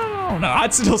don't know.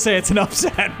 I'd still say it's an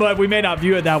upset, but we may not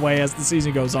view it that way as the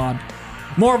season goes on.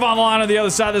 More of On the Line on the other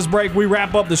side of this break. We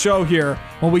wrap up the show here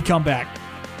when we come back.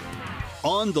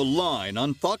 On the Line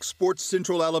on Fox Sports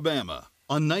Central Alabama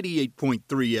on 98.3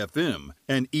 FM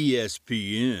and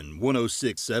ESPN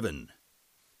 106.7.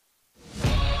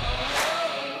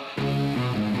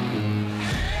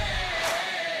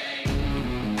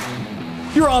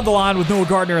 You're on the line with Noah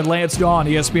Gardner and Lance Dawe on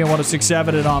ESPN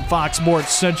 106.7 and on Fox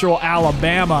Sports Central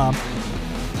Alabama.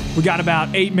 We got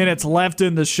about 8 minutes left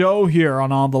in the show here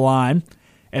on the Line.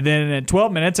 And then in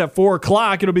 12 minutes at 4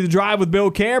 o'clock, it'll be the Drive with Bill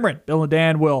Cameron. Bill and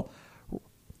Dan will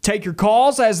take your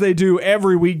calls as they do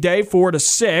every weekday, 4 to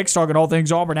 6, talking all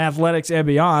things Auburn athletics and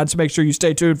beyond. So make sure you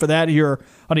stay tuned for that here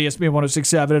on ESPN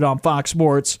 106.7 and on Fox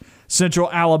Sports Central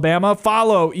Alabama.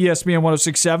 Follow ESPN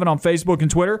 106.7 on Facebook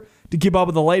and Twitter to keep up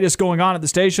with the latest going on at the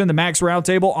station. The Max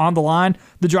Roundtable, On the Line,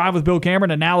 The Drive with Bill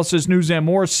Cameron, analysis, news, and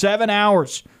more. 7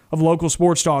 hours of local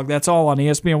sports talk. That's all on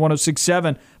ESPN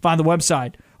 106.7. Find the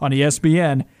website on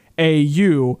ESPNAU.com.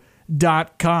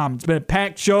 It's been a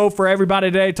packed show for everybody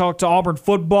today. Talked to Auburn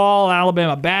football,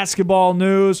 Alabama basketball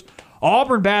news.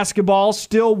 Auburn basketball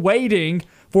still waiting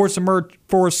for some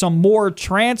more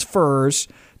transfers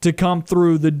to come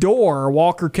through the door.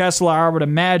 Walker Kessler, I would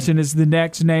imagine, is the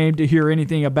next name to hear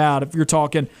anything about if you're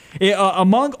talking.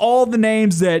 Among all the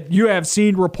names that you have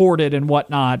seen reported and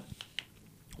whatnot,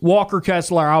 Walker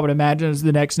Kessler, I would imagine, is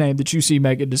the next name that you see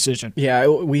make a decision. Yeah,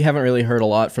 we haven't really heard a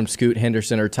lot from Scoot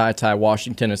Henderson or Ty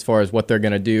Washington as far as what they're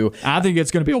going to do. I think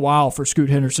it's going to be a while for Scoot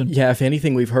Henderson. Yeah, if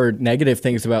anything, we've heard negative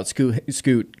things about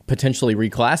Scoot potentially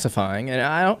reclassifying,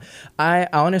 and I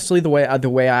honestly, the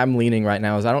way I'm leaning right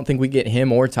now is I don't think we get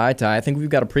him or Ty. I think we've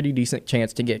got a pretty decent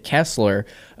chance to get Kessler.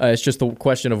 It's just the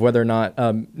question of whether or not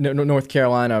North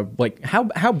Carolina, like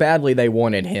how badly they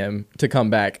wanted him to come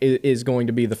back is going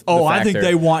to be the factor. I think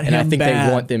they want him and I think bad.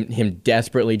 they want him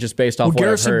desperately just based off what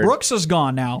Garrison I've heard. Brooks is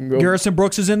gone now. Garrison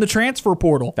Brooks is in the transfer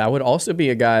portal. That would also be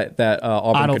a guy that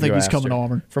Auburn I don't could think go he's after. coming to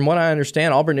Auburn. From what I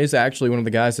understand, Auburn is actually one of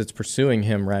the guys that's pursuing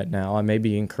him right now. I may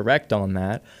be incorrect on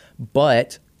that,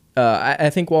 but I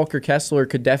think Walker Kessler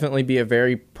could definitely be a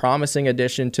very promising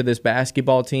addition to this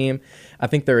basketball team. I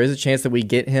think there is a chance that we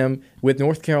get him. With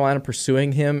North Carolina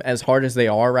pursuing him as hard as they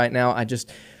are right now,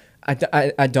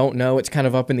 I don't know. It's kind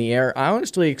of up in the air. I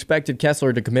honestly expected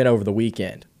Kessler to commit over the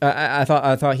weekend. I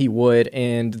thought he would,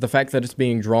 and the fact that it's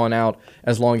being drawn out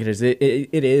as long as it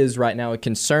is right now, it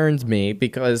concerns me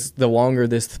because the longer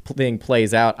this thing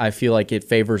plays out, I feel like it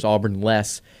favors Auburn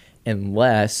less and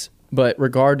less. But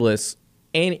regardless,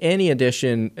 any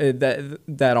addition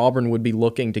that Auburn would be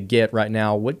looking to get right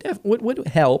now would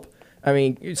help. I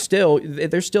mean, there's still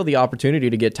the opportunity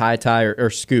to get Ty or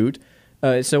Scoot.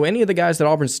 So any of the guys that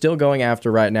Auburn's still going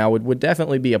after right now would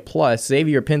definitely be a plus.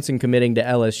 Xavier Pinson committing to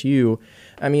LSU.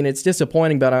 I mean, it's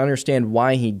disappointing, but I understand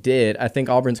why he did. I think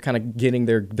Auburn's kind of getting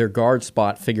their guard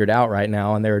spot figured out right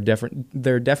now, and there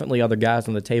are definitely other guys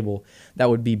on the table that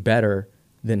would be better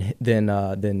than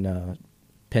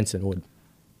Pinson would.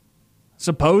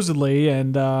 Supposedly,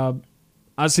 and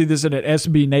I see this in an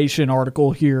SB Nation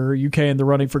article here. UK in the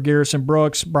running for Garrison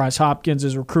Brooks. Bryce Hopkins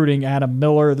is recruiting Adam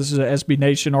Miller. This is an SB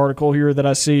Nation article here that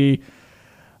I see.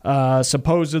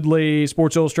 Supposedly,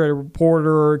 Sports Illustrated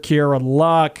reporter Kiara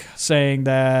Luck saying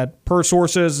that per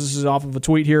sources, this is off of a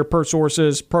tweet here, per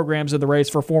sources, programs in the race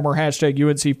for former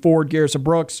 #UNC Ford Garrison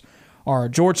Brooks are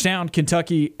Georgetown,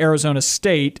 Kentucky, Arizona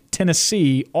State,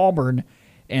 Tennessee, Auburn,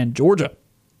 and Georgia.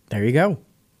 There you go.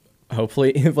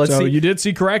 Hopefully, let's so see. You did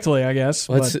see correctly, I guess.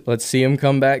 Let's see him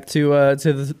come back to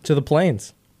the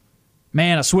Plains.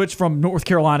 Man, a switch from North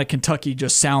Carolina, Kentucky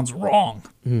just sounds wrong.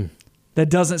 That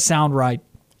doesn't sound right.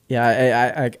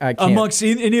 Yeah, I can't. Amongst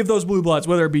any of those blue bloods,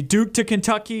 whether it be Duke to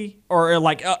Kentucky or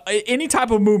like any type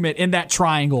of movement in that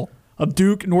triangle of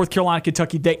Duke, North Carolina,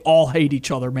 Kentucky, they all hate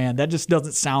each other, man. That just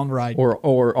doesn't sound right.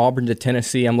 Or Auburn to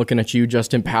Tennessee. I'm looking at you,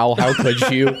 Justin Powell. How could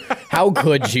you? How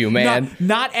could you, man?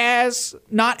 Not as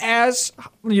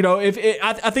you know.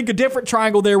 I think a different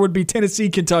triangle there would be Tennessee,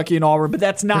 Kentucky, and Auburn, but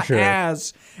that's not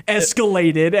as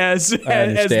escalated as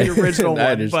the original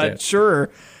one. But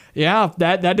sure. Yeah,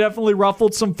 that definitely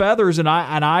ruffled some feathers, and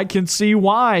I can see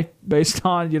why, based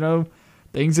on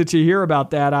things that you hear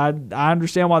about that. I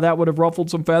understand why that would have ruffled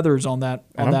some feathers on that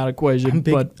equation.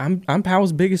 I'm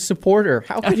Powell's biggest supporter.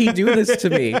 How could he do this to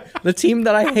me? The team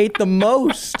that I hate the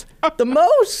most.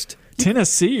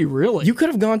 Tennessee, really? You could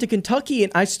have gone to Kentucky,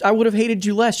 and I would have hated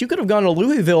you less. You could have gone to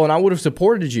Louisville, and I would have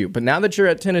supported you. But now that you're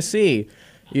at Tennessee,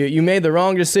 you made the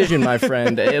wrong decision, my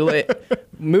friend.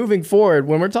 Moving forward,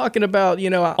 when we're talking about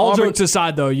all jokes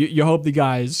aside, though, you hope the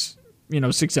guy's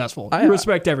successful. You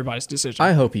respect everybody's decision.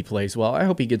 I hope he plays well. I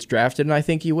hope he gets drafted, and I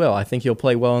think he will. I think he'll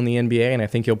play well in the NBA, and I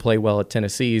think he'll play well at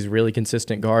Tennessee. He's a really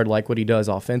consistent guard, like what he does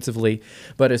offensively.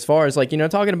 But as far as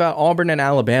talking about Auburn and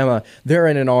Alabama, they're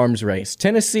in an arms race.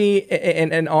 Tennessee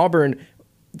and Auburn,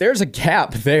 there's a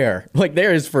gap there.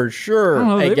 There is for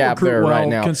sure a gap there right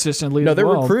now. Consistently, they're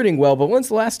recruiting well. But when's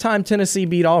the last time Tennessee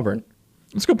beat Auburn?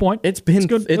 That's a good point. It's been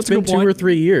 2 or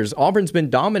 3 years. Auburn's been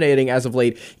dominating as of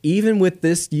late. Even with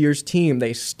this year's team,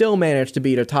 they still managed to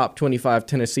beat a top 25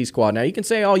 Tennessee squad. Now, you can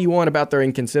say all you want about their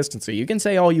inconsistency. You can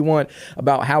say all you want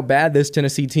about how bad this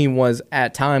Tennessee team was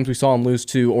at times. We saw them lose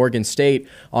to Oregon State,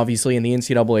 obviously, in the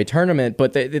NCAA tournament,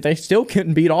 but they still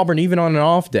couldn't beat Auburn even on an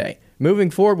off day. Moving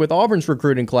forward with Auburn's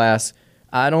recruiting class,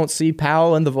 I don't see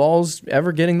Powell and the Vols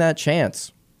ever getting that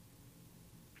chance.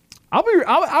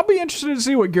 I'll be interested to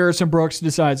see what Garrison Brooks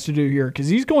decides to do here, because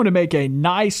he's going to make a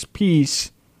nice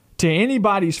piece to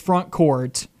anybody's front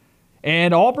court,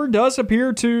 and Auburn does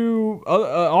appear to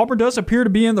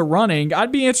be in the running.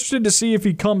 I'd be interested to see if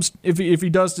he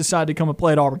does decide to come and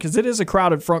play at Auburn, because it is a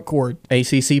crowded front court.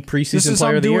 ACC preseason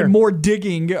player of the year. I'm doing more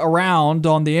digging around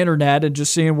on the internet and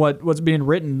just seeing what's being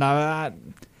written.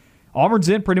 Auburn's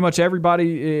in pretty much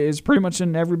everybody's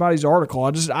article.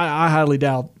 I highly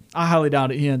doubt I highly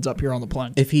doubt he ends up here on the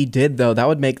Plains. If he did, though, that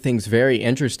would make things very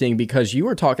interesting because you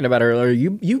were talking about earlier,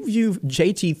 you view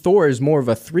JT Thor as more of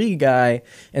a 3 guy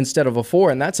instead of a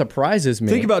 4, and that surprises me.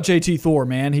 Think about JT Thor,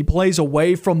 man. He plays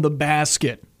away from the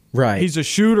basket. Right. He's a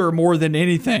shooter more than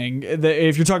anything.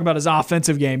 If you're talking about his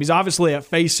offensive game, he's obviously a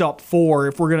face-up 4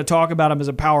 if we're going to talk about him as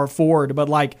a power forward. But,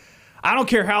 like, I don't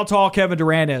care how tall Kevin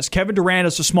Durant is. Kevin Durant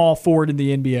is a small forward in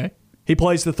the NBA. He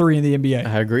plays the 3 in the NBA.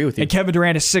 I agree with you. And Kevin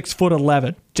Durant is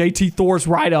 6'11". JT Thor's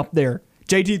right up there.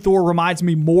 JT Thor reminds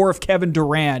me more of Kevin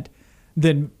Durant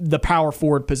than the power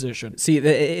forward position. See,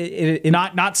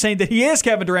 not saying that he is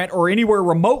Kevin Durant or anywhere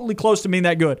remotely close to being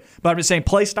that good, but I'm just saying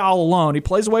play style alone, he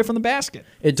plays away from the basket.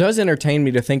 It does entertain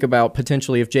me to think about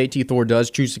potentially if JT Thor does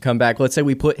choose to come back. Let's say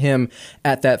we put him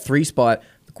at that 3 spot.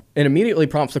 It immediately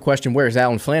prompts the question, where does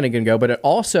Allen Flanigan go? But it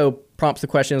also prompts the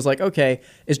question, is like, okay,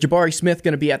 is Jabari Smith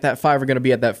going to be at that 5 or going to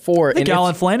be at that 4? I think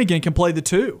Allen Flanigan can play the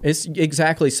 2.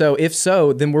 Exactly. So if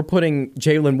so, then we're putting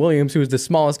Jalen Williams, who is the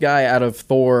smallest guy out of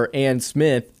Thor and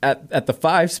Smith, at the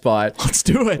 5 spot. Let's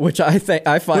do it. Which I find very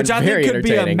entertaining. Which I think could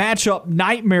be a matchup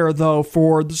nightmare, though,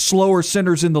 for the slower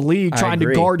centers in the league trying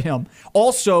to guard him.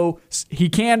 Also, he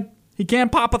can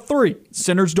pop a 3.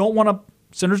 Centers don't want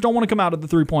to come out of the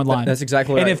 3-point line. That's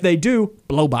exactly right. And if they do,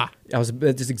 blow by.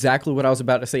 That's exactly what I was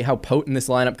about to say, how potent this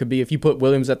lineup could be if you put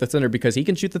Williams at the center, because he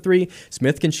can shoot the 3,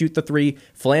 Smith can shoot the 3,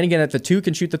 Flanigan at the 2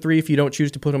 can shoot the 3 if you don't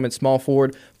choose to put him at small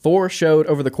forward. Thor showed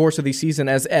over the course of the season,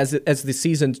 as the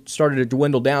season started to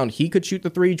dwindle down, he could shoot the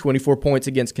 3, 24 points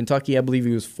against Kentucky. I believe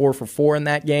he was 4 for 4 in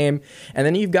that game. And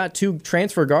then you've got 2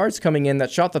 transfer guards coming in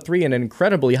that shot the 3 at an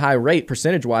incredibly high rate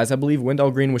percentage-wise. I believe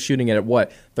Wendell Green was shooting it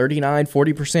at, 39,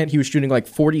 40%? He was shooting like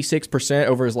 46%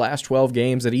 over his last 12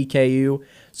 games at EKU.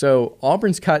 So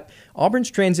Auburn's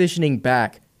transitioning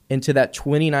back into that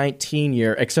 2019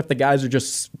 year, except the guys are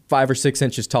just 5 or 6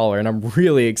 inches taller, and I'm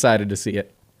really excited to see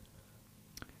it.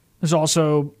 There's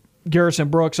also Garrison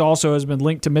Brooks also has been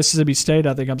linked to Mississippi State,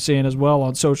 I think I'm seeing as well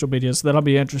on social media, so that'll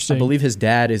be interesting. I believe his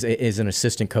dad is an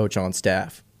assistant coach on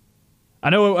staff. I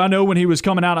know when he was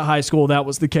coming out of high school that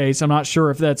was the case. I'm not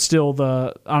sure if that's still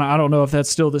I don't know if that's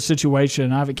still the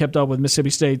situation. I haven't kept up with Mississippi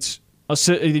State's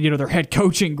their head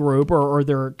coaching group or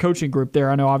their coaching group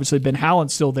there. I know obviously Ben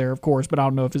Howland's still there, of course, but I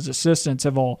don't know if his assistants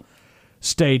have all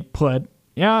stayed put.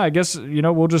 Yeah, I guess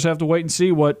we'll just have to wait and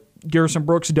see what Garrison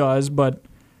Brooks does, but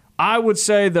I would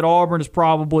say that Auburn is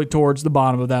probably towards the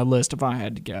bottom of that list if I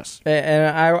had to guess.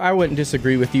 And I wouldn't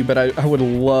disagree with you, but I would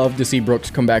love to see Brooks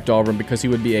come back to Auburn because he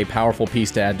would be a powerful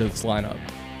piece to add to this lineup.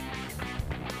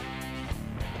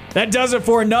 That does it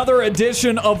for another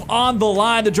edition of On the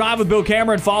Line. The Drive with Bill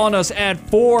Cameron following us at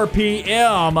 4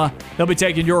 p.m. They'll be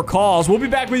taking your calls. We'll be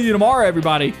back with you tomorrow,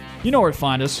 everybody. You know where to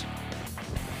find us.